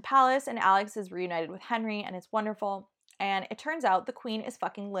Kensington Palace, and Alex is reunited with Henry, and it's wonderful. And it turns out the queen is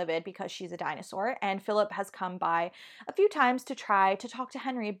fucking livid because she's a dinosaur, and Philip has come by a few times to try to talk to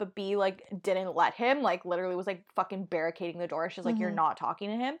Henry, but B, like, didn't let him, like, literally was, like, fucking barricading the door. She's like, you're not talking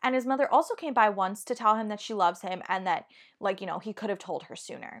to him. And his mother also came by once to tell him that she loves him and that, like, you know, he could have told her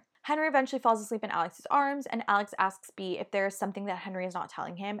sooner. Henry eventually falls asleep in Alex's arms, and Alex asks B if there is something that Henry is not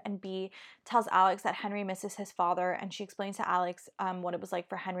telling him, and B tells Alex that Henry misses his father, and she explains to Alex what it was like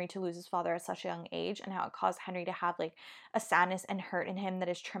for Henry to lose his father at such a young age, and how it caused Henry to have, like, a sadness and hurt in him that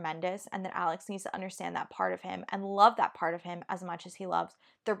is tremendous, and that Alex needs to understand that part of him and love that part of him as much as he loves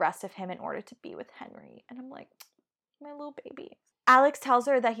the rest of him in order to be with Henry. And I'm like, my little baby. Alex tells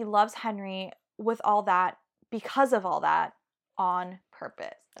her that he loves Henry with all that, because of all that, on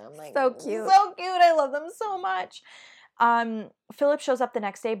purpose. I'm like, so cute. So cute. I love them so much. Philip shows up the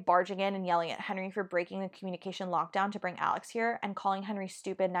next day, barging in and yelling at Henry for breaking the communication lockdown to bring Alex here, and calling Henry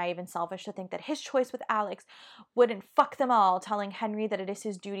stupid, naive, and selfish to think that his choice with Alex wouldn't fuck them all, telling Henry that it is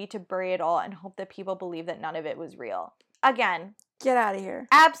his duty to bury it all and hope that people believe that none of it was real. Again, Get out of here.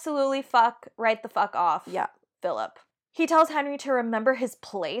 absolutely right the fuck off. Yeah. Philip. He tells Henry to remember his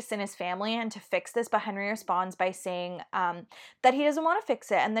place in his family and to fix this, but Henry responds by saying that he doesn't want to fix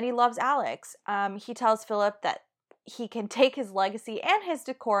it and that he loves Alex. He tells Philip that he can take his legacy and his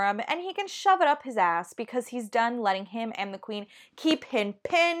decorum and he can shove it up his ass because he's done letting him and the queen keep him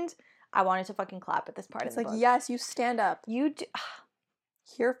pinned. I wanted to fucking clap at this part It's of the like, book. yes, you stand up. You do.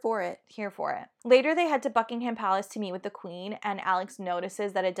 Here for it. Here for it. Later, they head to Buckingham Palace to meet with the Queen, and Alex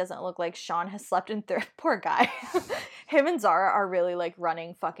notices that it doesn't look like Sean has slept in poor guy. Him and Zara are really, like,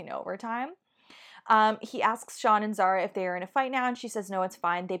 running fucking overtime. He asks Sean and Zara if they are in a fight now, and she says, no, it's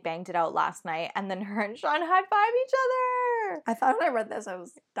fine. They banged it out last night, and then her and Sean high-five each other. I thought when I read this, I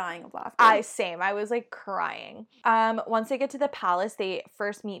was dying of laughter. Same. I was, like, crying. Once they get to the palace, they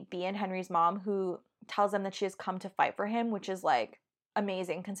first meet Bea and Henry's mom, who tells them that she has come to fight for him, which is, like,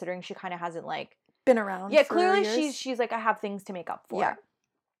 amazing considering she kind of hasn't like been around. Yeah, for clearly years. she's like, I have things to make up for. Yeah.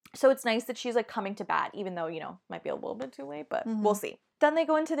 So it's nice that she's like coming to bat, even though, you know, might be a little bit too late, but Mhm. we'll see. Then they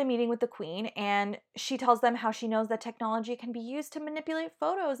go into the meeting with the Queen, and she tells them how she knows that technology can be used to manipulate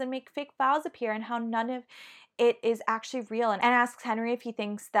photos and make fake vows appear, and how none of it is actually real, and asks Henry if he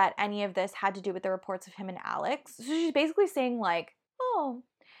thinks that any of this had to do with the reports of him and Alex. So she's basically saying like, oh,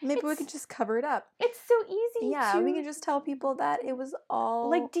 Maybe we could just cover it up. it's so easy Yeah, to we can just tell people that it was all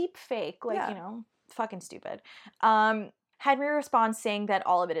like deep fake, like, Yeah. you know, fucking stupid. Henry responds saying that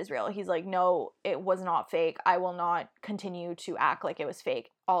all of it is real. He's like, no, it was not fake. I will not continue to act like it was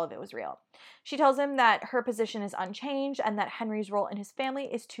fake. All of it was real. She tells him that her position is unchanged and that Henry's role in his family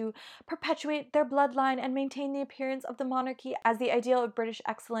is to perpetuate their bloodline and maintain the appearance of the monarchy as the ideal of British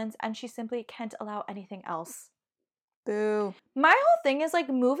excellence, and she simply can't allow anything else. Boo. My whole thing is like,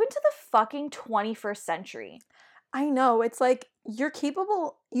 move into the fucking 21st century. I know. It's like you're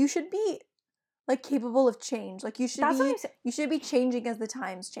capable. You should be like capable of change. Like you should That's what be. I'm saying. You should be changing as the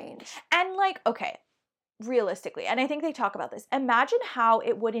times change. And like, okay, realistically, and I think they talk about this, imagine how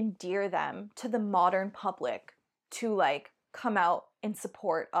it would endear them to the modern public to like come out in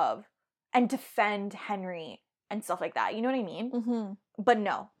support of and defend Henry and stuff like that. You know what I mean? Mm-hmm. But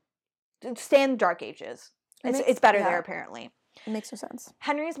no. Stay in the Dark Ages. It's better there, apparently. It makes no sense.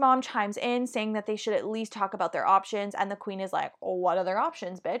 Henry's mom chimes in saying that they should at least talk about their options, and the Queen is like, oh, what other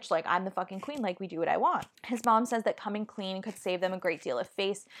options, bitch? Like, I'm the fucking queen, like, we do what I want. His mom says that coming clean could save them a great deal of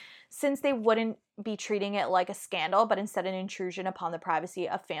face, since they wouldn't be treating it like a scandal, but instead an intrusion upon the privacy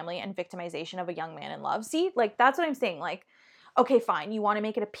of family and victimization of a young man in love. See, like, that's what I'm saying. Like, okay, fine, you want to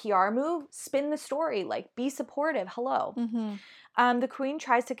make it a PR move? Spin the story. Like, be supportive. Hello. Mm-hmm. The Queen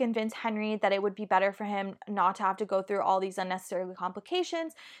tries to convince Henry that it would be better for him not to have to go through all these unnecessary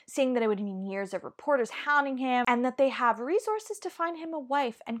complications, saying that it would mean years of reporters hounding him, and that they have resources to find him a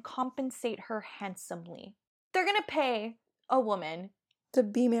wife and compensate her handsomely. They're gonna pay a woman To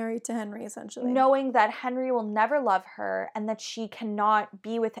be married to Henry, essentially. knowing that Henry will never love her and that she cannot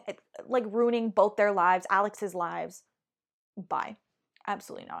be with, like, ruining both their lives, Alex's lives. Bye.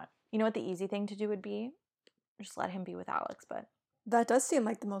 Absolutely not. You know what the easy thing to do would be? Just let him be with Alex, but That does seem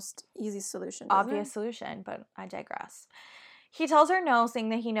like the most easy solution. doesn't obvious it? solution, but I digress. He tells her no, saying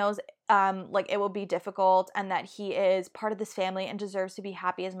that he knows like it will be difficult and that he is part of this family and deserves to be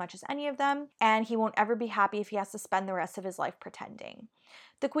happy as much as any of them, and he won't ever be happy if he has to spend the rest of his life pretending.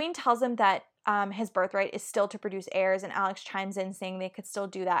 The Queen tells him that his birthright is still to produce heirs, and Alex chimes in saying they could still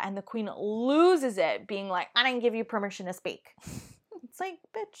do that, and the Queen loses it, being like, I didn't give you permission to speak. It's like,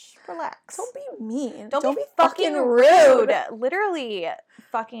 bitch, relax. Don't be mean. Don't be fucking rude. Literally,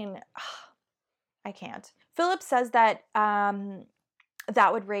 fucking, I can't. Philip says that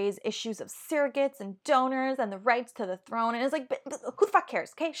that would raise issues of surrogates and donors and the rights to the throne, and it's like, but who the fuck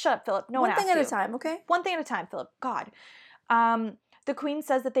cares? Okay, shut up, Philip. No one One thing asked at you. a time, okay? One thing at a time, Philip. God. The Queen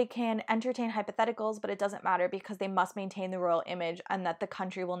says that they can entertain hypotheticals, but it doesn't matter because they must maintain the royal image and that the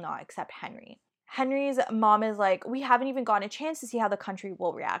country will not accept Henry. Henry's mom is like, we haven't even gotten a chance to see how the country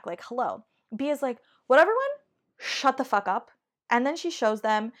will react. Like, hello. Bea is like, what, everyone? Shut the fuck up. And then she shows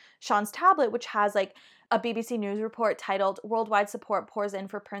them Sean's tablet, which has like a BBC News report titled Worldwide Support Pours In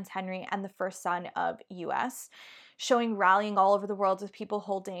for Prince Henry and the First Son of US, showing rallying all over the world with people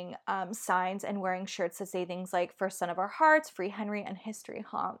holding signs and wearing shirts that say things like First Son of Our Hearts, Free Henry, and History.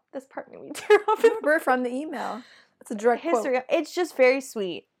 Huh? This part made me tear up. We're from the email. It's a direct History. quote. It's just very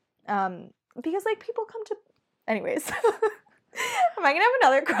sweet. Because like people come to. Anyways, am I gonna have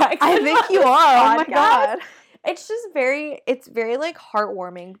another cry? I think you are. Oh my Podcast? god. It's just it's very like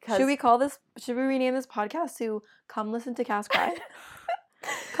heartwarming because should we rename this podcast to Come Listen to Cass Cry?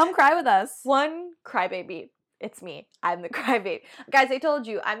 Come cry with us. one crybaby. It's me. I'm the crybaby. Guys, I told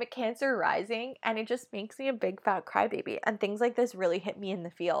you I'm a Cancer rising and it just makes me a big fat crybaby. And things like this really hit me in the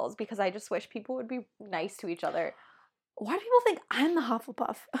feels because I just wish people would be nice to each other. Why do people think I'm the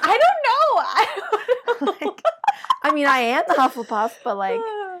Hufflepuff? I don't know. Like, I mean, I am the Hufflepuff, but like,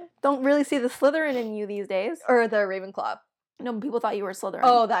 don't really see the Slytherin in you these days. Or the Ravenclaw. No, people thought you were Slytherin.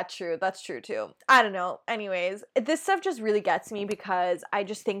 Oh, that's true. That's true too. I don't know. Anyways, this stuff just really gets me because I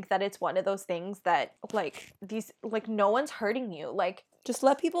just think that it's one of those things that like no one's hurting you. Like just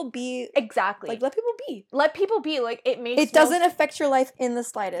let people be. Exactly. Like let people be. Let people be. Like it makes it doesn't affect your life in the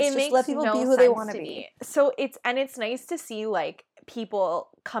slightest. It just let people be who they want to be. So it's nice to see like people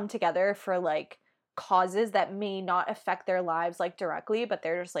come together for like causes that may not affect their lives like directly, but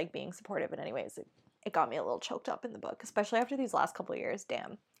they're just like being supportive in any ways. It got me a little choked up in the book, especially after these last couple of years.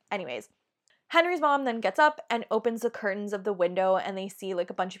 Damn. Anyways, Henry's mom then gets up and opens the curtains of the window and they see like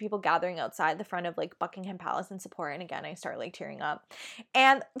a bunch of people gathering outside the front of like Buckingham Palace in support. And again, I start like tearing up.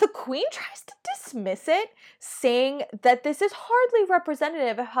 And the queen tries to dismiss it, saying that this is hardly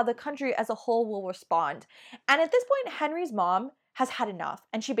representative of how the country as a whole will respond. And at this point, Henry's mom has had enough.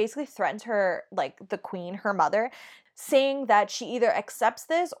 And she basically threatens her, like the queen, her mother, saying that she either accepts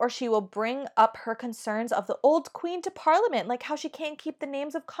this or she will bring up her concerns of the old queen to parliament, like how she can't keep the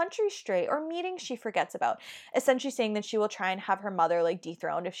names of countries straight or meetings she forgets about. Essentially saying that she will try and have her mother like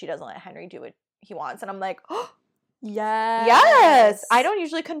dethroned if she doesn't let Henry do what he wants. And I'm like, oh, yes. I don't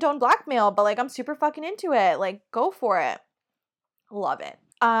usually condone blackmail, but like I'm super fucking into it. Like go for it. Love it.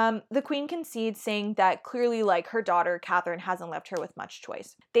 The queen concedes, saying that clearly, like, her daughter, Catherine, hasn't left her with much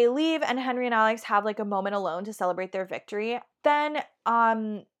choice. They leave, and Henry and Alex have, like, a moment alone to celebrate their victory. Then,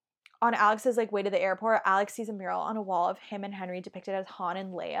 on Alex's, like, way to the airport, Alex sees a mural on a wall of him and Henry depicted as Han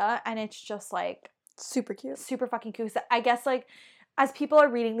and Leia, and it's just, like... super cute. Super fucking cute. So I guess, like, as people are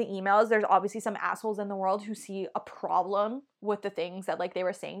reading the emails, there's obviously some assholes in the world who see a problem with the things that, like, they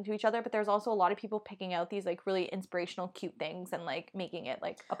were saying to each other, but there's also a lot of people picking out these, like, really inspirational, cute things and, like, making it,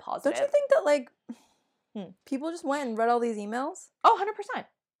 like, a positive. Don't you think that, like, people just went and read all these emails? Oh, 100%.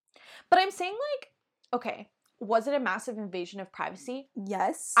 But I'm saying, like, okay, was it a massive invasion of privacy?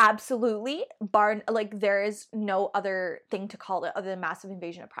 Yes. Absolutely. There is no other thing to call it other than massive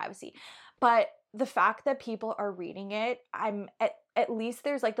invasion of privacy. But the fact that people are reading it, I'm at least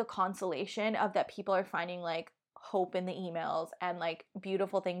there's like the consolation of that people are finding like hope in the emails and like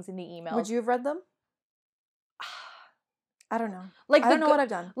beautiful things in the emails. Would you have read them? I don't know. Like I don't know what I've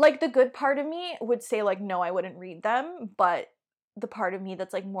done. Like the good part of me would say like no, I wouldn't read them, but the part of me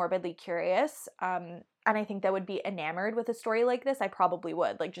that's like morbidly curious, and I think that would be enamored with a story like this, I probably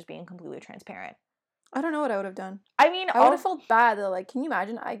would, like just being completely transparent. I don't know what I would have done. I mean, I would have felt bad though. Like, can you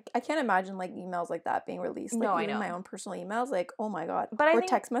imagine? I can't imagine like emails like that being released. Like, no, even I know. My own personal emails. Like, oh my god. But I think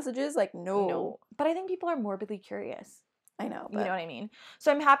text messages. Like, no. But I think people are morbidly curious. I know. But... You know what I mean? So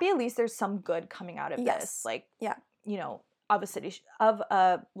I'm happy at least there's some good coming out of this. Like, yeah. You know, of a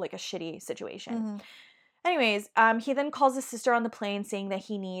shitty situation. Mm-hmm. Anyways, he then calls his sister on the plane saying that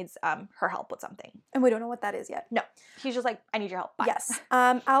he needs her help with something. And we don't know what that is yet. No. He's just like, I need your help. Bye. Yes.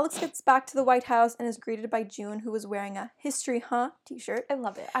 Alex gets back to the White House and is greeted by June, who was wearing a History Huh t-shirt. I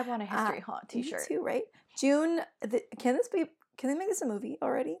love it. I want a History Huh t-shirt. Me too, right? June, can they make this a movie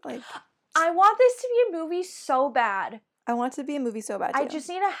already? Like, I want this to be a movie so bad. I want it to be a movie so bad too. I just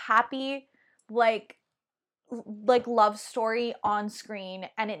need a happy, like love story on screen,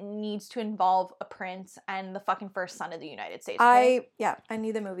 and it needs to involve a prince and the fucking first son of the United States. Okay? I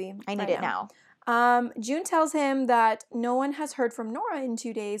need the movie. I need it now. June tells him that no one has heard from Nora in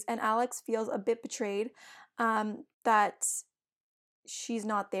 2 days, and Alex feels a bit betrayed that she's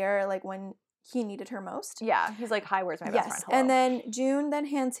not there like when he needed her most. Yeah, he's like, hi, where's my best friend? Hello. And then June then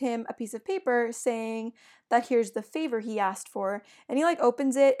hands him a piece of paper saying that here's the favor he asked for, and he like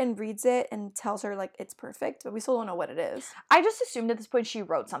opens it and reads it and tells her like it's perfect, but we still don't know what it is. I just assumed at this point she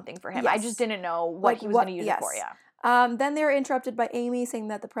wrote something for him. Yes. I just didn't know what he was going to use it for. Yeah. Then they're interrupted by Amy saying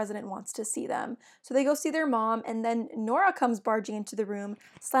that the president wants to see them. So they go see their mom, and then Nora comes barging into the room,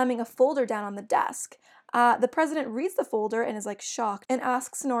 slamming a folder down on the desk. The president reads the folder and is like shocked and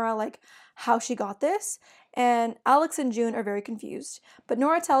asks Nora like how she got this. And Alex and June are very confused. But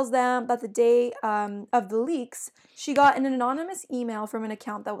Nora tells them that the day of the leaks, she got an anonymous email from an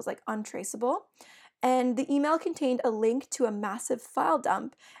account that was like untraceable. And the email contained a link to a massive file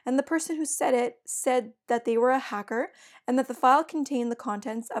dump. And the person who said it said that they were a hacker and that the file contained the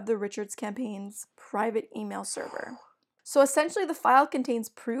contents of the Richards campaign's private email server. So essentially the file contains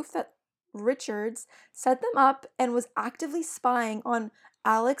proof that Richards set them up and was actively spying on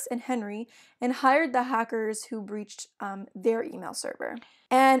Alex and Henry and hired the hackers who breached their email server.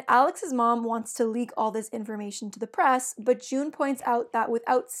 And Alex's mom wants to leak all this information to the press, but June points out that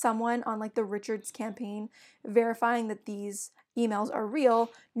without someone on like the Richards campaign verifying that these emails are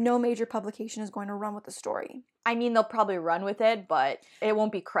real, no major publication is going to run with the story. I mean, they'll probably run with it, but it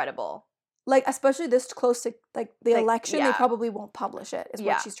won't be credible. Like, especially this close to like the election, they yeah. probably won't publish it, is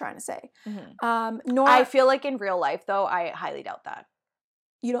Yeah. what she's trying to say. Mm-hmm. Nora, I feel like in real life, though, I highly doubt that.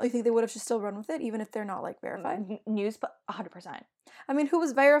 you don't think they would have just still run with it, even if they're not like verified? News, 100%. I mean, who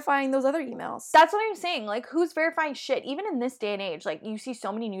was verifying those other emails? That's what I'm saying. Like, who's verifying shit? Even in this day and age, like, you see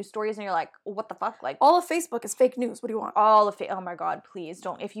so many news stories and you're like, what the fuck? Like, all of Facebook is fake news. What do you want? all of it. Oh my God, please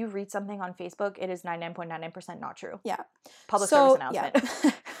don't. If you read something on Facebook, it is 99.99% not true. Yeah. Public service announcement.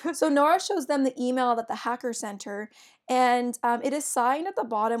 Yeah. So Nora shows them the email that the hacker sent her, and it is signed at the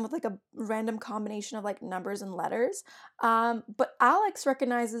bottom with like a random combination of like numbers and letters. But Alex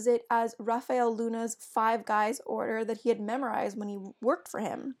recognizes it as Rafael Luna's Five Guys order that he had memorized when he worked for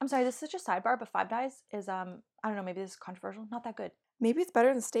him. I'm sorry, this is such a sidebar, but Five Guys is, I don't know, maybe this is controversial. Not that good. Maybe it's better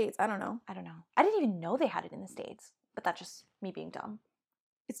in the States. I don't know. I don't know. I didn't even know they had it in the States, but that's just me being dumb.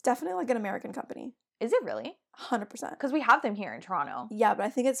 It's definitely like an American company. Is it really? 100%. Because we have them here in Toronto. Yeah, but I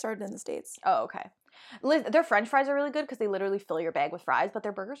think it started in the States. Oh, okay. Liz, their French fries are really good because they literally fill your bag with fries, but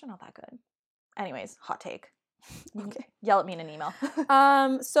their burgers are not that good. Anyways, hot take. Okay. Yell at me in an email.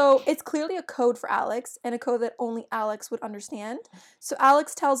 So it's clearly a code for Alex, and a code that only Alex would understand. So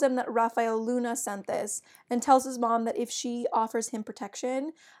Alex tells him that Rafael Luna sent this, and tells his mom that if she offers him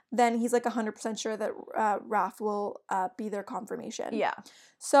protection, then he's like 100% sure that Raf will be their confirmation. Yeah.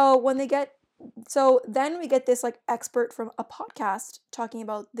 So then we get this like expert from a podcast talking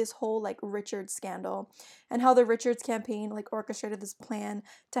about this whole like Richards scandal and how the Richards campaign like orchestrated this plan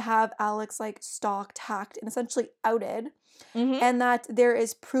to have Alex like stalked, hacked, and essentially outed. Mm-hmm. And that there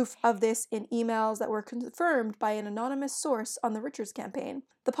is proof of this in emails that were confirmed by an anonymous source on the Richards campaign.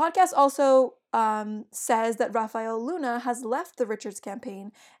 The podcast also says that Rafael Luna has left the Richards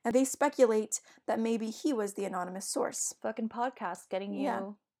campaign, and they speculate that maybe he was the anonymous source. Fucking podcast getting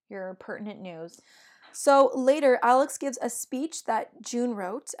you your pertinent news. So later, Alex gives a speech that June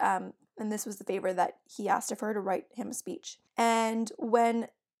wrote, and this was the favor that he asked of her to write him a speech. And when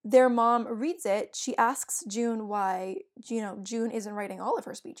their mom reads it, she asks June why, June isn't writing all of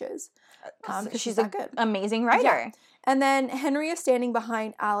her speeches. Because She's that an good. amazing writer. Yeah. And then Henry is standing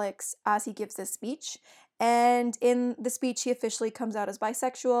behind Alex as he gives this speech. And in the speech, he officially comes out as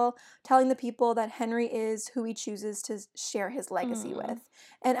bisexual, telling the people that Henry is who he chooses to share his legacy with,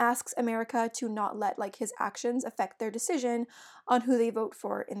 and asks America to not let like his actions affect their decision on who they vote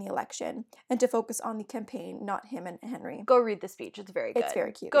for in the election, and to focus on the campaign, not him and Henry. Go read the speech. It's very good. It's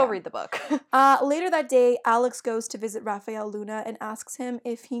very cute. Go yeah. read the book. Later that day, Alex goes to visit Rafael Luna and asks him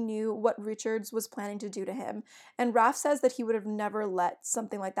if he knew what Richards was planning to do to him. And Raf says that he would have never let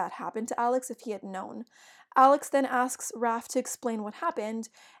something like that happen to Alex if he had known. Alex then asks Raf to explain what happened.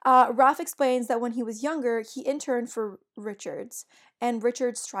 Raf explains that when he was younger, he interned for Richards, and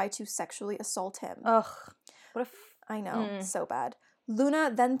Richards tried to sexually assault him. Ugh. What if... I know, so bad. Luna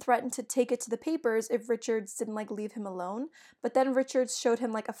then threatened to take it to the papers if Richards didn't like leave him alone, but then Richards showed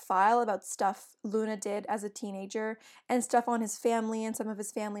him like a file about stuff Luna did as a teenager and stuff on his family, and some of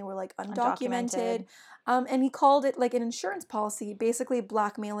his family were like undocumented. And he called it like an insurance policy, basically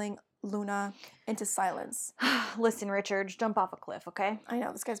blackmailing Luna into silence. Listen, Richards, jump off a cliff, okay? I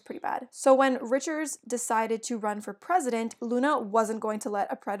know, this guy's pretty bad. So when Richards decided to run for president, Luna wasn't going to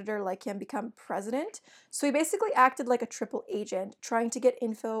let a predator like him become president. So he basically acted like a triple agent, trying to get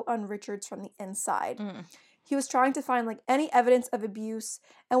info on Richards from the inside. He was trying to find like any evidence of abuse,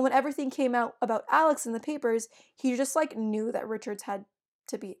 and when everything came out about Alex in the papers, he just like knew that Richards had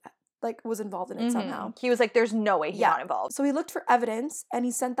to be like was involved in it somehow. He was like, there's no way he's not involved. So he looked for evidence, and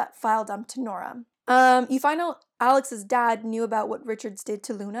he sent that file dump to Nora. You find out Alex's dad knew about what Richards did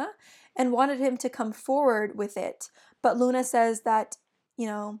to Luna and wanted him to come forward with it. But Luna says that,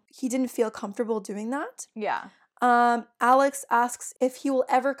 he didn't feel comfortable doing that. Yeah. Alex asks if he will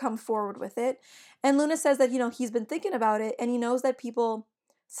ever come forward with it. And Luna says that, he's been thinking about it, and he knows that people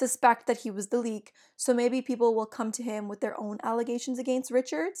suspect that he was the leak, so maybe people will come to him with their own allegations against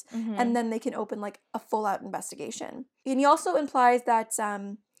Richards, and then they can open like a full-out investigation. And he also implies that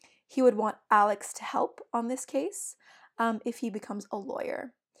he would want Alex to help on this case if he becomes a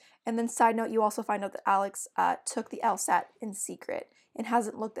lawyer. And then side note, you also find out that Alex took the LSAT in secret and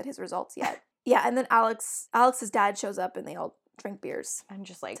hasn't looked at his results yet. Yeah, and then Alex's dad shows up and they all drink beers. And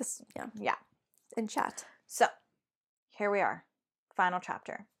just like, and chat. So, here we are. Final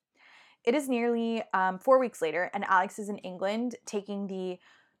chapter. It is nearly 4 weeks later, and Alex is in England taking the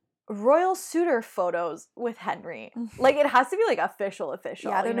royal suitor photos with Henry. Like, it has to be, like, official.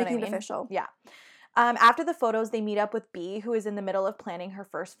 Yeah, they're you know what making I it mean? official. Yeah. After the photos, they meet up with Bea, who is in the middle of planning her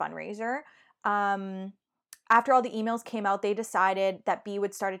first fundraiser. After all the emails came out, they decided that Bea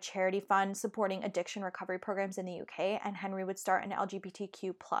would start a charity fund supporting addiction recovery programs in the UK, and Henry would start an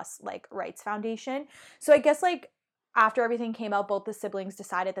LGBTQ plus like rights foundation. So I guess like after everything came out, both the siblings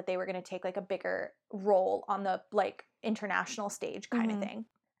decided that they were going to take like a bigger role on the like international stage kind of thing.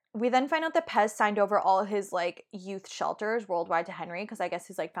 We then find out that Pez signed over all his like youth shelters worldwide to Henry because I guess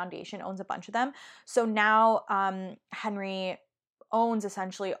his like foundation owns a bunch of them. So now Henry owns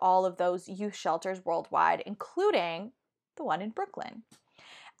essentially all of those youth shelters worldwide, including the one in Brooklyn.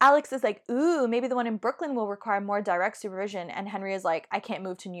 Alex is like, ooh, maybe the one in Brooklyn will require more direct supervision. And Henry is like, I can't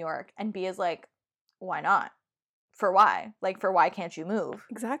move to New York. And Bea is like, why not? For why? Like, for why can't you move?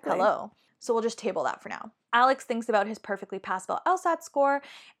 Exactly. Hello. So we'll just table that for now. Alex thinks about his perfectly passable LSAT score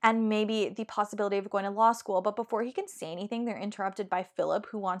and maybe the possibility of going to law school, but before he can say anything, they're interrupted by Philip,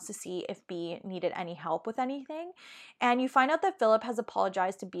 who wants to see if Bea needed any help with anything. And you find out that Philip has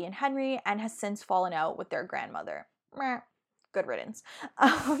apologized to Bea and Henry and has since fallen out with their grandmother. Meh. Good riddance.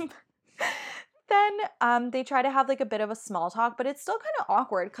 Then they try to have like a bit of a small talk, but it's still kind of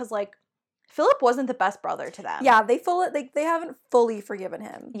awkward because like Philip wasn't the best brother to them. Yeah, they haven't fully forgiven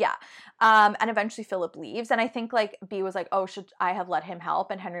him. Yeah. And eventually Philip leaves. And I think like Bea was like, oh, should I have let him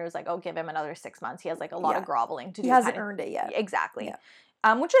help? And Henry was like, oh, give him another 6 months. He has like a lot of groveling to do. He hasn't earned it yet. Exactly.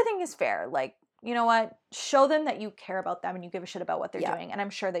 Yeah. Which I think is fair. Like, you know what? Show them that you care about them and you give a shit about what they're Yeah. doing. And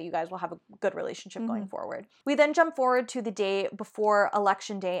I'm sure that you guys will have a good relationship going forward. We then jump forward to the day before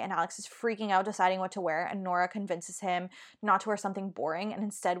Election Day, and Alex is freaking out deciding what to wear. And Nora convinces him not to wear something boring and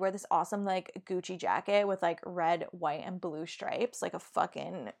instead wear this awesome like Gucci jacket with like red, white, and blue stripes, like a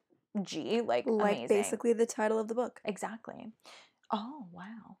fucking G. Like amazing. Basically the title of the book. Exactly. Oh,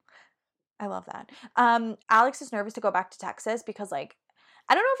 wow. I love that. Alex is nervous to go back to Texas because like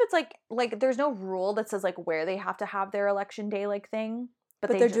I don't know if it's like there's no rule that says like where they have to have their election day like thing,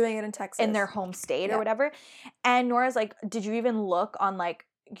 but they're doing it in Texas. in their home state or whatever. And Nora's like, did you even look on like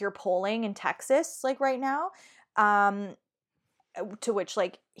your polling in Texas like right now? To which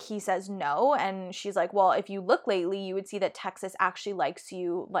like he says no, and she's like, well, if you look lately, you would see that Texas actually likes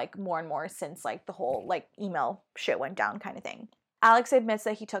you like more and more since like the whole like email shit went down kind of thing. Alex admits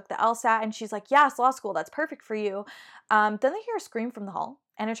that he took the LSAT, and she's like, yes, law school, that's perfect for you. Then they hear a scream from the hall,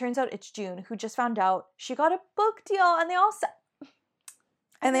 and it turns out it's June, who just found out she got a book deal, and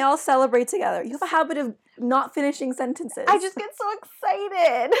they all celebrate together. You have a habit of not finishing sentences. I just get so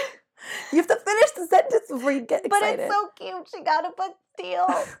excited. You have to finish the sentence before you get excited. But it's so cute. She got a book deal.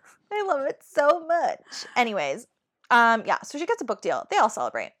 I love it so much. Anyways, so she gets a book deal. They all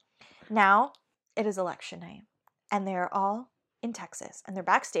celebrate. Now, it is election night, and they're all in Texas, and they're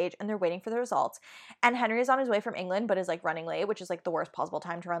backstage, and they're waiting for the results. And Henry is on his way from England, but is like running late, which is like the worst possible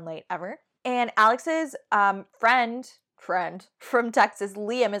time to run late ever. And Alex's friend from Texas,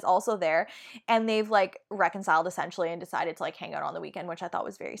 Liam, is also there, and they've like reconciled essentially and decided to like hang out on the weekend, which I thought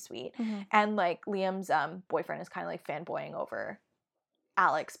was very sweet. And like Liam's boyfriend is kind of like fanboying over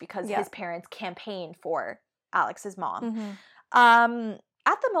Alex because his parents campaigned for Alex's mom.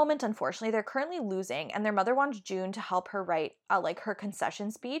 At the moment, unfortunately, they're currently losing, and their mother wants June to help her write like her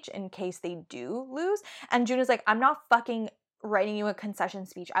concession speech in case they do lose. And June is like, I'm not fucking writing you a concession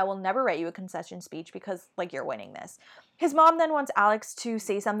speech. I will never write you a concession speech because like you're winning this. His mom then wants Alex to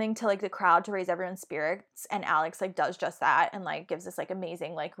say something to like the crowd to raise everyone's spirits, and Alex like does just that and like gives this like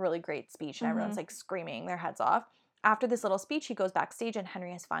amazing like really great speech, and everyone's like screaming their heads off. After this little speech, he goes backstage, and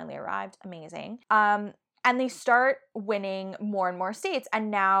Henry has finally arrived. Amazing. And they start winning more and more states,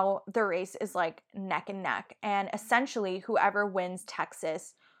 and now the race is like neck and neck, and essentially whoever wins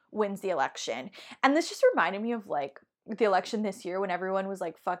Texas wins the election. And this just reminded me of like the election this year when everyone was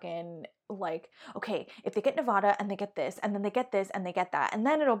like fucking like, okay, if they get Nevada and they get this and then they get this and they get that, and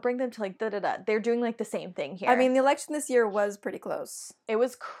then it'll bring them to like da-da-da. They're doing like the same thing here. I mean, the election this year was pretty close. It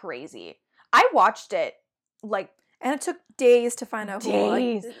was crazy. I watched it like, and it took days to find out who.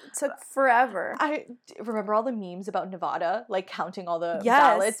 Like, it took forever. I remember all the memes about Nevada, like counting all the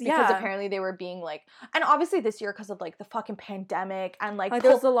ballots because apparently they were being like, and obviously this year because of like the fucking pandemic and like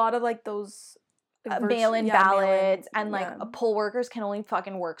there's a lot of like those mail-in ballots and like poll workers can only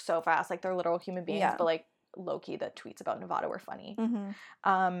fucking work so fast, like they're literal human beings, but like low-key the tweets about Nevada were funny.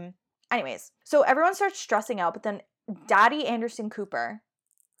 Anyways, so everyone starts stressing out, but then Daddy Anderson Cooper,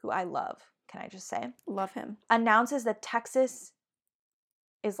 who I love, can I just say? Love him. Announces that Texas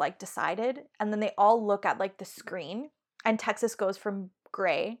is like decided, and then they all look at like the screen, and Texas goes from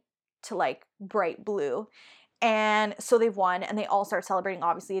gray to like bright blue. And so they've won and they all start celebrating.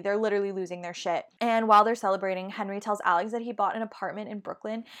 Obviously, they're literally losing their shit. And while they're celebrating, Henry tells Alex that he bought an apartment in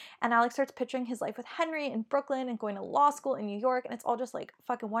Brooklyn. And Alex starts picturing his life with Henry in Brooklyn and going to law school in New York. And it's all just like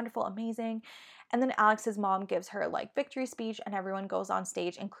fucking wonderful, amazing. And then Alex's mom gives her like victory speech and everyone goes on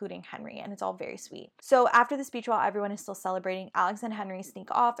stage, including Henry. And it's all very sweet. So after the speech, while everyone is still celebrating, Alex and Henry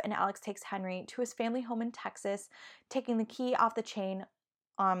sneak off. And Alex takes Henry to his family home in Texas, taking the key off the chain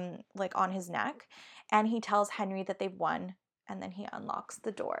like on his neck, and he tells Henry that they've won, and then he unlocks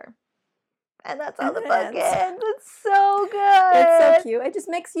the door. And that's how the book ends. It's so good. It's so cute. It just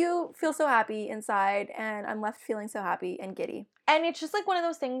makes you feel so happy inside, and I'm left feeling so happy and giddy. And it's just like one of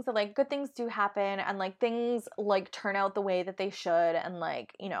those things that like good things do happen, and like things like turn out the way that they should, and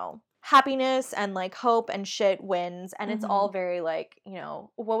like, you know, happiness and like hope and shit wins, and it's all very like, you know,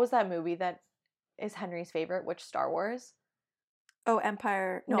 what was that movie that is Henry's favorite? Which Star Wars? Oh,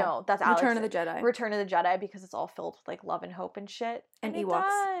 Empire. No, that's Alex. Return of the Jedi. Return of the Jedi, because it's all filled with like love and hope and shit. And it Ewoks.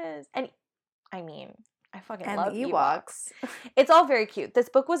 does. And I mean, I fucking And love the Ewoks. It's all very cute. This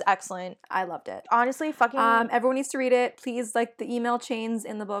book was excellent. I loved it. Honestly, fucking everyone needs to read it. Please, like, the email chains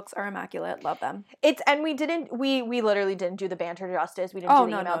in the books are immaculate. Love them. we literally didn't do the banter justice. We didn't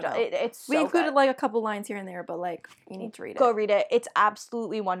do the email justice. It's so we included good. like a couple lines here and there, but like you need to read it. Go read it. It's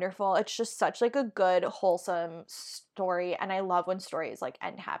absolutely wonderful. It's just such like a good, wholesome story, and I love when stories like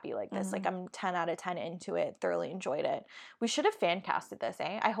end happy like this. Like I'm 10 out of 10 into it. Thoroughly enjoyed it. We should have fan casted this,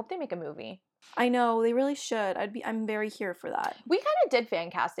 eh? I hope they make a movie. I know, they really should. I'm very here for that. We kind of did fan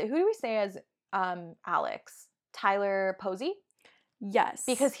cast it. Who do we say as Alex? Tyler Posey? Yes.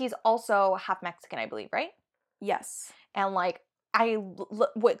 Because he's also half Mexican, I believe, right? Yes. And like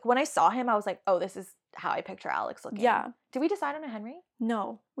when I saw him, I was like, oh, this is how I picture Alex looking. Yeah. Did we decide on a Henry?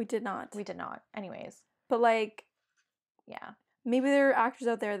 No, we did not. We did not. Anyways. But like, yeah. Maybe there are actors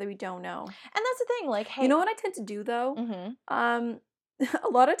out there that we don't know. And that's the thing, like, hey. You know what I tend to do though? A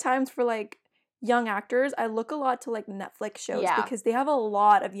lot of times for like young actors, I look a lot to like Netflix shows because they have a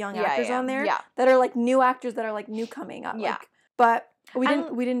lot of young actors on there that are like new actors that are like new coming up. Yeah. Like, but we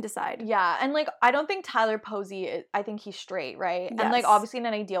didn't decide. Yeah, and like I don't think Tyler Posey I think he's straight, right? Yes. And like obviously in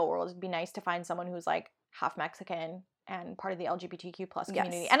an ideal world it'd be nice to find someone who's like half Mexican and part of the LGBTQ plus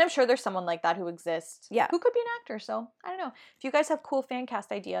community. Yes. And I'm sure there's someone like that who exists. Yeah. Who could be an actor. So I don't know. If you guys have cool fan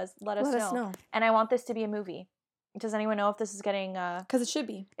cast ideas, let us know. And I want this to be a movie. Does anyone know if this is getting because it should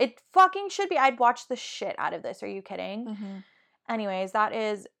be. It fucking should be. I'd watch the shit out of this. Are you kidding? Anyways, that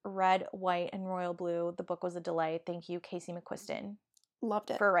is Red, White, and Royal Blue. The book was a delight. Thank you, Casey McQuiston.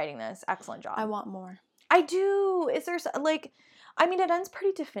 Loved it. For writing this. Excellent job. I want more. I do. Is there like, I mean, it ends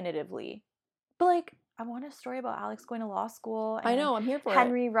pretty definitively, but like, I want a story about Alex going to law school. And I know, I'm here for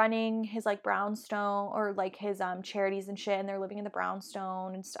Henry running his like brownstone or like his charities and shit, and they're living in the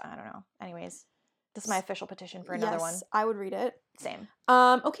brownstone and stuff. I don't know. Anyways, this is my official petition for another one. I would read it. Same.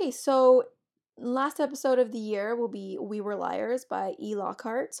 Okay, so last episode of the year will be We Were Liars by E.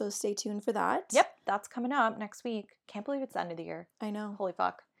 Lockhart, so stay tuned for that. Yep, that's coming up next week. Can't believe it's the end of the year. I know. Holy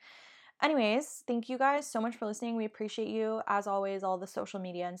fuck. Anyways, thank you guys so much for listening. We appreciate you. As always, all the social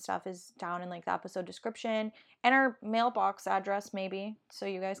media and stuff is down in like the episode description and our mailbox address maybe, so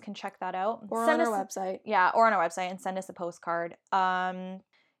you guys can check that out. Or on our website. Yeah, or on our website and send us a postcard.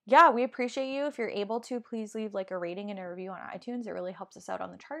 Yeah, we appreciate you. If you're able to, please leave like a rating and a review on iTunes. It really helps us out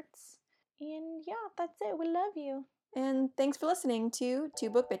on the charts. And yeah, that's it. We love you. And thanks for listening to Two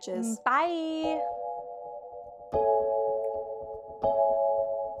Book Bitches. Bye.